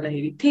curious Jhumpa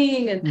Lahiri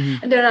thing,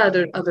 and there are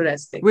other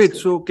aspects. Wait,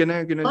 so can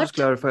I just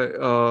clarify?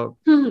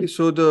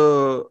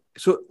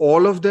 So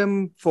all of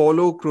them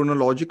follow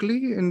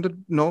chronologically in the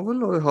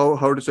novel, or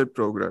how does it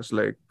progress?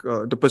 Like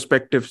the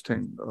perspectives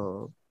thing.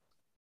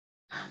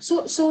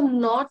 So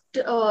not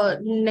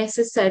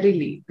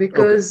necessarily,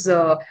 because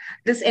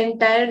this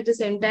entire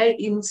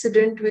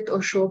incident with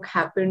Ashok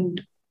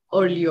happened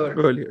earlier,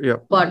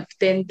 but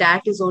then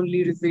that is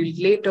only revealed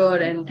later,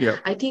 and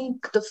I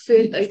think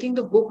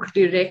the book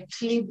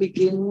directly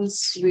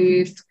begins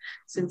with,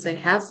 since I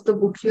have the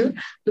book here,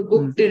 the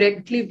book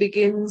directly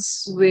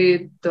begins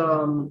with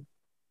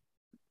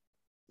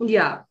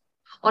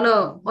on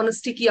a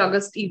sticky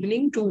August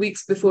evening, 2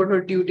 weeks before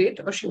her due date,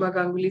 Ashima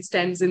Ganguly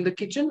stands in the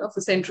kitchen of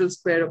a Central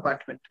Square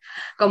apartment,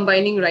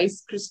 combining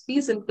Rice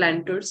Krispies and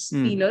Planters,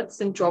 peanuts,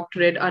 and chopped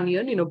red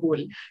onion in a bowl,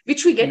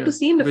 which we get to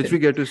see in the film. Which we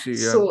get to see,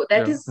 So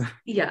that is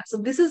So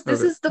this is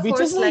the which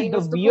first is like line the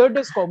of the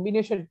weirdest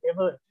combination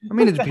ever. I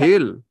mean, it's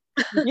Bhel.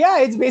 Yeah,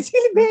 it's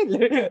basically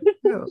Bhel.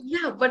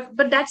 Yeah,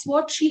 but that's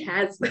what she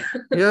has.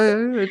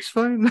 Yeah, it's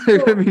fine.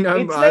 So, I mean,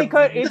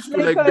 it's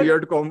like her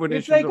weird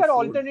combinations. It's like of her food.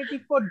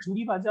 alternative for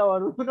Jhuri Bhaja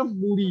or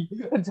Moody.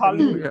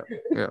 Jhalmuri.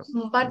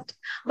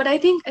 But I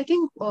think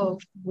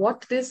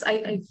what this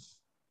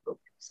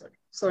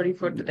sorry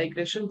for the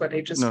digression, but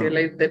I just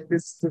realized that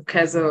this book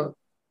has a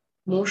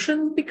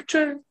motion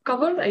picture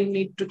cover. I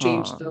need to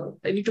change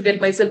I need to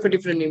get myself a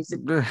different name.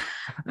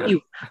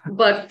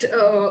 But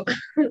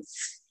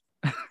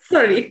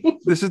sorry.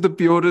 This is the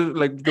purest,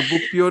 like the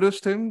book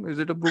purist thing. Is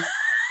it a book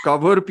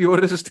cover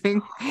purist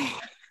thing?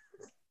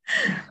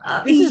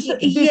 This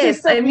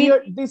is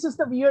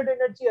the weird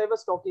energy I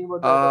was talking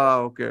about.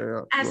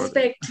 Okay.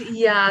 Aspect.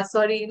 Yeah,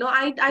 sorry. No,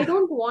 I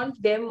don't want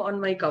them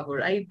on my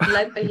cover. I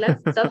love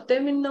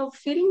them in the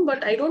film,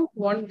 but I don't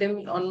want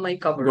them on my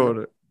cover. Got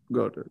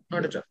it.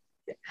 Not a job.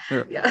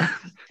 Yeah.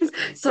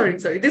 Sorry.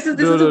 This is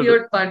No, a no, no.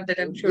 weird part that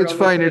I'm sure It's all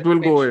of fine. you It will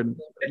have go mentioned.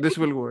 in. This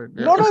will go in.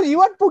 Yeah. No,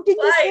 you are putting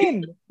this Why?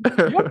 in.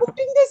 You are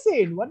putting this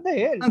in. What the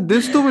hell? And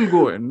this too will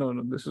go in. No,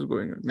 this is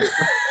going in. Yeah.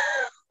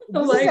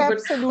 This Why? is But-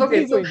 absolutely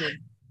okay, so- going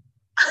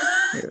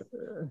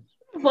in.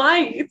 Why?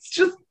 It's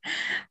just,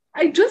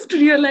 I just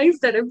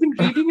realized that I've been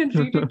reading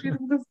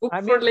this book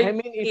I for mean,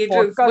 like if ages.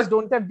 podcasts but-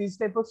 don't have this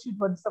type of shit,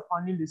 what's the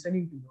fun in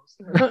listening to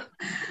those?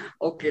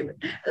 Okay.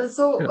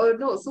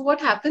 So what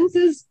happens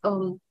is,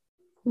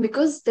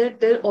 because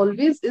there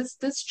always is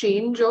this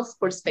change of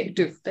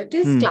perspective that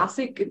is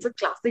classic. It's a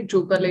classic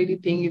Jhumpa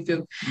Lahiri thing. If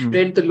you've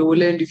read The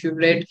Lowland, if you've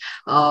read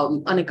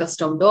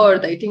Unaccustomed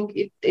Earth, I think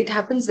it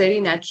happens very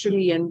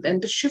naturally, and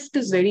the shift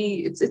is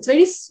it's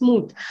very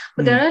smooth.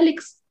 But there are like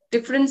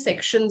different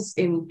sections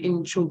in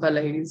Jhumpa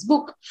Lahiri's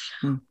book.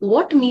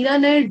 What Meera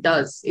Nair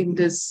does in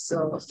this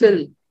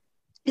film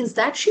is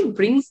that she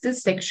brings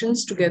these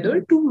sections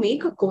together to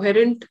make a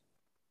coherent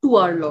 2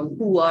 hour long,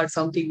 2 hour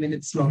something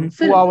minutes long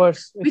film, 2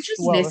 hours. which is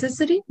 2 hours.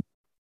 necessary.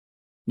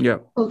 Yeah.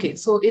 Okay,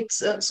 so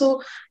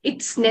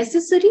it's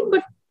necessary,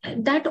 but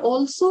that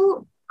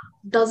also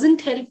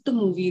doesn't help the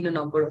movie in a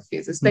number of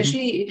ways,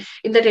 especially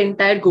in that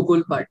entire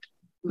Gogol part,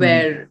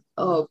 where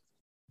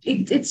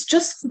it's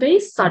just very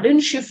sudden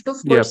shift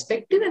of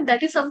perspective, and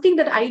that is something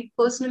that I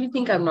personally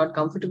think I'm not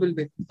comfortable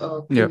with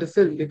in the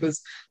film,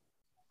 because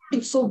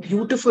it's so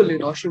beautiful in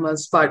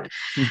Oshima's part.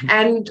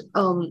 And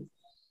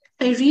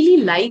I really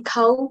like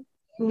how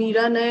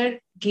Meera Nair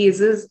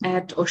gazes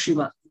at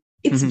Oshima.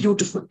 It's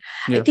beautiful.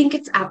 Yeah. I think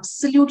it's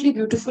absolutely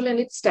beautiful, and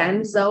it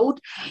stands out,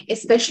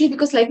 especially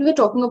because, like we were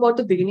talking about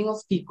the beginning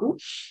of Piku,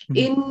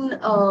 in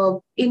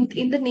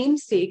the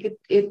namesake,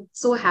 it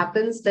so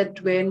happens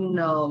that when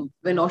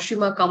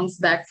Oshima comes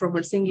back from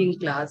her singing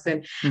class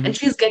and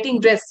she's getting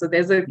dressed, so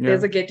there's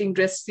a getting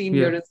dressed scene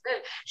here as well.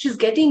 She's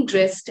getting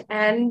dressed,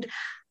 and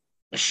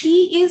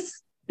she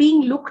is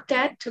being looked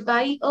at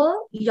by a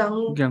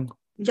younger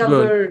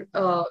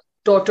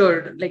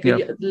daughter, like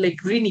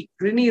Rini.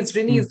 Rini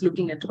is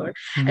looking at her,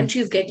 and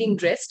she's getting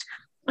dressed.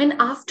 And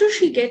after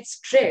she gets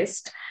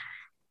dressed,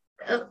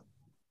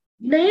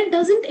 Nair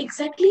doesn't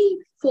exactly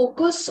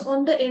focus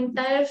on the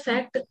entire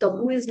fact that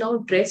Tabu is now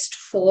dressed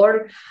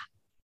for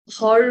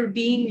her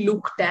being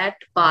looked at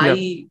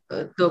by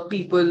the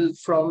people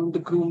from the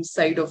groom's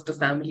side of the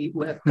family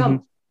who have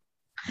come.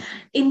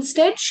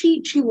 Instead,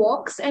 she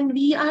walks, and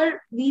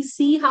we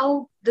see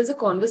how there's a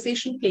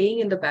conversation playing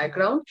in the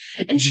background,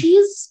 and she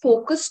is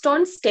focused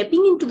on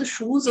stepping into the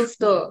shoes of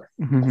the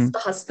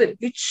husband,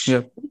 which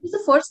is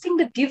the first thing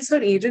that gives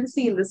her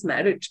agency in this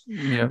marriage.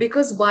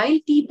 Because while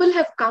people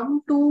have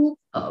come to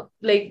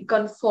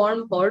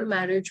conform her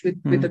marriage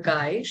with a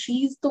guy,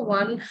 she's the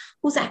one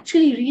who's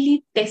actually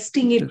really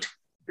testing it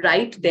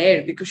right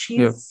there, because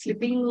she's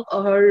slipping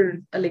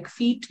her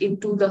feet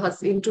into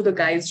the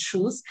guy's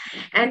shoes,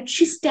 and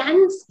she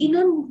stands in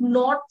a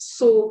not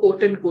so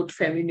quote unquote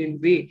feminine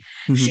way.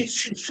 She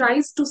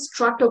tries to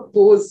strut a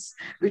pose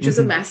which is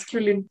a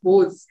masculine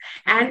pose,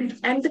 and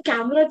the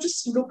camera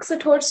just looks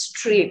at her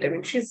straight. I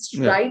mean, she's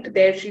right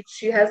there.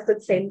 She has the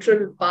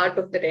central part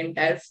of that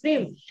entire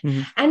frame.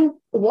 And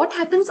what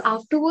happens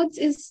afterwards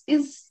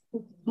is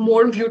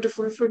more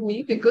beautiful for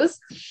me, because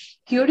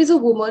here is a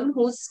woman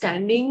who's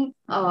standing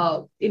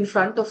in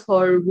front of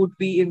her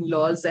would-be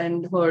in-laws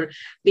and her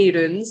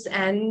parents,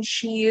 and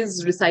she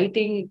is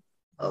reciting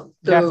the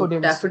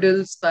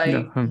Daffodils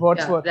by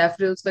Wordsworth.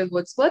 Daffodils by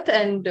Wordsworth,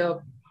 and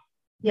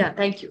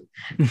thank you.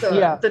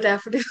 So, the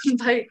Daffodils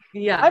by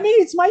I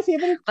mean, it's my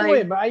favorite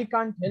poem. I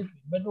can't help it,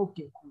 but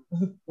okay.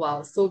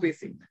 Wow, so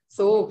basic.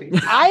 So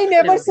basic. I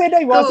never said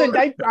I wasn't.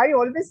 I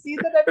always say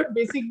that I'm a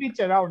basic bitch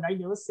around. I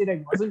never said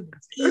I wasn't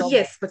basic.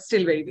 Yes, but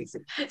still very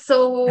basic.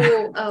 So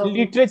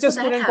literature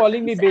student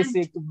calling me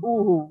basic.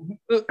 Boo.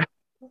 Boo.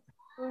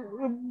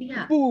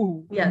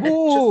 Boo.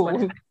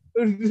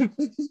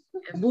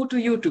 Boo to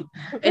you too.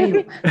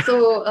 Anyway,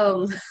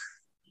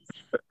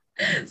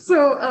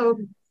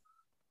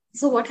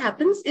 so what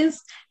happens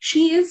is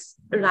she is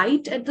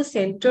right at the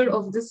center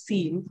of the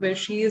scene where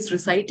she is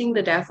reciting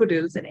the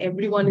daffodils, and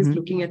everyone is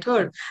looking at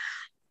her.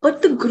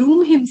 But the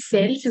groom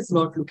himself is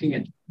not looking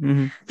at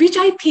her, which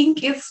I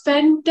think is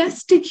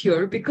fantastic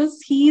here,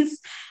 because he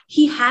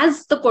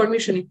has the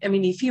permission. I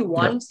mean, if he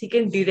wants, he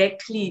can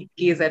directly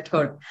gaze at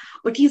her,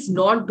 but he's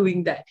not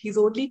doing that. He's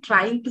only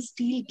trying to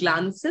steal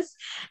glances,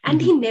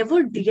 and he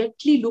never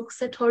directly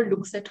looks at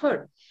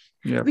her.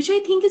 Which I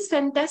think is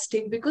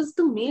fantastic, because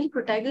the male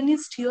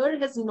protagonist here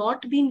has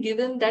not been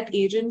given that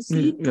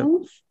agency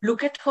to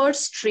look at her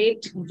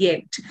straight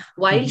yet,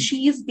 while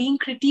she is being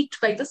critiqued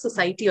by the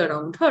society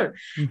around her,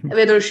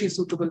 whether she's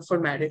suitable for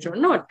marriage or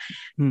not.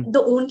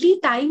 The only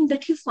time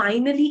that he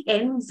finally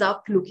ends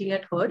up looking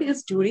at her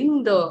is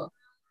during the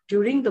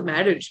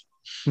marriage.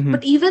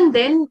 But even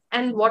then,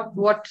 and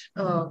what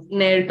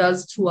Nair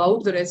does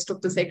throughout the rest of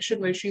the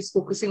section where she's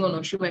focusing on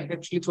Oshima,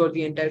 actually throughout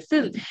the entire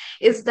film,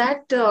 is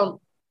that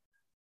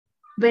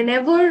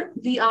whenever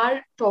we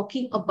are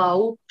talking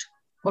about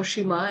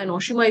Oshima and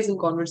Oshima is in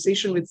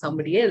conversation with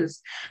somebody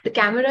else, the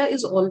camera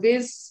is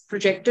always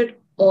projected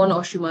on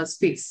Oshima's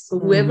face. So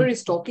whoever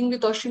is talking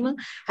with Oshima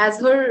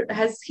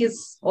has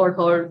his or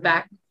her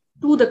back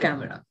to the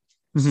camera.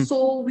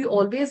 So we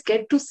always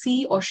get to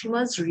see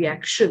Oshima's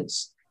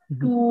reactions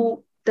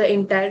to the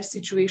entire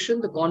situation,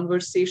 the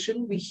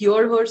conversation. We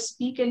hear her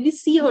speak and we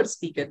see her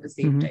speak at the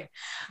same time,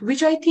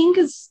 which I think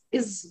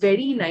is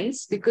very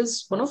nice,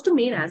 because one of the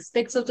main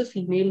aspects of the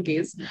female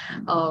gaze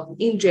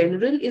in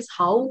general is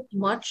how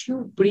much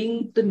you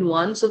bring the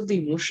nuance of the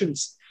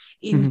emotions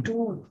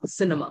into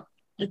cinema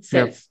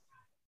itself.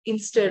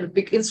 Instead of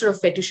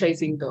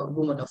fetishizing the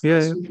woman, of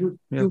course,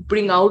 you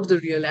bring out the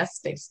real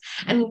aspects.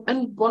 And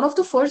one of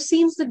the first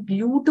scenes that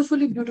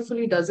beautifully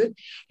does it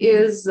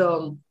is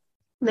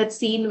that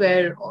scene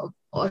where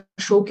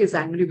Ashok is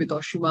angry with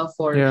Oshima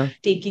for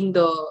taking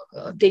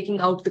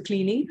out the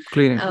cleaning,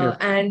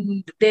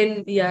 and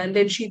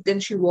then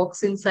she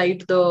walks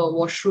inside the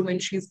washroom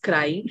and she's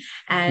crying,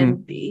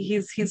 and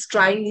he's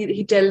trying.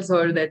 He tells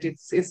her that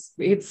it's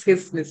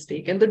his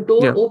mistake, and the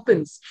door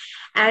opens,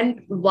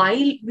 and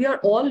while we are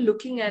all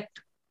looking at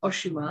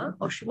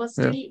Oshima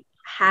still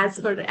has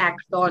her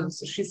act on.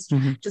 So she's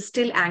just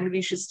still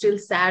angry. She's still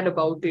sad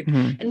about it.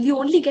 And we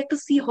only get to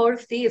see her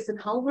face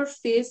and how her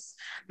face,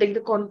 like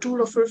the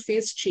contour of her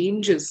face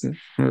changes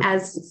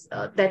as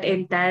that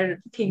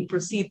entire thing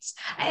proceeds.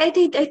 I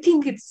think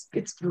it's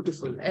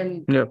beautiful.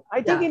 And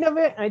I think in a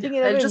way, I'll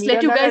just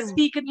let you guys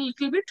speak a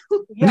little bit.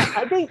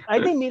 I think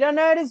Meera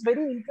Nair is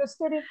very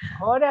interested in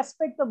her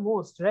aspect the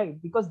most, right?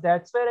 Because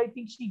that's where I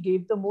think she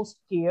gave the most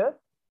care.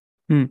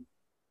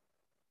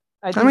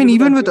 I mean,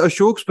 even with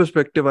Ashok's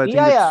perspective, I think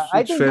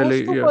I think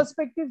fairly,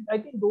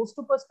 those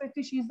two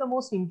perspectives she's the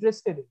most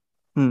interested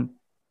in.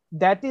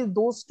 That is,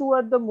 those two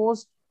are the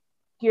most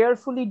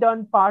carefully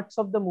done parts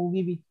of the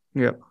movie.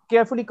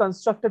 Carefully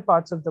constructed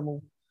parts of the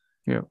movie.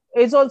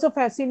 It's also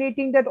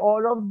fascinating that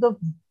all of the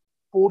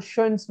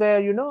portions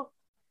where,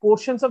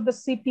 portions of the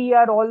city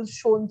are all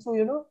shown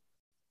through,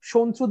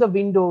 shown through the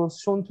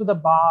windows, shown through the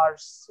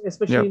bars,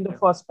 especially in the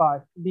first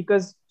part,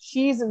 because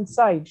she's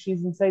inside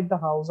the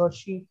house, or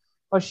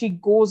she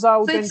goes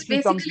out and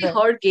she comes back.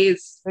 Her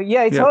gaze.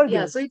 It's her gaze.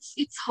 Yeah, so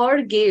it's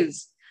her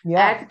gaze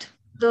at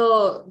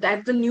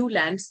the new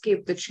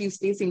landscape that she's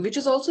facing, which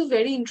is also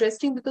very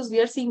interesting because we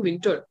are seeing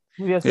winter.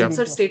 That's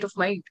her state of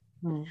mind.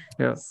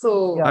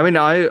 So I mean,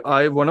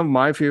 I one of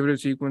my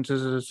favorite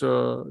sequences is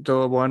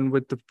the one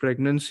with the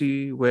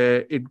pregnancy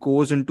where it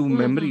goes into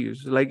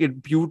memories, like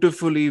it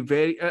beautifully.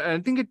 I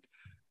think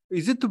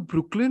is it the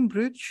Brooklyn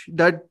Bridge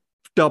that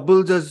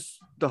doubles as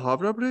the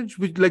Howrah Bridge,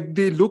 which like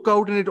they look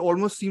out and it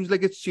almost seems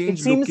like it's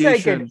changed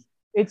location.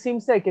 It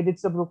seems like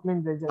it's the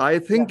Brooklyn Bridge. I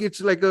think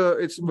it's like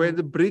it's where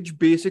the bridge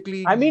basically.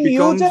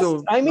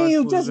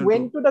 You just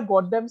went to the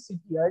goddamn city,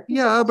 right?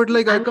 Yeah, but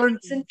like I can't.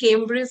 It's in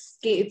Cambridge.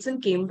 It's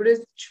in Cambridge,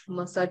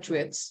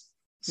 Massachusetts.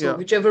 So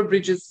whichever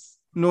bridge is.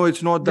 No,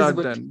 it's not that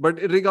then. But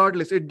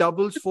regardless, it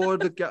doubles for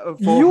the.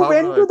 You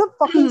went to the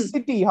fucking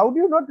city. How do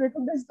you not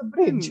recognize the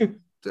bridge?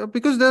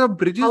 Because there are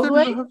bridges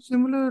that have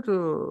similar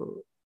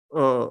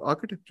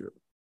architecture.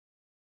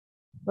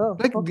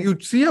 Like you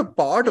see a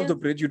part of the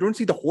bridge, you don't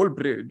see the whole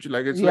bridge.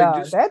 Like it's like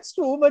just, that's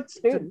true, but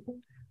still.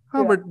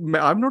 But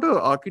I'm not an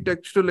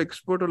architectural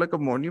expert or like a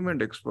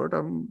monument expert. I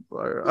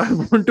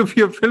want to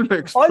be a film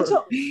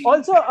expert.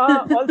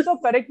 Also,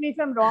 correct me if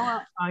I'm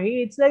wrong.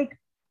 It's like,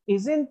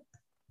 isn't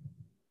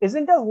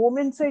a home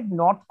inside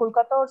North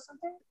Kolkata or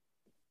something?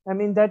 I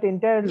mean, that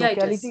entire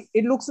locality.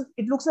 It looks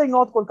like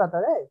North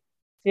Kolkata, right?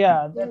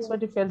 Yeah, that's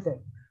what it felt like.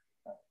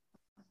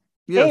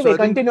 Anyway,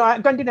 continue.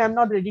 I'm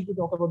not ready to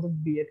talk about the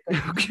movie yet.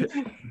 Okay.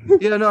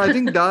 I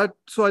think that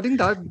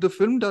the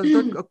film does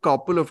that a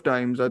couple of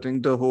times. I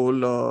think the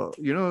whole,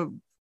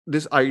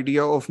 this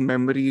idea of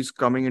memories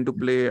coming into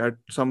play at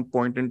some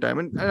point in time.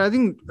 And I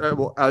think,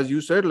 as you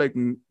said, like,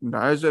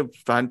 Nair is a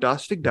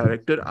fantastic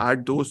director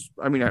at those,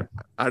 at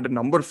a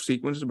number of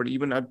sequences, but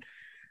even at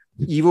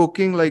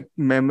evoking like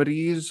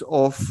memories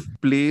of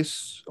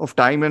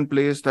time and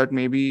place that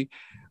maybe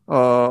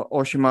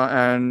Oshima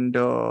and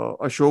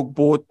Ashok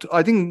both,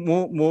 I think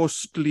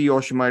mostly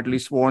Oshima at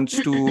least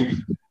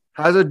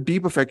has a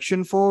deep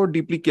affection for,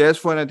 deeply cares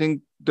for. And I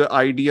think the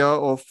idea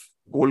of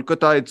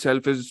Kolkata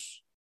itself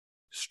is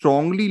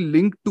strongly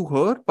linked to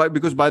her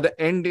because by the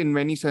end, in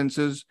many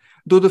senses,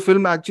 though the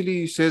film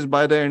actually says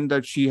by the end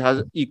that she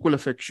has equal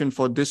affection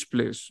for this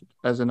place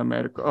as in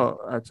America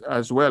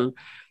as well.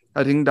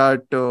 I think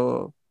that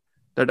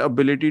that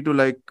ability to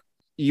like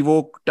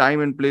evoke time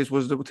and place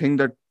was the thing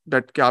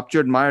that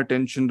captured my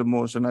attention the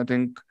most. And I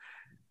think,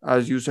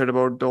 as you said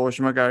about the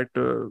Oshima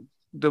character,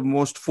 the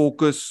most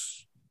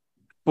focused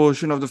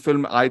portion of the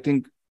film, I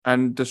think,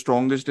 and the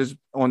strongest is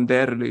on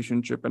their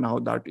relationship and how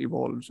that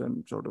evolves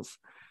and sort of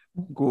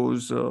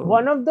goes.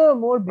 One of the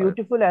more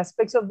beautiful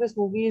aspects of this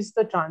movie is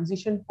the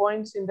transition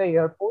points in the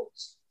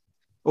airports.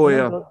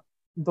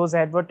 Those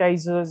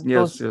advertisers,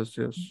 yes.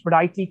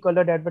 brightly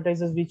colored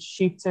advertisers which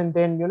shifts, and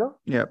then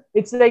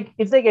it's like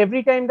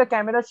every time the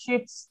camera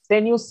shifts,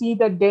 then you see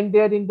that then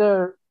they're in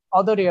the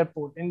other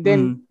airport, and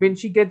then when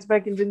she gets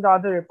back in the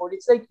other airport,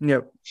 it's like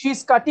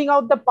she's cutting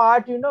out the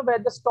part, where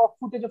the stock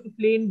footage of a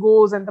plane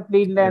goes and the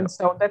plane lands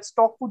down. That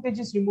stock footage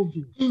is removed.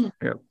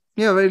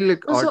 Yeah, very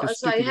like So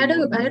artistic. I had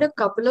a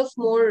couple of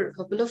more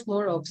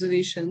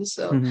observations,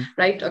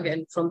 right,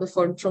 again from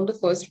the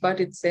first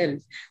part itself.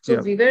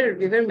 So we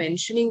were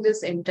mentioning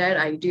this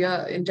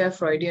entire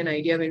Freudian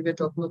idea when we were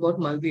talking about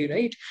Mulvey,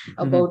 right?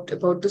 About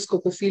the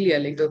scopophilia,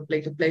 like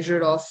the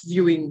pleasure of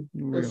viewing,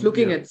 of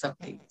looking at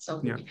something.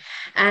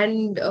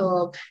 And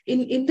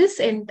in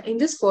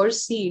this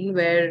first scene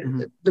where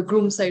the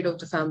groom side of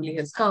the family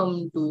has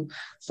come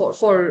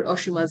for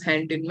Oshima's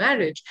hand in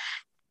marriage,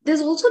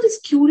 there's also this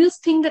curious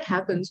thing that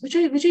happens, which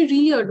I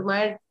really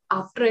admired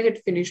after I had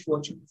finished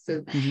watching the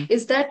film,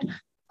 is that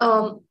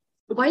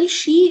while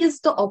she is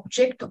the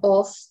object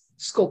of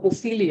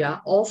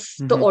scopophilia of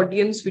the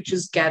audience which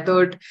is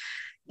gathered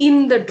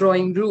in the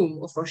drawing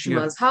room of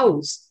Oshima's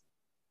house,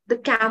 the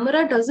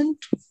camera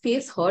doesn't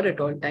face her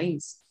at all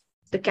times.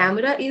 The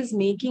camera is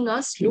making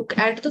us look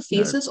at the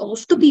faces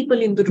of the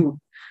people in the room,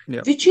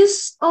 which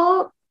is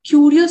a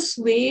curious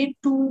way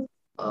to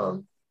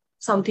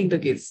something the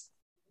gaze.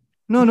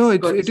 No,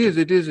 it is.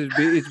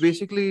 It's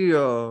basically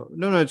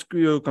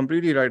you're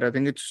completely right. I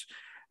think it's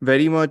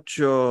very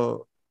much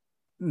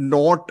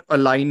not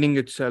aligning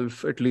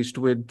itself, at least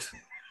with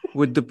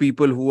the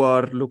people who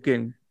are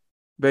looking.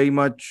 Very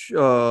much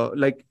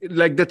like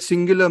that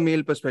singular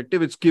male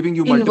perspective. It's giving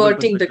you multiple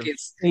inverting the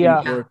gaze.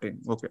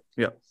 Inverting. Okay.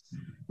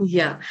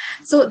 Yeah.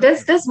 So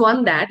there's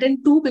one that,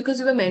 and two,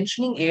 because you were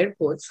mentioning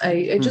airports,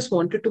 I just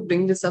wanted to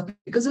bring this up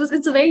because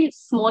it's a very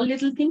small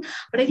little thing,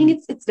 but I think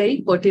it's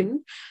very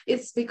pertinent.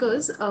 It's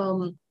because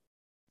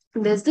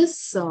there's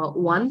this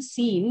one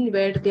scene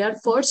where they are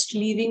first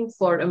leaving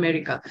for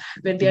America,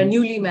 when they are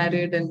newly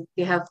married and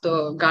they have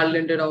the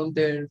garland around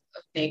their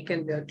neck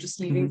and they're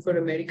just leaving for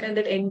America, and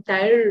that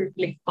entire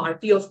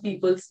party of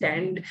people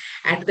stand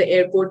at the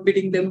airport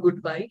bidding them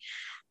goodbye.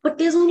 But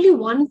there's only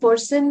one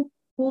person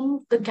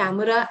whom the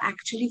camera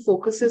actually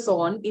focuses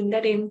on in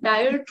that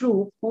entire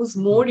troop, who's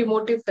more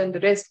emotive than the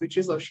rest, which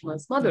is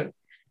Oshima's mother.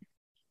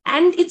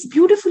 And it's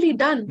beautifully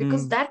done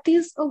because that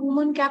is a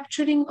woman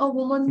capturing a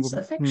woman's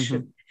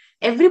affection.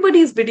 Everybody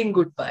is bidding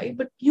goodbye,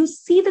 but you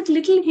see that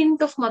little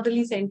hint of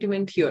motherly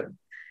sentiment here,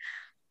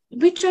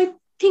 which I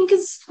think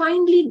is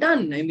finely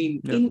done. I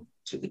mean,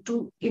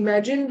 to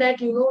imagine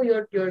that,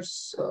 you're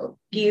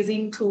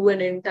gazing through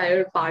an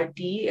entire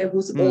party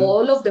whose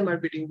all of them are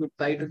bidding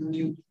goodbye to the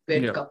new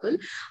wed couple,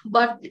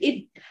 but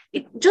it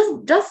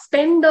just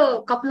spend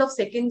a couple of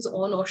seconds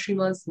on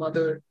Oshima's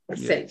mother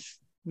herself.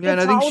 Yeah,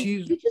 and I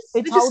think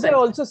it's how they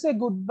also say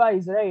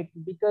goodbyes, right?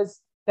 Because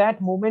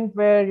that moment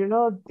where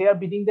they are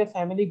bidding their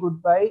family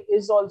goodbye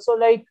is also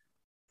like,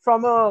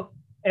 from a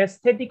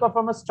aesthetic or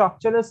from a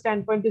structural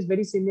standpoint, is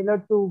very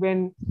similar to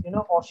when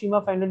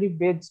Oshima finally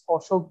bids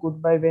Osho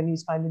goodbye when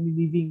he's finally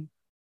leaving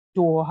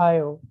to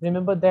Ohio.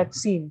 Remember that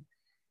scene?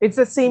 It's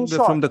the same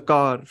shot from the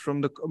car,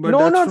 from the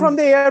from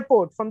the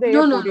airport, from the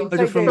airport. No,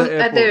 from the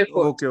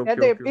airport.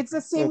 Okay. It's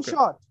the same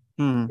shot.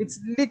 It's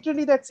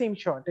literally that same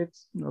shot.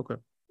 It's okay.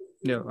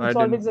 Yeah, it's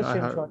always the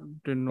same shot.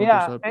 Didn't notice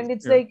that. And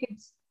it's like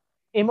it's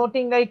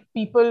emoting like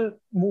people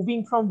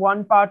moving from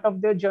one part of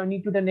their journey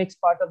to the next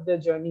part of their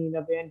journey in a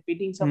way, and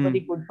bidding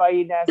somebody goodbye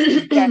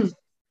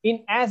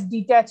in as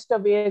detached a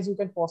way as you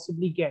can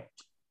possibly get.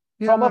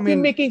 From a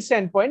filmmaking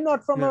standpoint,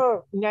 not from a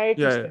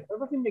narrative standpoint,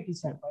 but a filmmaking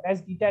standpoint,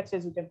 as detached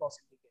as you can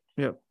possibly get.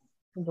 Yeah.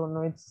 I don't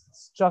know. It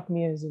struck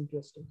me as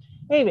interesting.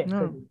 Anyway.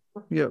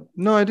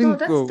 No, I think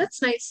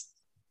that's nice.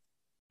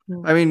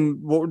 I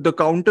mean, the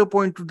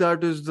counterpoint to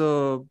that is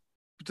the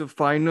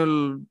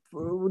final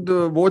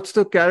what's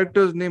the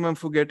character's name? I'm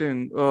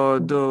forgetting.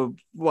 The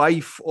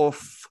wife of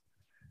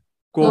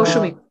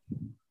Moushumi.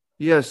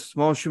 Yes,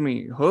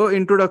 Moushumi. Her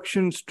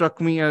introduction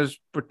struck me as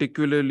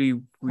particularly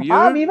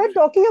weird. We were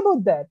talking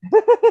about that.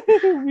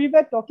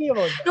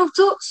 No,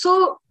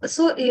 so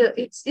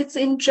it's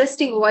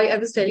interesting. Why I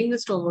was telling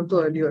this to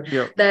Amartya earlier,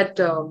 that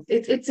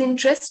it's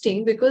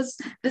interesting because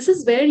this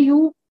is where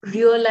you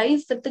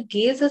realize that the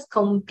gaze has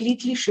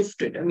completely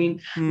shifted. I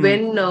mean,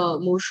 when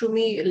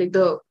Moushumi, like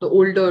the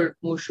older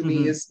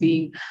Moushumi, is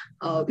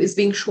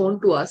being shown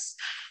to us,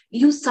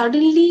 you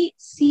suddenly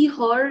see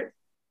her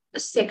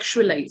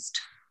sexualized.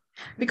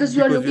 Because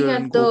you are looking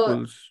at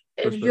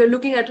you're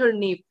looking at her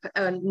nape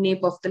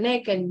of the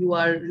neck, and you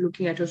are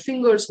looking at her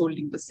fingers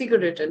holding the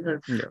cigarette, and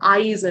her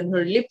eyes and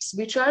her lips,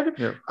 which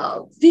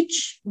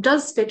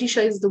does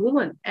fetishize the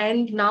woman.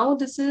 And now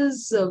this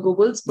is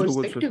Gogol's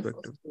perspective.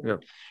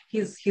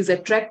 He's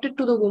attracted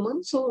to the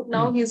woman, so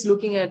now he's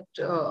looking at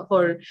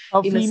her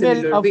in a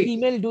similar way. A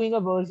female doing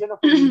a version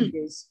of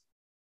gaze.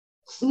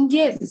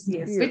 Yes.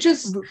 Which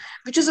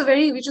is a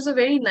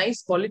very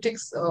nice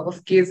politics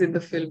of gaze in the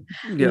film.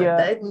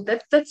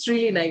 That's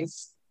really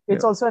nice.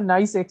 It's also a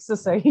nice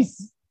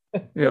exercise.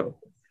 I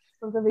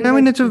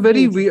mean, it's a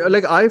very weird.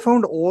 Like, I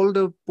found all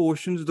the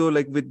portions though,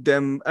 like with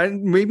them,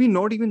 and maybe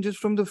not even just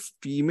from the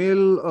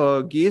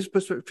female gaze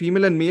perspective,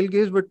 female and male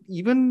gaze, but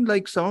even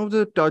like some of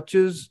the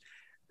touches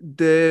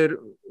their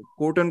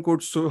quote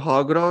unquote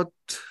Suhagrat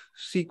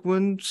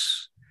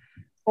sequence.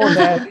 Oh,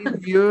 that.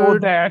 Very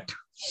weird. that.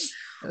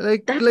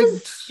 Like That like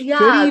was- yeah,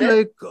 very that-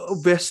 like a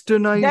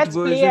westernized That's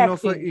play version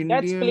of an acting. Indian.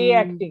 That's play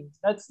acting.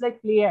 That's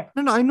like play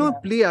acting. No, I know Yeah.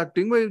 play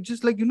acting, but it's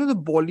just like, you know, the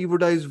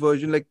Bollywoodized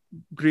version, like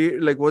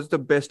great, like what's the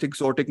best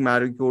exotic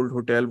marigold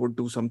hotel would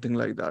do something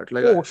like that.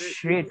 Like, Oh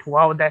shit!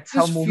 Wow, that's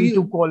how just movie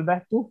feel- to call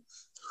back to.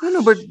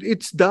 no, but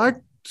it's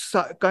that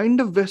kind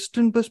of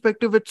Western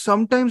perspective. It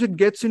sometimes it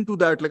gets into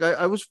that. Like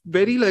I was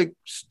very like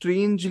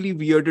strangely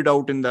weirded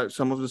out in that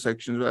some of the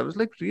sections where I was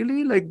like,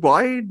 really? Like,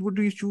 why would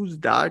we choose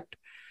that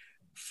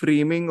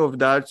framing of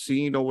that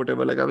scene or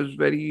whatever? Like I was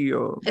very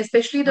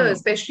especially know.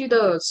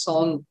 the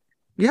song.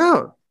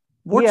 yeah.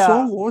 What Yeah.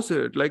 song was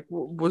it? Like,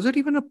 was it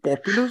even a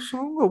popular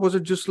song or was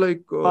it just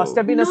like Must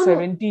have been a No.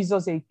 70s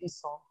or 80s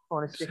song,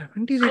 honestly.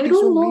 70s, 80s I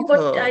don't song know, nahi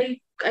but tha.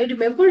 I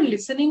remember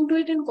listening to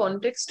it in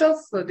context of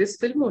this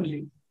film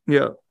only.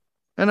 Yeah.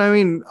 And I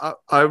mean,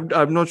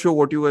 I'm not sure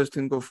what you guys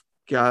think of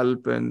Cal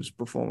Penn's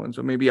performance.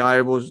 Or maybe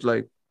I was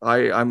like,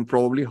 I'm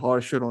probably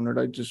harsher on it.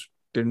 I just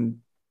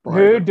didn't buy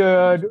Hey it.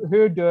 dad,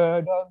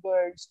 I'm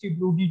the Steve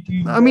Ruby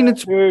team. I mean,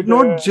 it's Hey,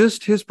 not dad.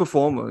 just his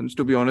performance,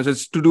 to be honest.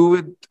 It's to do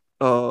with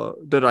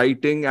the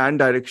writing and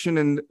direction.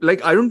 And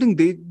like, I don't think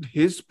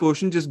his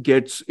portion just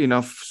gets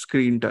enough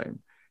screen time.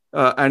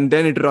 And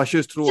then it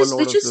rushes through a lot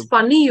Which of is the...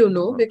 funny, you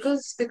know,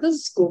 parts.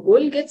 because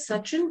Gogol gets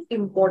such an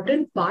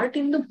important part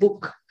in the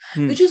book,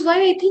 Hmm. which is why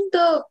I think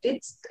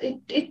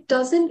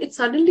it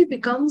suddenly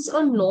becomes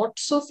a not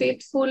so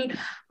faithful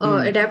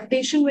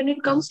adaptation when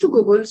it comes to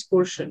Gogol's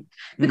portion,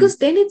 because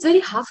then it's very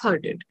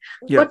half-hearted.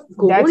 Yeah. But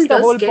Gogol That's the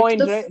does whole get point,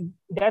 the right?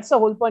 That's the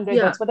whole point, right?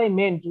 Yeah. That's what I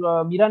meant.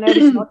 Mira Nair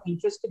is not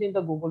interested in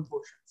the Google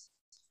portions.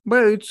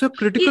 But it's a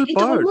critical it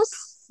part. almost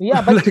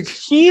Yeah, but Like-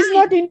 she's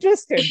not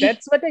interested.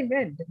 That's what I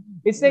meant.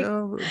 It's like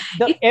Yeah.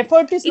 the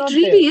effort is not it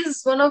really there. is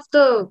one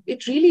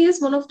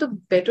of the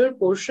better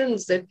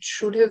portions that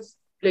should have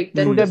like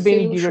that Should the have been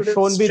film should have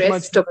shown with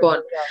much stressed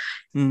upon. Yeah.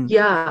 Hmm.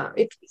 Yeah,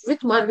 it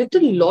with a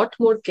lot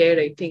more care,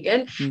 I think,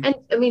 and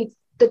I mean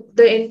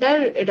the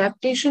entire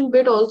adaptation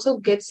bit also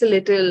gets a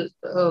little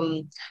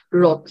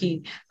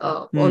rocky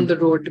on the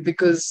road,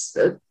 because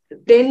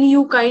then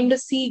you kind of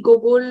see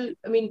Gogol.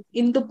 I mean,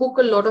 in the book,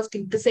 a lot of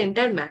things. This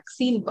entire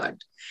Maxine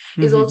part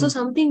is also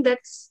something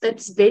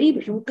that's very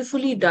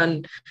beautifully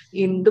done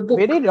in the book.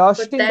 Very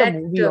rushed But in the that,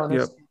 movie,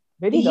 honestly.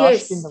 Very yes,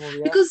 rushed in the movie.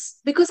 Yeah.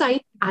 because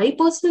I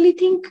personally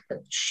think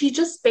she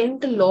just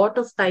spent a lot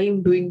of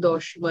time doing the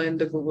Oshima and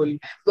the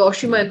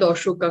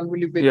Ashok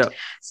Ganguly bit. Yeah.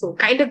 So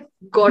kind of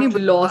got Yeah,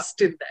 but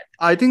lost in that.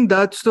 I think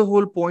that's the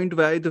whole point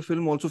why the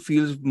film also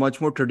feels much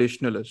more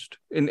traditionalist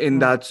in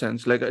that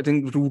sense. Like, I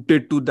think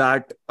rooted to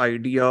that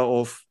idea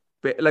of,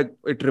 like,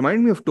 it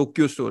reminded me of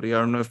Tokyo Story. I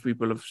don't know if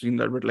people have seen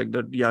that, but like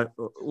that, yeah.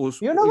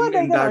 You know what? I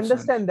can that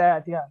understand sense.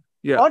 that. Yeah.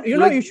 Yeah. Or, you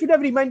know, like, you should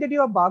have reminded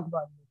you of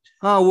Bagban.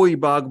 wohi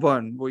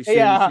Bagban. Wohi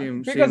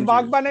same, Because same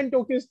Bagban chase. and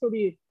Tokyo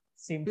Story,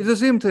 same. It's the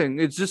same thing.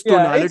 It's just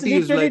Yeah, it's tonality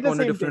is literally like the on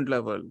a same different thing.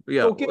 level.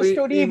 Yeah. Tokyo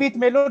Story with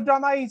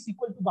melodrama is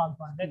equal to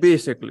Bagban. That's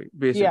Basically.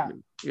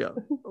 Yeah.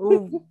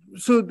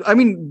 So, I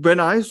mean, when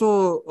I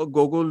saw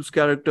Gogol's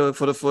character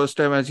for the first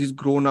time as he's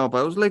grown up,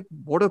 I was like,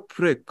 what a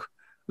prick.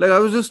 Like, I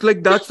was just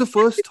like, that's the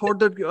first thought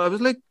that I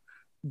was like,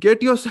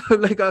 get yourself,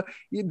 like,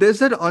 there's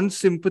that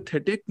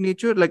unsympathetic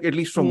nature, like, at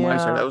least from my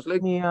side. I was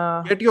like,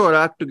 yeah. get your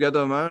act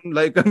together, man.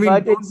 Like, I mean,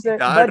 But don't it's be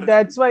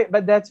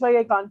but that's why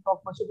I can't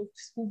talk much about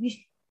this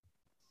movie.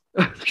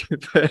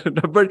 Fair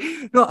enough. But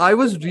no, I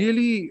was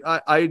really,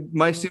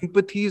 my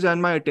sympathies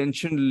and my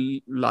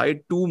attention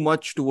lied too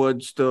much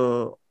towards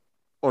the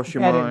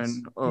Oshima Parents,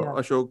 and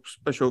yeah.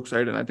 Ashok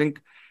side, and I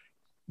think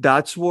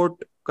that's what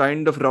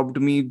kind of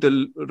rubbed me a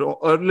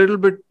little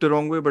bit the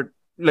wrong way. But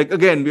like,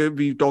 again,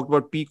 we talked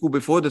about Piku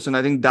before this, and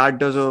I think that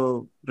does a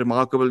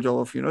remarkable job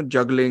of, you know,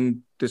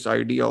 juggling this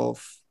idea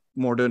of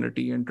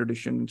modernity and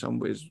tradition in some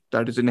ways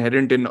that is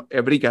inherent in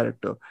every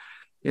character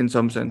in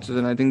some senses.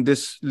 And I think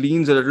this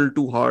leans a little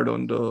too hard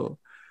on the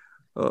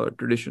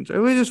traditions,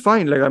 which is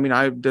fine. Like, I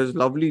mean, there's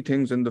lovely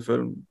things in the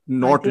film,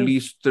 not think-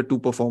 least the two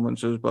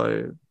performances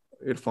by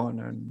Irfan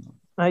and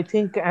I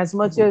think as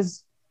much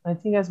as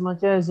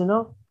you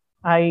know,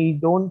 I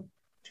don't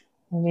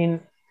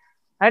think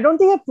I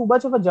have too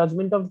much of a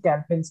judgment of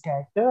Calpin's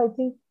character. I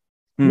think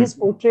his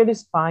portrayal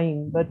is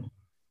fine, but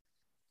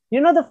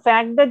you know, the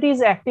fact that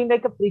he's acting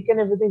like a freak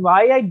and everything,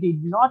 why I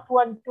did not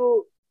want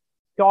to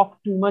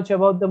talk too much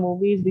about the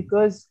movie is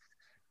because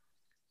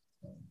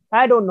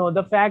I don't know,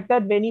 the fact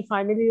that when he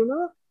finally, you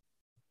know,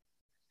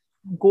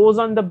 goes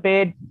on the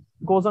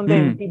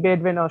empty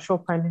bed when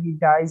Ashok finally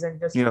dies and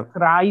just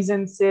cries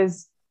and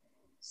says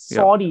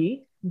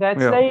sorry,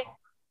 that's like,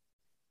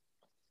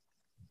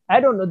 I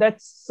don't know,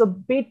 that's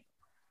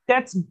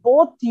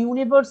both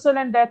universal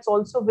and that's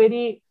also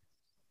very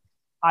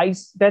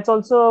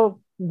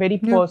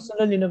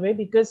personal in a way,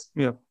 because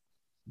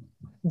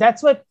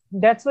that's what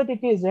it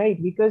is,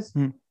 right? Because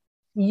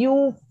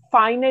you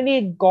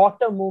finally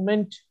got a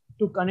moment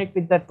to connect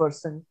with that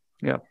person.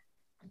 Yeah.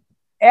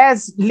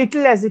 as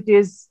little as it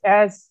is,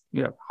 as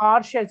Yeah.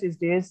 harsh as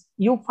it is,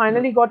 you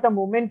finally got a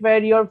moment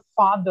where your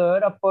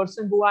father, a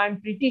person who I'm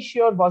pretty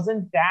sure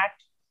wasn't that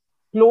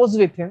close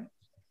with him,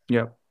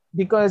 Yeah.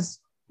 because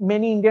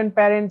many Indian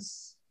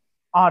parents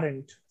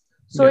aren't.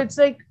 So Yeah. it's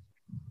like,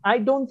 I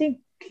don't think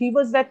he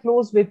was that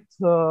close with,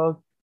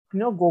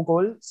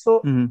 Gogol.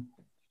 So Mhm.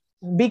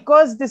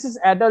 because this is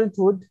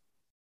adulthood,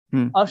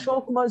 Hmm.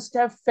 Ashok must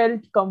have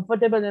felt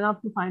comfortable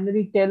enough to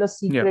finally tell a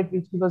secret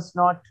which he was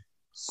not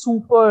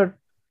super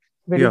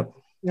very,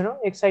 Yeah.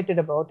 excited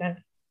about. And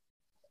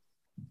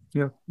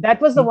Yeah. that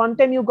was the one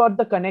time you got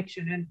the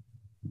connection. And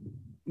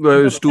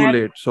Well, it's too and-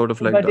 late, sort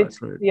of like but that,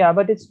 it's right?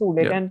 but it's too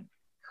late. Yeah. And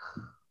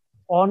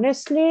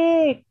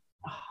honestly,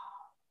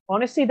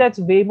 that's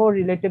way more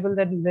relatable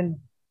than even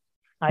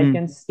I Hmm.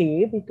 can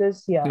say,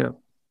 because Yeah. it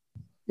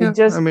Yeah.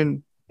 just I mean,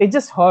 it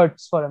just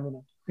hurts for a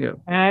minute. yeah.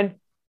 And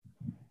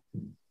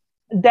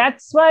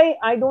that's why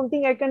I don't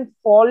think I can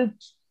fault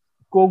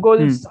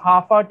Gogol's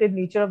half-hearted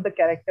nature of the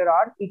character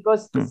arc,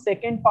 because the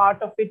second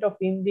part of it, of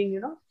him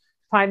being,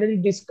 finally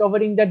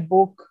discovering that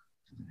book,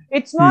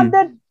 it's not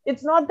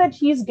that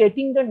he's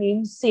getting the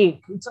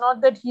namesake. It's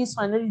not that he's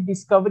finally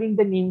discovering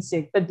the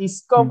namesake. The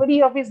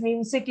discovery of his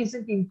namesake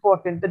isn't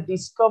important. The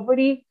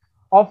discovery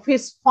of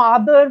his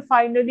father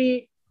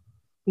finally,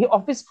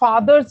 of his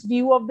father's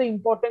view of the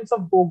importance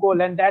of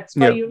Gogol, and that's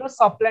why, Yeah.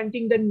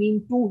 supplanting the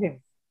name to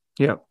him.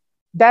 Yeah.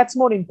 That's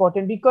more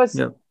important, because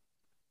Yeah.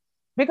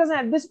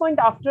 at this point,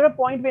 after a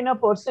point when a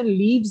person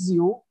leaves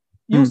you,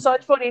 you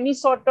search for any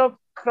sort of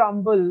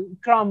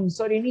crumbs,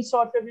 or any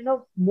sort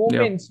of,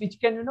 moments which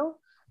can,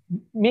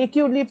 make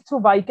you live through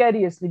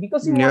vicariously,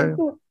 because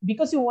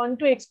you want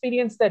to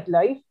experience that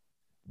life.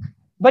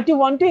 But you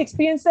want to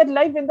experience that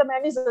life when the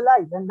man is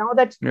alive, and now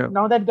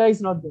that guy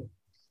is not there.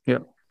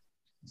 Yeah.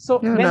 So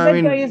Yeah, when no,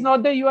 that guy is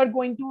not there, you are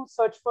going to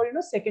search for,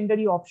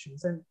 secondary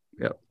options. And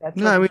that's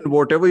No, I mean,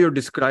 whatever you're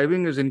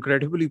describing is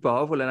incredibly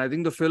powerful. And I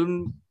think the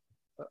film,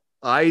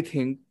 I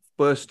think,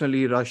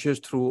 personally rushes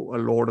through a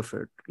lot of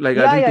it. Like,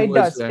 I think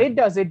it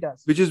does. It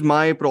does. which is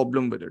my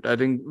problem with it. I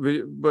think,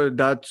 but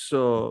that's,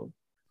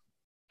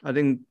 I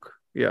think,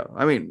 yeah.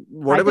 I mean,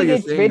 whatever you're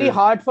it's saying very is,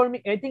 hard for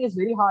me. I think it's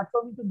very hard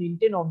for me to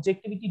maintain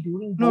objectivity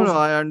during no, those.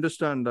 I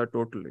understand that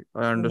totally.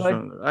 I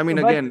understand. I mean,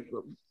 but- again,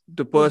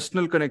 the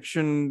personal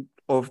connection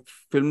of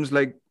films,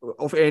 like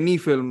of any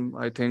film,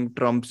 I think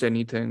trumps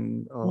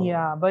anything.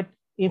 But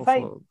if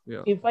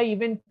yeah. if I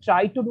even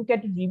try to look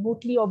at it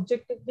remotely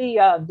objectively,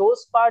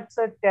 those parts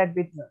are tad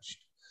bit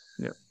rushed.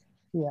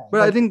 Yeah.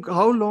 But I think,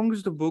 how long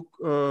is the book,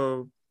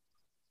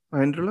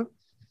 Mahendrala?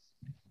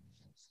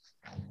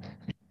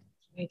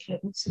 Wait,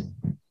 let me see.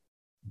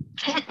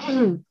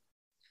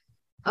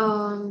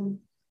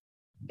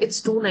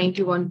 It's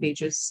 291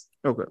 pages.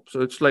 Okay,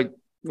 so it's like,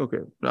 okay.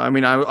 I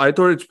mean, I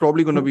thought it's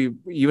probably going to be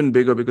even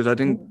bigger, because I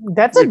think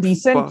that's a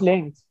decent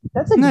length.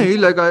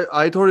 Like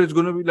I thought it's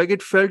going to be like,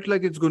 it felt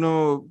like it's going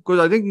to, because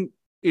I think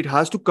it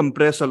has to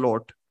compress a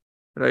lot,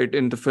 right,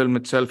 in the film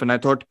itself. And I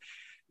thought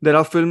there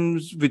are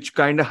films which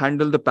kind of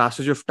handle the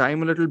passage of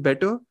time a little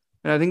better.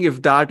 And I think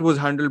if that was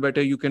handled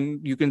better, you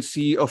can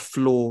see a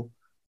flow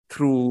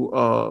through,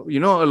 a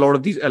lot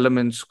of these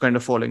elements kind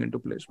of falling into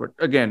place. But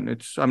again,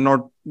 I'm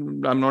not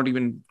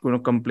even going to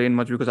complain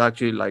much, because I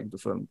actually like the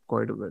film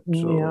quite a bit.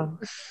 So,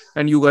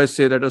 and you guys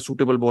say that A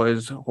Suitable Boy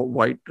is not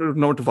white.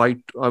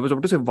 I was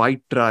about to say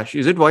white trash.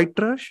 Is it white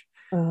trash?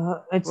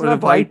 It's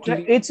not white.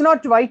 It's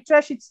not white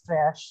trash. It's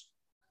trash.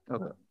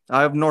 Okay,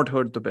 I have not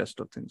heard the best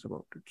of things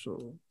about it.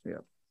 So yeah,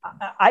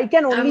 I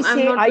can only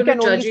say I'm not going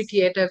to judge it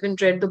yet. I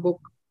haven't read the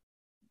book.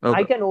 okay.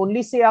 I can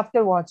only say,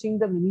 after watching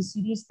the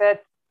miniseries,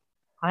 that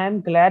I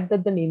am glad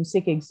that The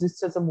Namesake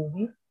exists as a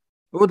movie.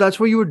 Oh, that's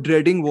why you were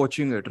dreading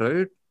watching it,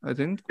 right? I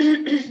think.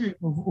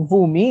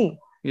 Who, me?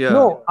 Yeah.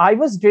 No, I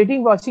was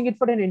dreading watching it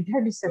for an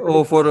entirely separate.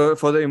 Oh, for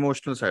the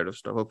emotional side of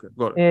stuff. Okay,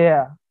 got it.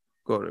 Yeah.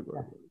 Got it.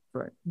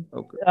 Right.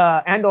 Okay.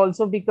 And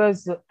also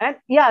because,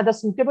 the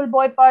Suitable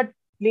Boy part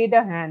played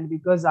a hand,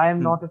 because I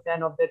am not a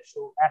fan of that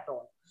show at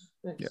all.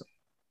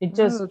 It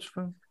just, that's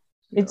fine.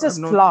 it's just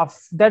fluff.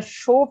 That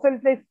show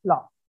felt like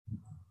fluff.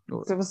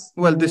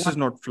 Well, this is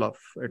not fluff.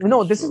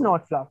 This is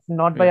not fluff.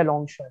 Not by a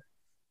long shot.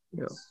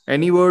 Yeah.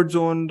 Any words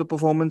on the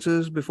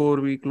performances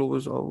before we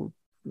close out?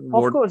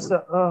 Of course.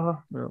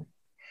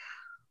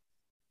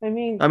 I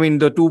mean,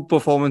 the two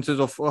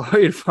performances of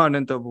Irfan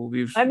and Tabu.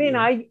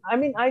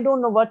 I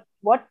don't know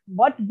what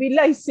will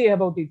I say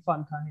about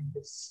Irfan Khan in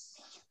this.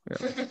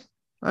 Yeah.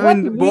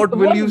 What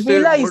will you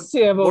say?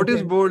 What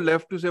is more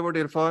left to say about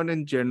Irfan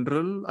in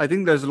general? I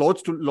think there's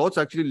lots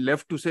actually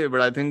left to say,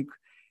 but I think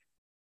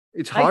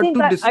it's hard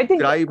to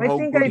describe how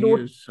good he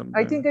is.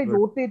 I think I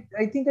wrote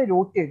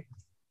it.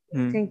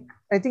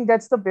 I think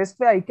that's the best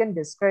way I can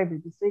describe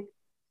it. It's like,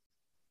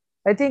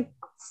 I think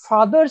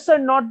fathers are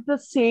not the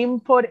same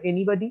for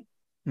anybody.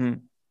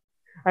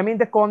 I mean,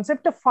 the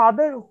concept of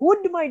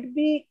fatherhood might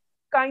be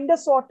kind of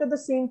sort of the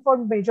same for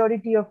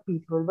majority of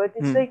people, but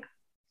it's like,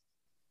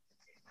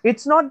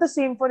 it's not the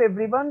same for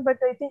everyone. But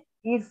I think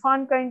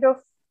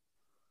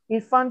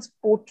Irfan's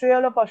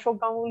portrayal of Ashok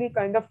Ganguly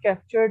kind of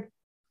captured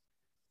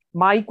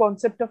my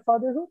concept of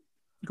fatherhood,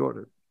 Got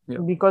it. Yeah.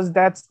 because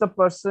that's the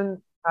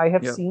person I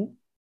have Yeah. seen.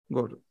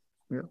 Got it.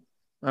 Yeah.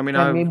 I mean,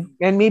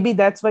 And maybe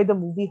that's why the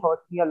movie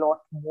hurt me a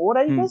lot more,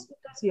 I Hmm. guess,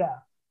 because Yeah.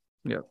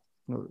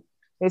 Got it.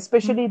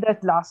 especially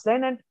that last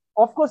line, and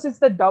of course it's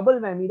the double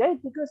whammy,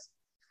 right? Because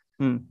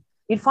Hmm.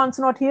 Irfan's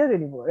not here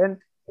anymore, and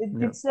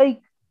Yeah. it's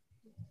like,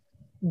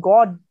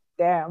 god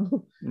damn.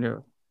 Yeah.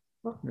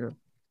 Yeah.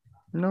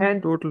 No,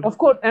 And totally. of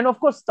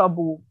course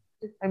Tabu.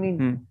 I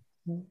mean,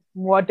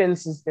 what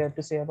else is there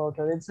to say about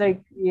her? It's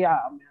like, yeah,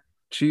 man.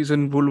 She's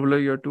in Bhool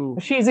Bhulaiya too.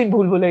 She's in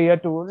Bhool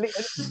Bhulaiya too.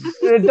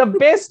 The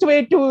best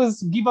way to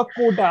give a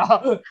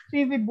quota.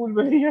 She's in Bhool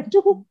Bhulaiya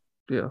too.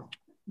 Yeah.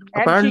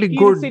 And Apparently she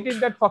kills good. it in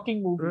that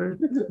fucking movie. Right.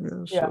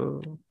 Yeah. Yeah.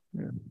 So,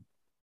 yeah.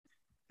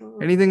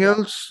 Anything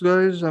else,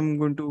 guys? I'm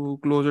going to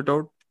close it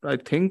out. I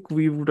think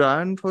we've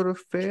ran for a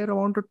fair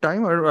amount of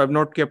time. I've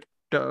not kept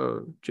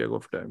check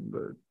of time,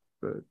 but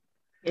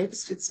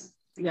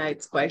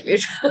It's quite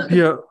late.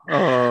 yeah.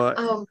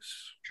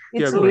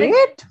 It's go like,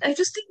 late. I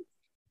just think.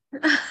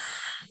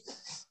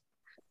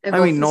 I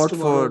mean, not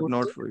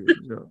for you.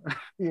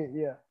 Yeah.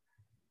 Yeah.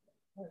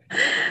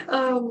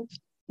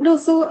 No,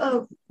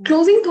 so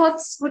closing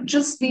thoughts would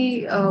just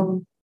be, I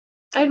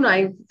don't know,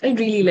 I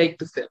really like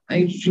the film.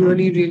 I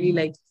really, really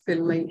like the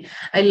film.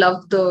 I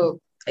love the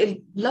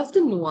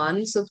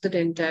nuance of that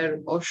entire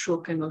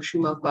Ashok and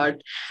Oshima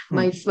part.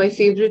 My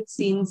favorite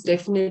scenes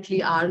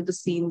definitely are the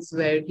scenes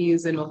where he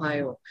is in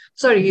Ohio.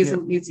 Sorry, he's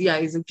in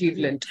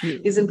Cleveland.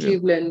 He's in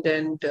Cleveland,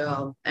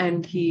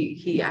 and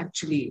he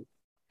actually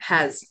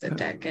has the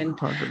attack,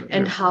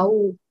 and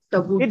how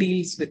Tabu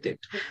deals with it.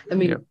 I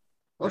mean,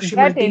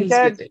 Oshima deals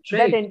with it,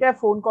 right? That entire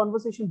phone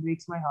conversation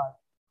breaks my heart.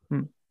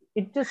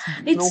 It just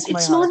broke my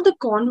It's heart. not the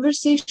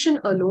conversation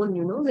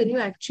alone, when you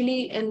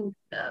actually, and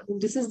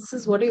this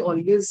is what I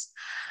always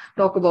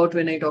talk about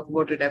when I talk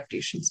about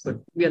adaptations, but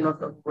we are not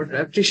talking about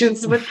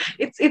adaptations. But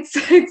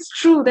it's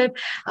true that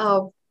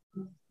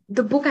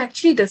the book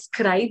actually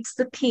describes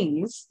the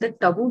things that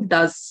Tabu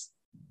does.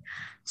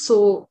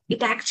 So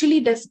it actually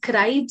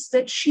describes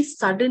that she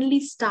suddenly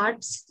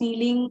starts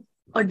feeling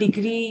a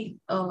degree,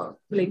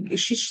 like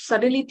she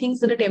suddenly thinks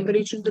that the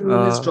temperature in the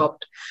room has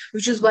dropped,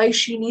 which is why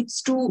she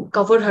needs to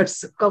cover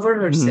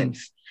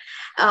herself.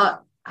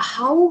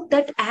 How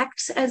that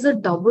acts as a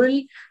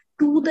double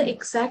to the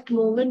exact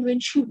moment when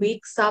she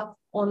wakes up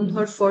on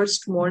her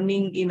first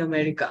morning in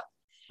America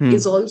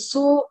is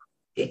also,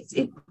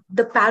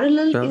 the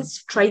parallel is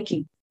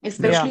striking,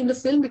 especially in the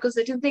film, because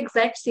it is the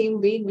exact same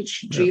way in which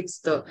she drapes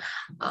the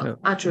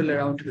achal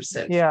around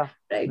herself. Yeah.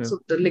 Right. So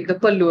the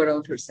pallu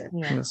around herself.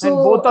 Yeah. So and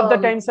both of the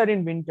times are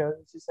in winter,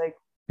 which is like,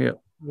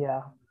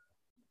 yeah.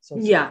 So,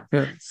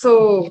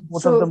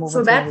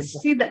 So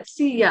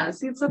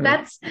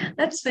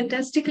that's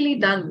fantastically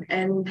done,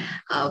 and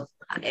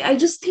I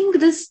just think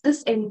this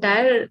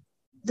entire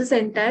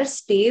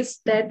space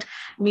that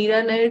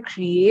Meera Nair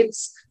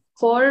creates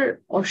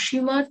for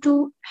Oshima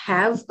to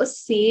have a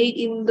say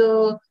in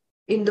the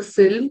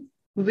film,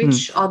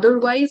 which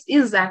otherwise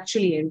is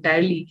actually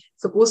entirely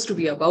supposed to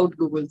be about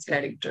Google's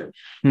character,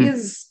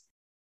 is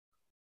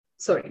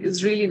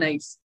really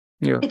nice.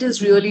 Yeah. It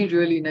is really,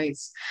 really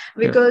nice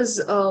because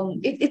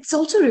it's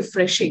also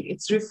refreshing.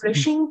 It's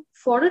refreshing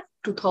for a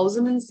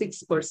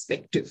 2006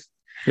 perspective.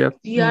 Yeah.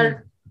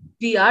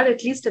 We are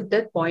at least at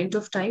that point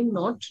of time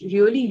not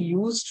really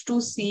used to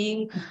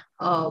seeing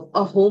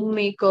a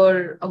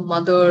homemaker, a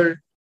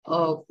mother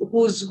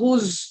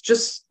who's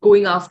just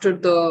going after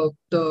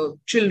the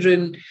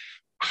children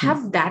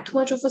have that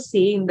much of a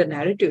say in the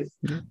narrative.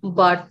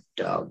 But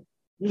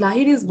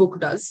Lahiri's book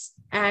does,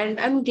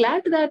 and I'm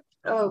glad that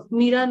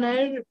Meera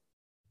Nair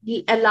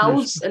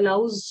allows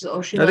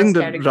Oshima's I think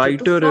the character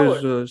writer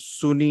to is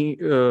Suni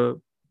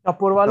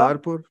Tapurwala.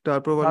 Tarpurwala.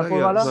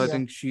 Tarpurwala, So I yeah.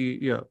 think she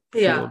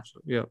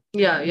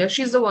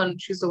she's the one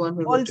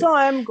who wrote Also,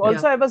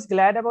 it. I was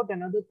glad about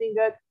another thing,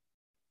 that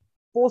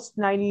post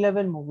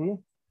 9/11 movie,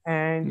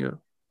 and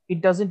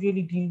it doesn't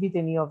really deal with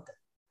any of that,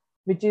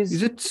 which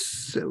is it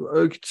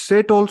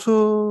set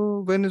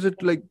also? When is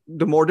it, like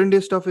the modern day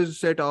stuff is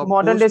set up?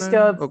 Modern day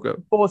stuff. Okay.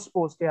 Post.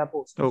 Okay.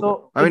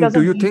 So I mean, it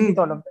do you doesn't deal think? with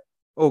all of that.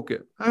 Okay.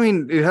 I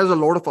mean, it has a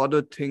lot of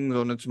other things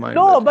on its mind.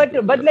 No, but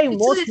like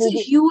It's most a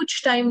movies,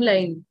 huge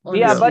timeline.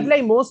 but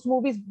like most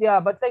movies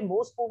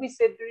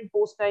set during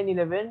post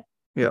 9/11,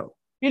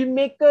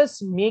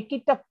 filmmakers make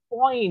it a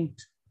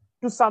point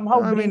to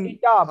somehow bring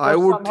it up. I or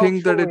would somehow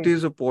think that show it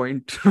is a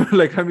point.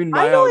 Like, I mean,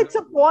 I know it's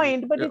a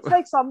point, but it's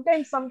like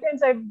sometimes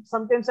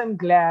I'm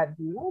glad,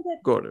 that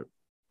got it.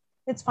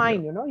 it's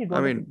fine, you don't I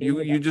have mean, to bring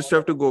it you up just all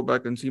have to go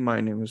back and see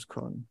My Name is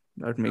Khan.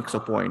 That makes a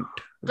point.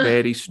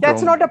 Very strong.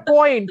 That's not a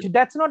point.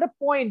 That's not a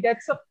point.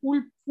 That's a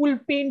full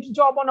paint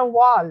job on a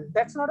wall.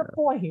 That's not a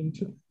point.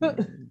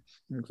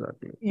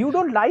 Exactly. You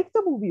don't like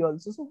the movie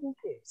also, so who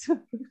cares?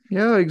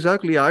 Yeah,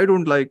 exactly. I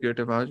don't like it.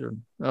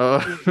 Imagine.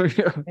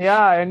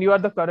 Yeah, and you are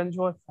the Karan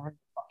Johar fan.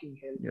 Fucking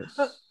hell. Yes.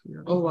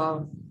 Yeah. Oh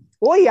wow.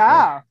 Oh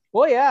yeah.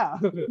 Oh yeah.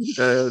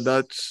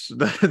 That's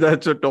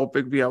a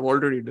topic we have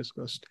already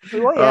discussed.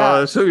 Oh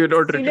yeah. So you're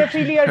not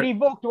Cinephilia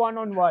revoked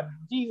 1-on-1.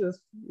 Jesus.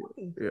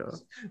 Yeah.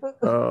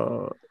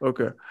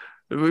 Okay.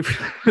 We,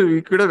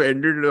 we could have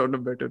ended it on a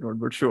better note,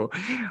 but sure.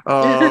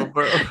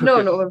 But, No,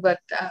 okay. no, but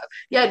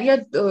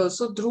yeah.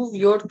 So Dhruv,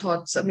 your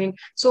thoughts. I mean,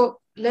 so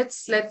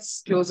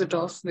let's close it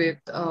off with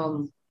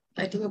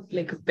I think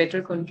like a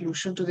better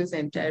conclusion to this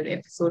entire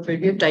episode where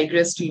we have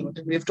digressed a lot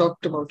and we have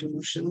talked about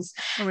emotions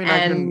I mean,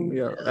 and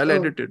I'll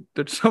edit it.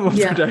 That's some of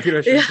the yeah.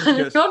 digression, but Yeah.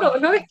 yes.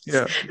 No,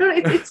 Yeah.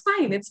 it's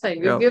fine. It's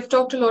fine. Yeah. We have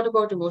talked a lot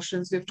about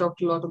emotions. We've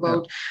talked a lot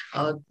about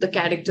the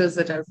characters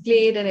that are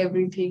played and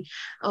everything.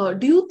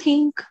 Do you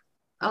think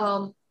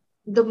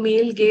the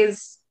male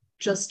gaze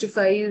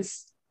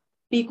justifies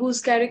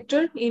Piku's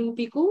character in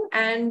Piku?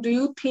 And do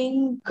you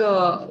think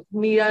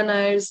Meera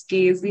Nair's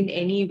gaze in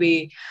any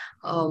way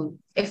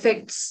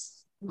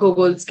affects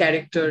Gogol's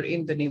character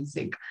in The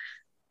Namesake?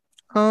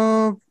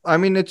 I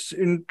mean, it's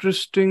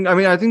interesting. I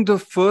mean, I think the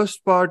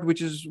first part,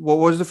 which is what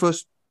was the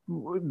first,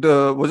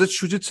 was it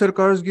Shujit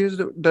Sarkar's gaze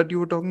that you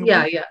were talking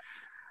Yeah, about?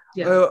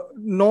 yeah.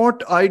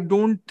 I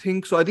don't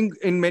think so. I think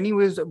in many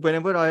ways,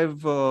 whenever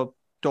I've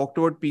talked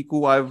about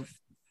Piku,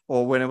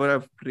 or whenever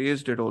I've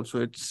praised it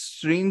also, it's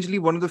strangely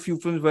one of the few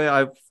films where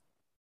I've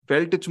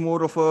felt it's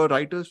more of a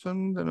writer's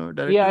film than a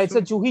director's Yeah, it's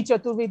film. a Juhi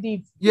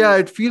Chaturvedi. Yeah,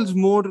 it feels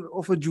more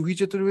of a Juhi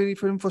Chaturvedi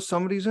film for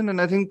some reason.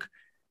 And I think,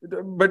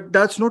 but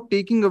that's not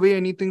taking away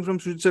anything from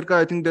Sujit Sarkar.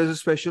 I think there's a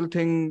special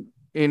thing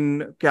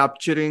in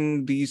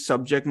capturing these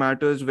subject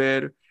matters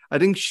where I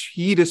think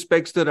he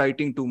respects the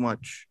writing too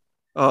much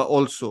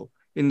also,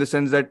 in the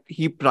sense that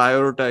he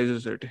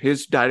prioritizes it.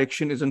 His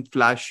direction isn't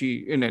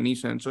flashy in any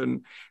sense.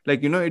 And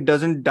like, it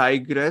doesn't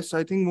digress,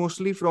 I think,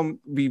 mostly from,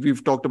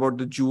 we've talked about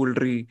the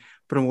jewelry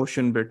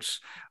promotion bits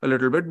a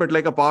little bit, but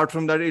like apart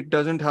from that, it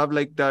doesn't have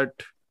like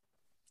that,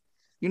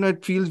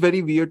 it feels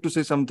very weird to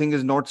say something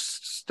is not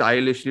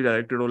stylishly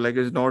directed or like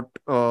is not,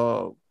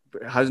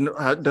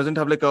 doesn't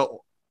have like a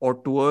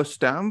auteur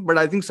stamp. But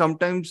I think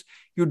sometimes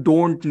you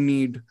don't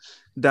need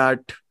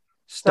that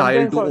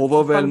style to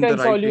overwhelm the writing.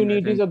 Sometimes all you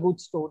need is a good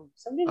story.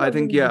 I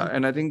think, yeah.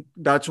 And I think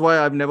that's why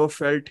I've never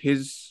felt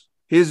his,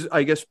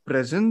 I guess,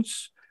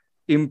 presence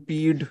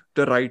impede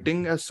the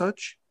writing as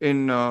such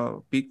in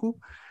Piku.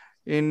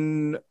 For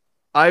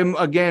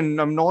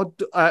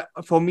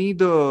me,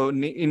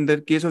 in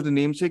the case of The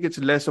Namesake, it's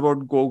less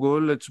about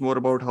Gogol. It's more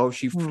about how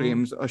she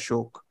frames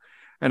Ashok.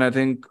 And I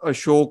think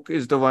Ashok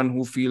is the one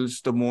who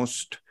feels the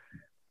most,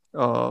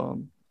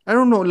 I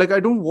don't know, like I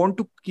don't want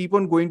to keep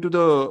on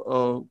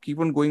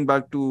going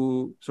back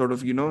to sort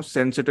of,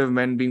 sensitive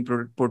men being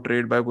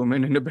portrayed by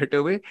women in a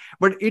better way.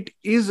 But it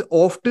is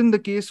often the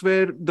case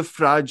where the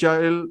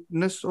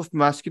fragileness of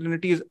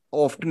masculinity is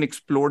often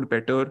explored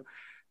better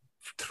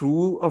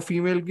through a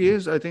female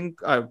gaze. I think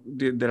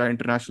there are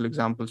international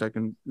examples I'll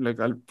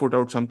put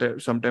out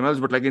sometime else.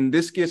 But like in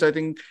this case, I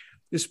think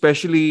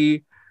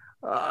especially,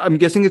 I'm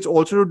guessing it's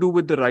also to do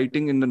with the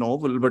writing in the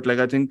novel. But like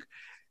I think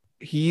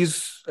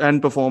and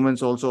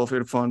performance also of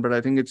Irfan, but I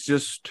think it's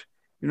just,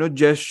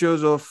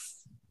 gestures of,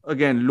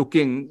 again,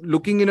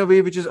 looking in a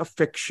way which is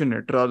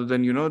affectionate rather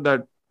than,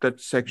 that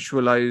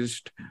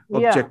sexualized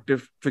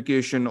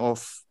objectification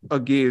of a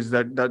gaze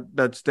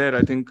that's there.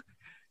 I think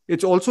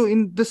it's also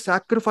in the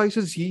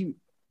sacrifices he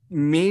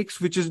makes,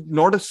 which is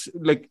not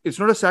it's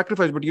not a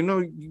sacrifice, but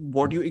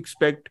what you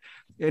expect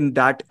in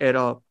that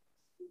era.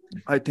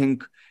 I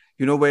think,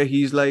 where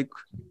he's like,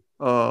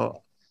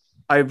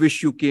 I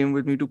wish you came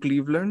with me to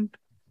Cleveland.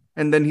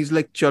 And then he's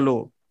like,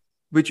 chalo,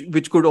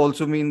 which could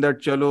also mean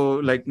that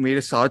chalo, like, mere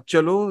saath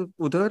chalo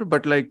udhar,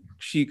 but like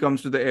she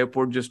comes to the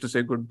airport just to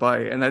say goodbye.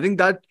 And I think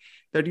that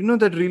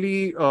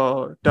really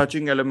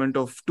touching element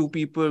of two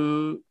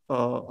people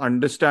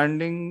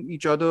understanding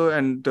each other,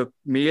 and the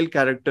male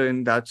character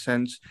in that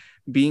sense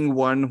being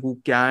one who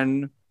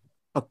can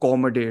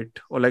accommodate,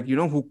 or like,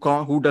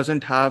 who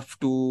doesn't have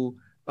to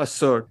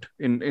assert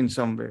in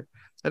some way.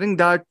 I think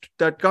that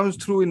comes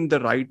through in the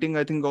writing,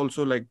 I think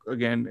also, like,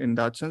 again, in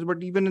that sense,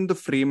 but even in the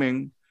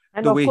framing.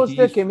 And of course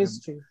their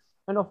chemistry.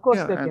 And of course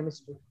their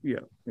chemistry. Yeah.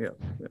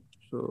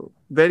 So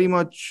very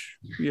much,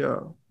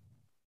 Go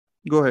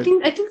ahead.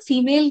 I think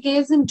female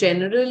gaze in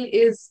general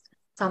is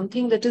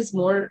something that is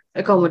more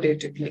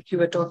accommodative, like you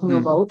were talking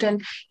about,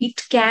 and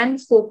it can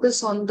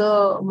focus on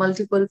the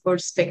multiple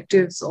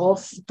perspectives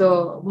of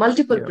the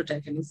multiple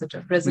protagonists that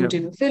are present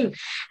in a film,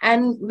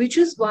 and which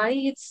is why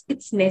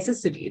it's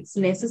necessary. It's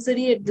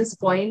necessary at this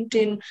point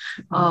in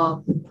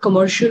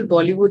commercial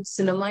Bollywood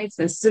cinema. It's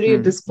necessary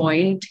at this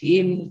point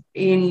in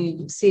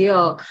say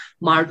a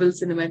Marvel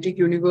Cinematic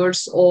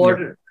Universe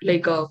or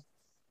like a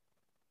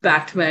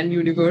Batman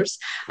universe.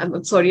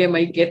 I'm sorry, I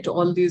might get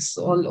all these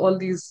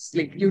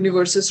like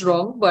universes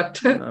wrong, but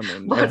I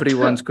mean, but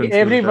everyone's confused.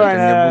 Everyone, I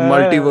think.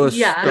 Multiverse.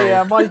 yeah.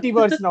 Yeah,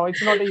 multiverse now.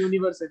 It's not a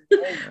universe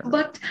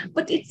anymore.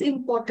 but it's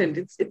important.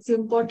 It's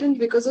important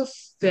because of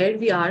where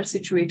we are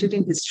situated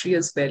in history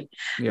as well,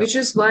 Yeah. which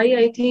is why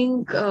I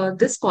think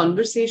this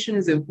conversation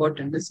is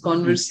important. This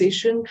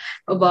conversation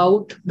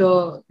about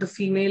the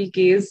female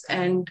gaze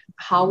and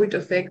how it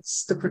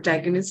affects the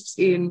protagonists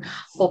in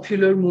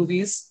popular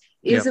movies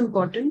is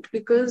important,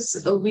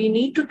 because we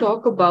need to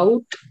talk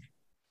about,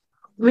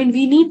 we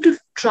need to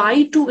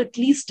try to, at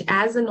least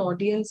as an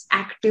audience,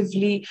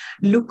 actively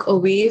look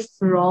away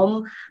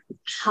from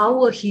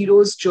how a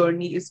hero's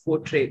journey is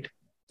portrayed.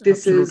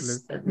 This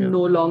is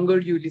no longer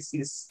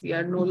Ulysses. We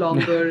are no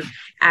longer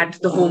at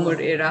the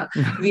Homer era.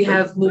 We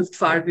have moved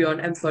far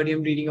beyond. I'm sorry,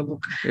 I'm reading a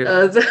book.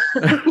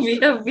 We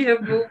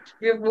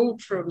have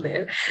moved from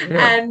there.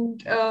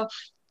 And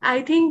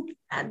I think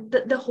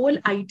the whole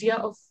idea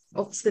of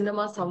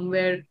cinema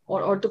somewhere,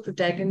 or the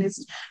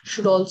protagonist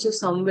should also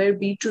somewhere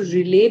be to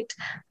relate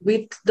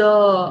with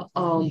the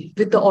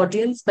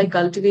audience by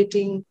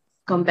cultivating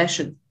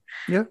compassion.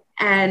 Yeah.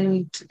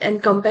 And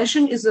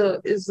compassion is a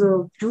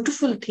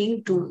beautiful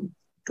thing to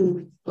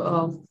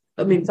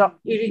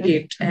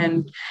irrigate.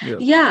 And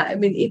I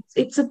mean,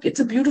 it's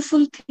a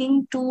beautiful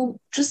thing to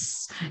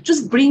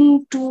just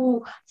bring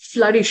to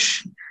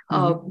flourish.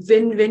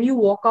 When you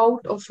walk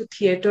out of a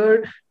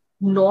theater,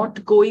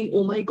 not going,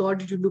 oh my God,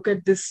 did you look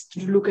at this?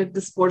 Did you look at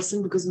this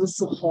person because it was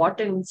so hot?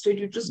 And instead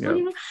you just go,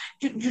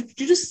 you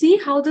just see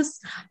how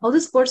this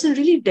person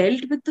really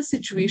dealt with the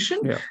situation,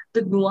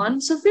 the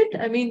nuance of it.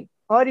 I mean,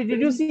 or did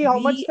you see how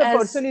much the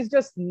person is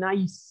just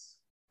nice?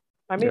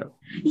 I mean,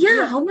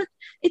 how much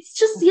it's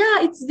just,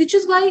 it's, which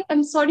is why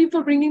I'm sorry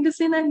for bringing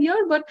this in and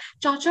here, but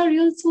Chacha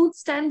Real Smooth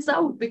stands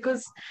out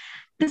because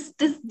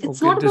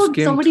it's not about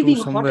somebody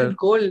being hot and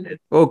cold.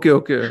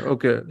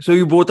 Okay. So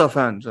you both are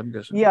fans, I'm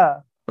guessing.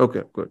 Yeah.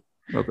 Okay, good.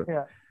 Okay.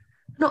 Yeah.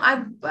 No,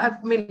 I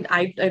mean,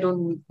 I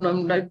don't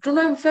know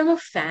if I'm a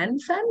fan,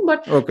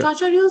 but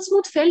Chacha Real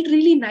Smooth felt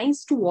really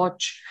nice to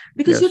watch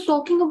because you're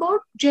talking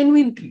about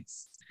genuine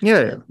things.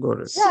 Yeah,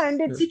 got it. Yeah,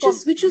 and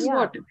it's which is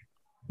what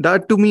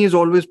that to me is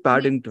always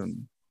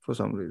Paddington for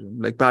some reason.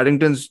 Like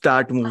Paddington's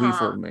that movie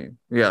for me.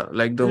 Yeah,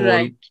 like the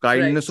whole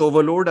kindness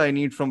overload I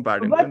need from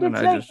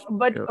Paddington.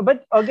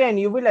 But again,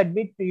 you will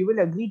agree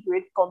to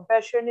it.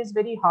 Compassion is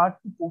very hard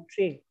to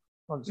portray.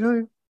 Also.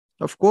 Yeah.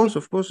 Of course.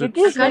 It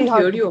is very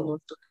hard.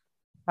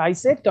 I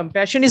said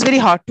compassion is very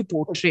hard to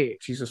portray.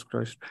 Jesus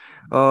Christ.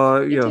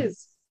 It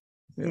is.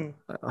 Yeah.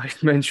 I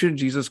mentioned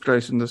Jesus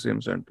Christ in the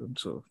same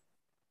sentence. So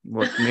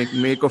what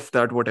make of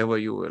that whatever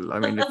you will. I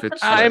mean, if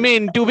it's I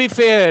mean, to be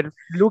fair,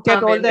 look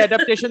at all the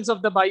adaptations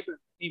of the Bible.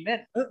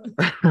 Amen.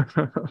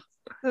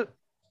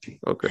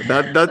 Okay,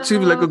 that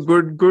seems like a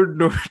good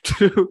note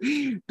to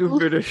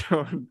finish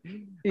on.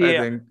 I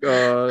think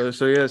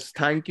so. Yes,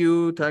 thank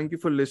you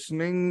for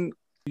listening.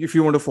 If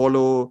you want to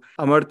follow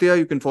Amartya,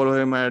 you can follow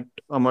him at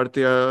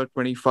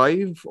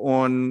Amartya25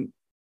 on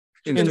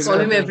Instagram. You can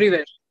follow him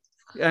everywhere.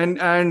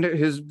 And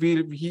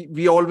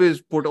we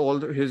always put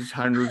all his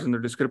handles in the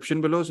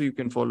description below, so you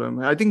can follow him.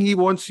 I think he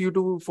wants you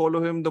to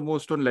follow him the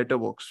most on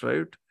Letterboxd,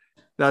 right?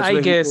 That's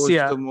where he posts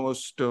the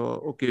most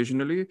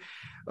occasionally.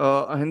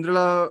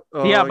 Ahindrala.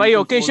 By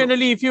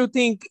occasionally, if you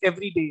think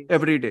every day.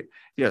 Every day,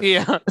 yes.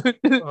 Yeah.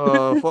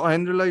 For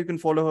Ahindrala, you can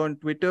follow her on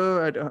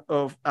Twitter at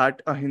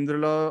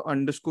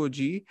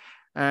Ahindrala_G,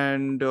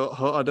 and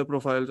her other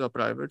profiles are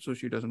private, so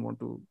she doesn't want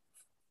to.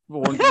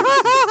 I'm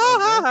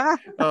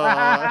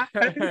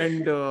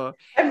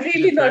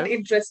really not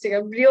interesting.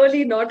 I'm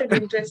really not an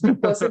interesting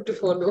person to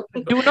follow.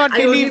 Do not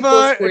believe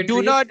her.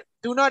 Do not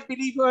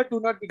believe her. Do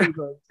not believe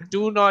her.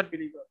 Do not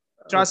believe her.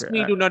 Trust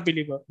me, do not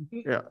believe her.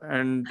 Yeah,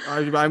 and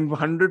I'm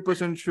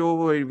 100%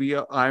 sure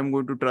I'm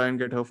going to try and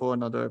get her for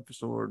another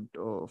episode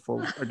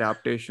for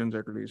adaptations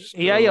at least.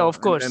 Of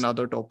course. And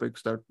other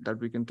topics that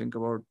we can think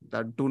about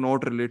that do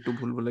not relate to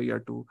Bhul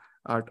Bhulaiya 2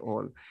 at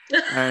all.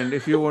 And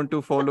if you want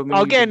to follow me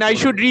again, I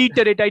should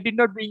reiterate, I did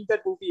not bring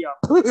that movie up.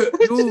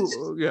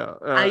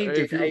 I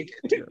did.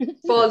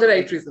 For all the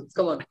right reasons.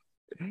 Come on.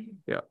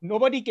 Yeah.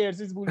 Nobody cares.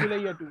 It's Bhul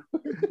Bhulaiya 2.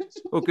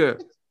 Okay.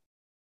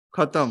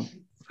 Khatam.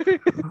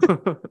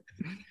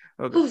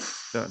 Okay.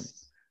 Done.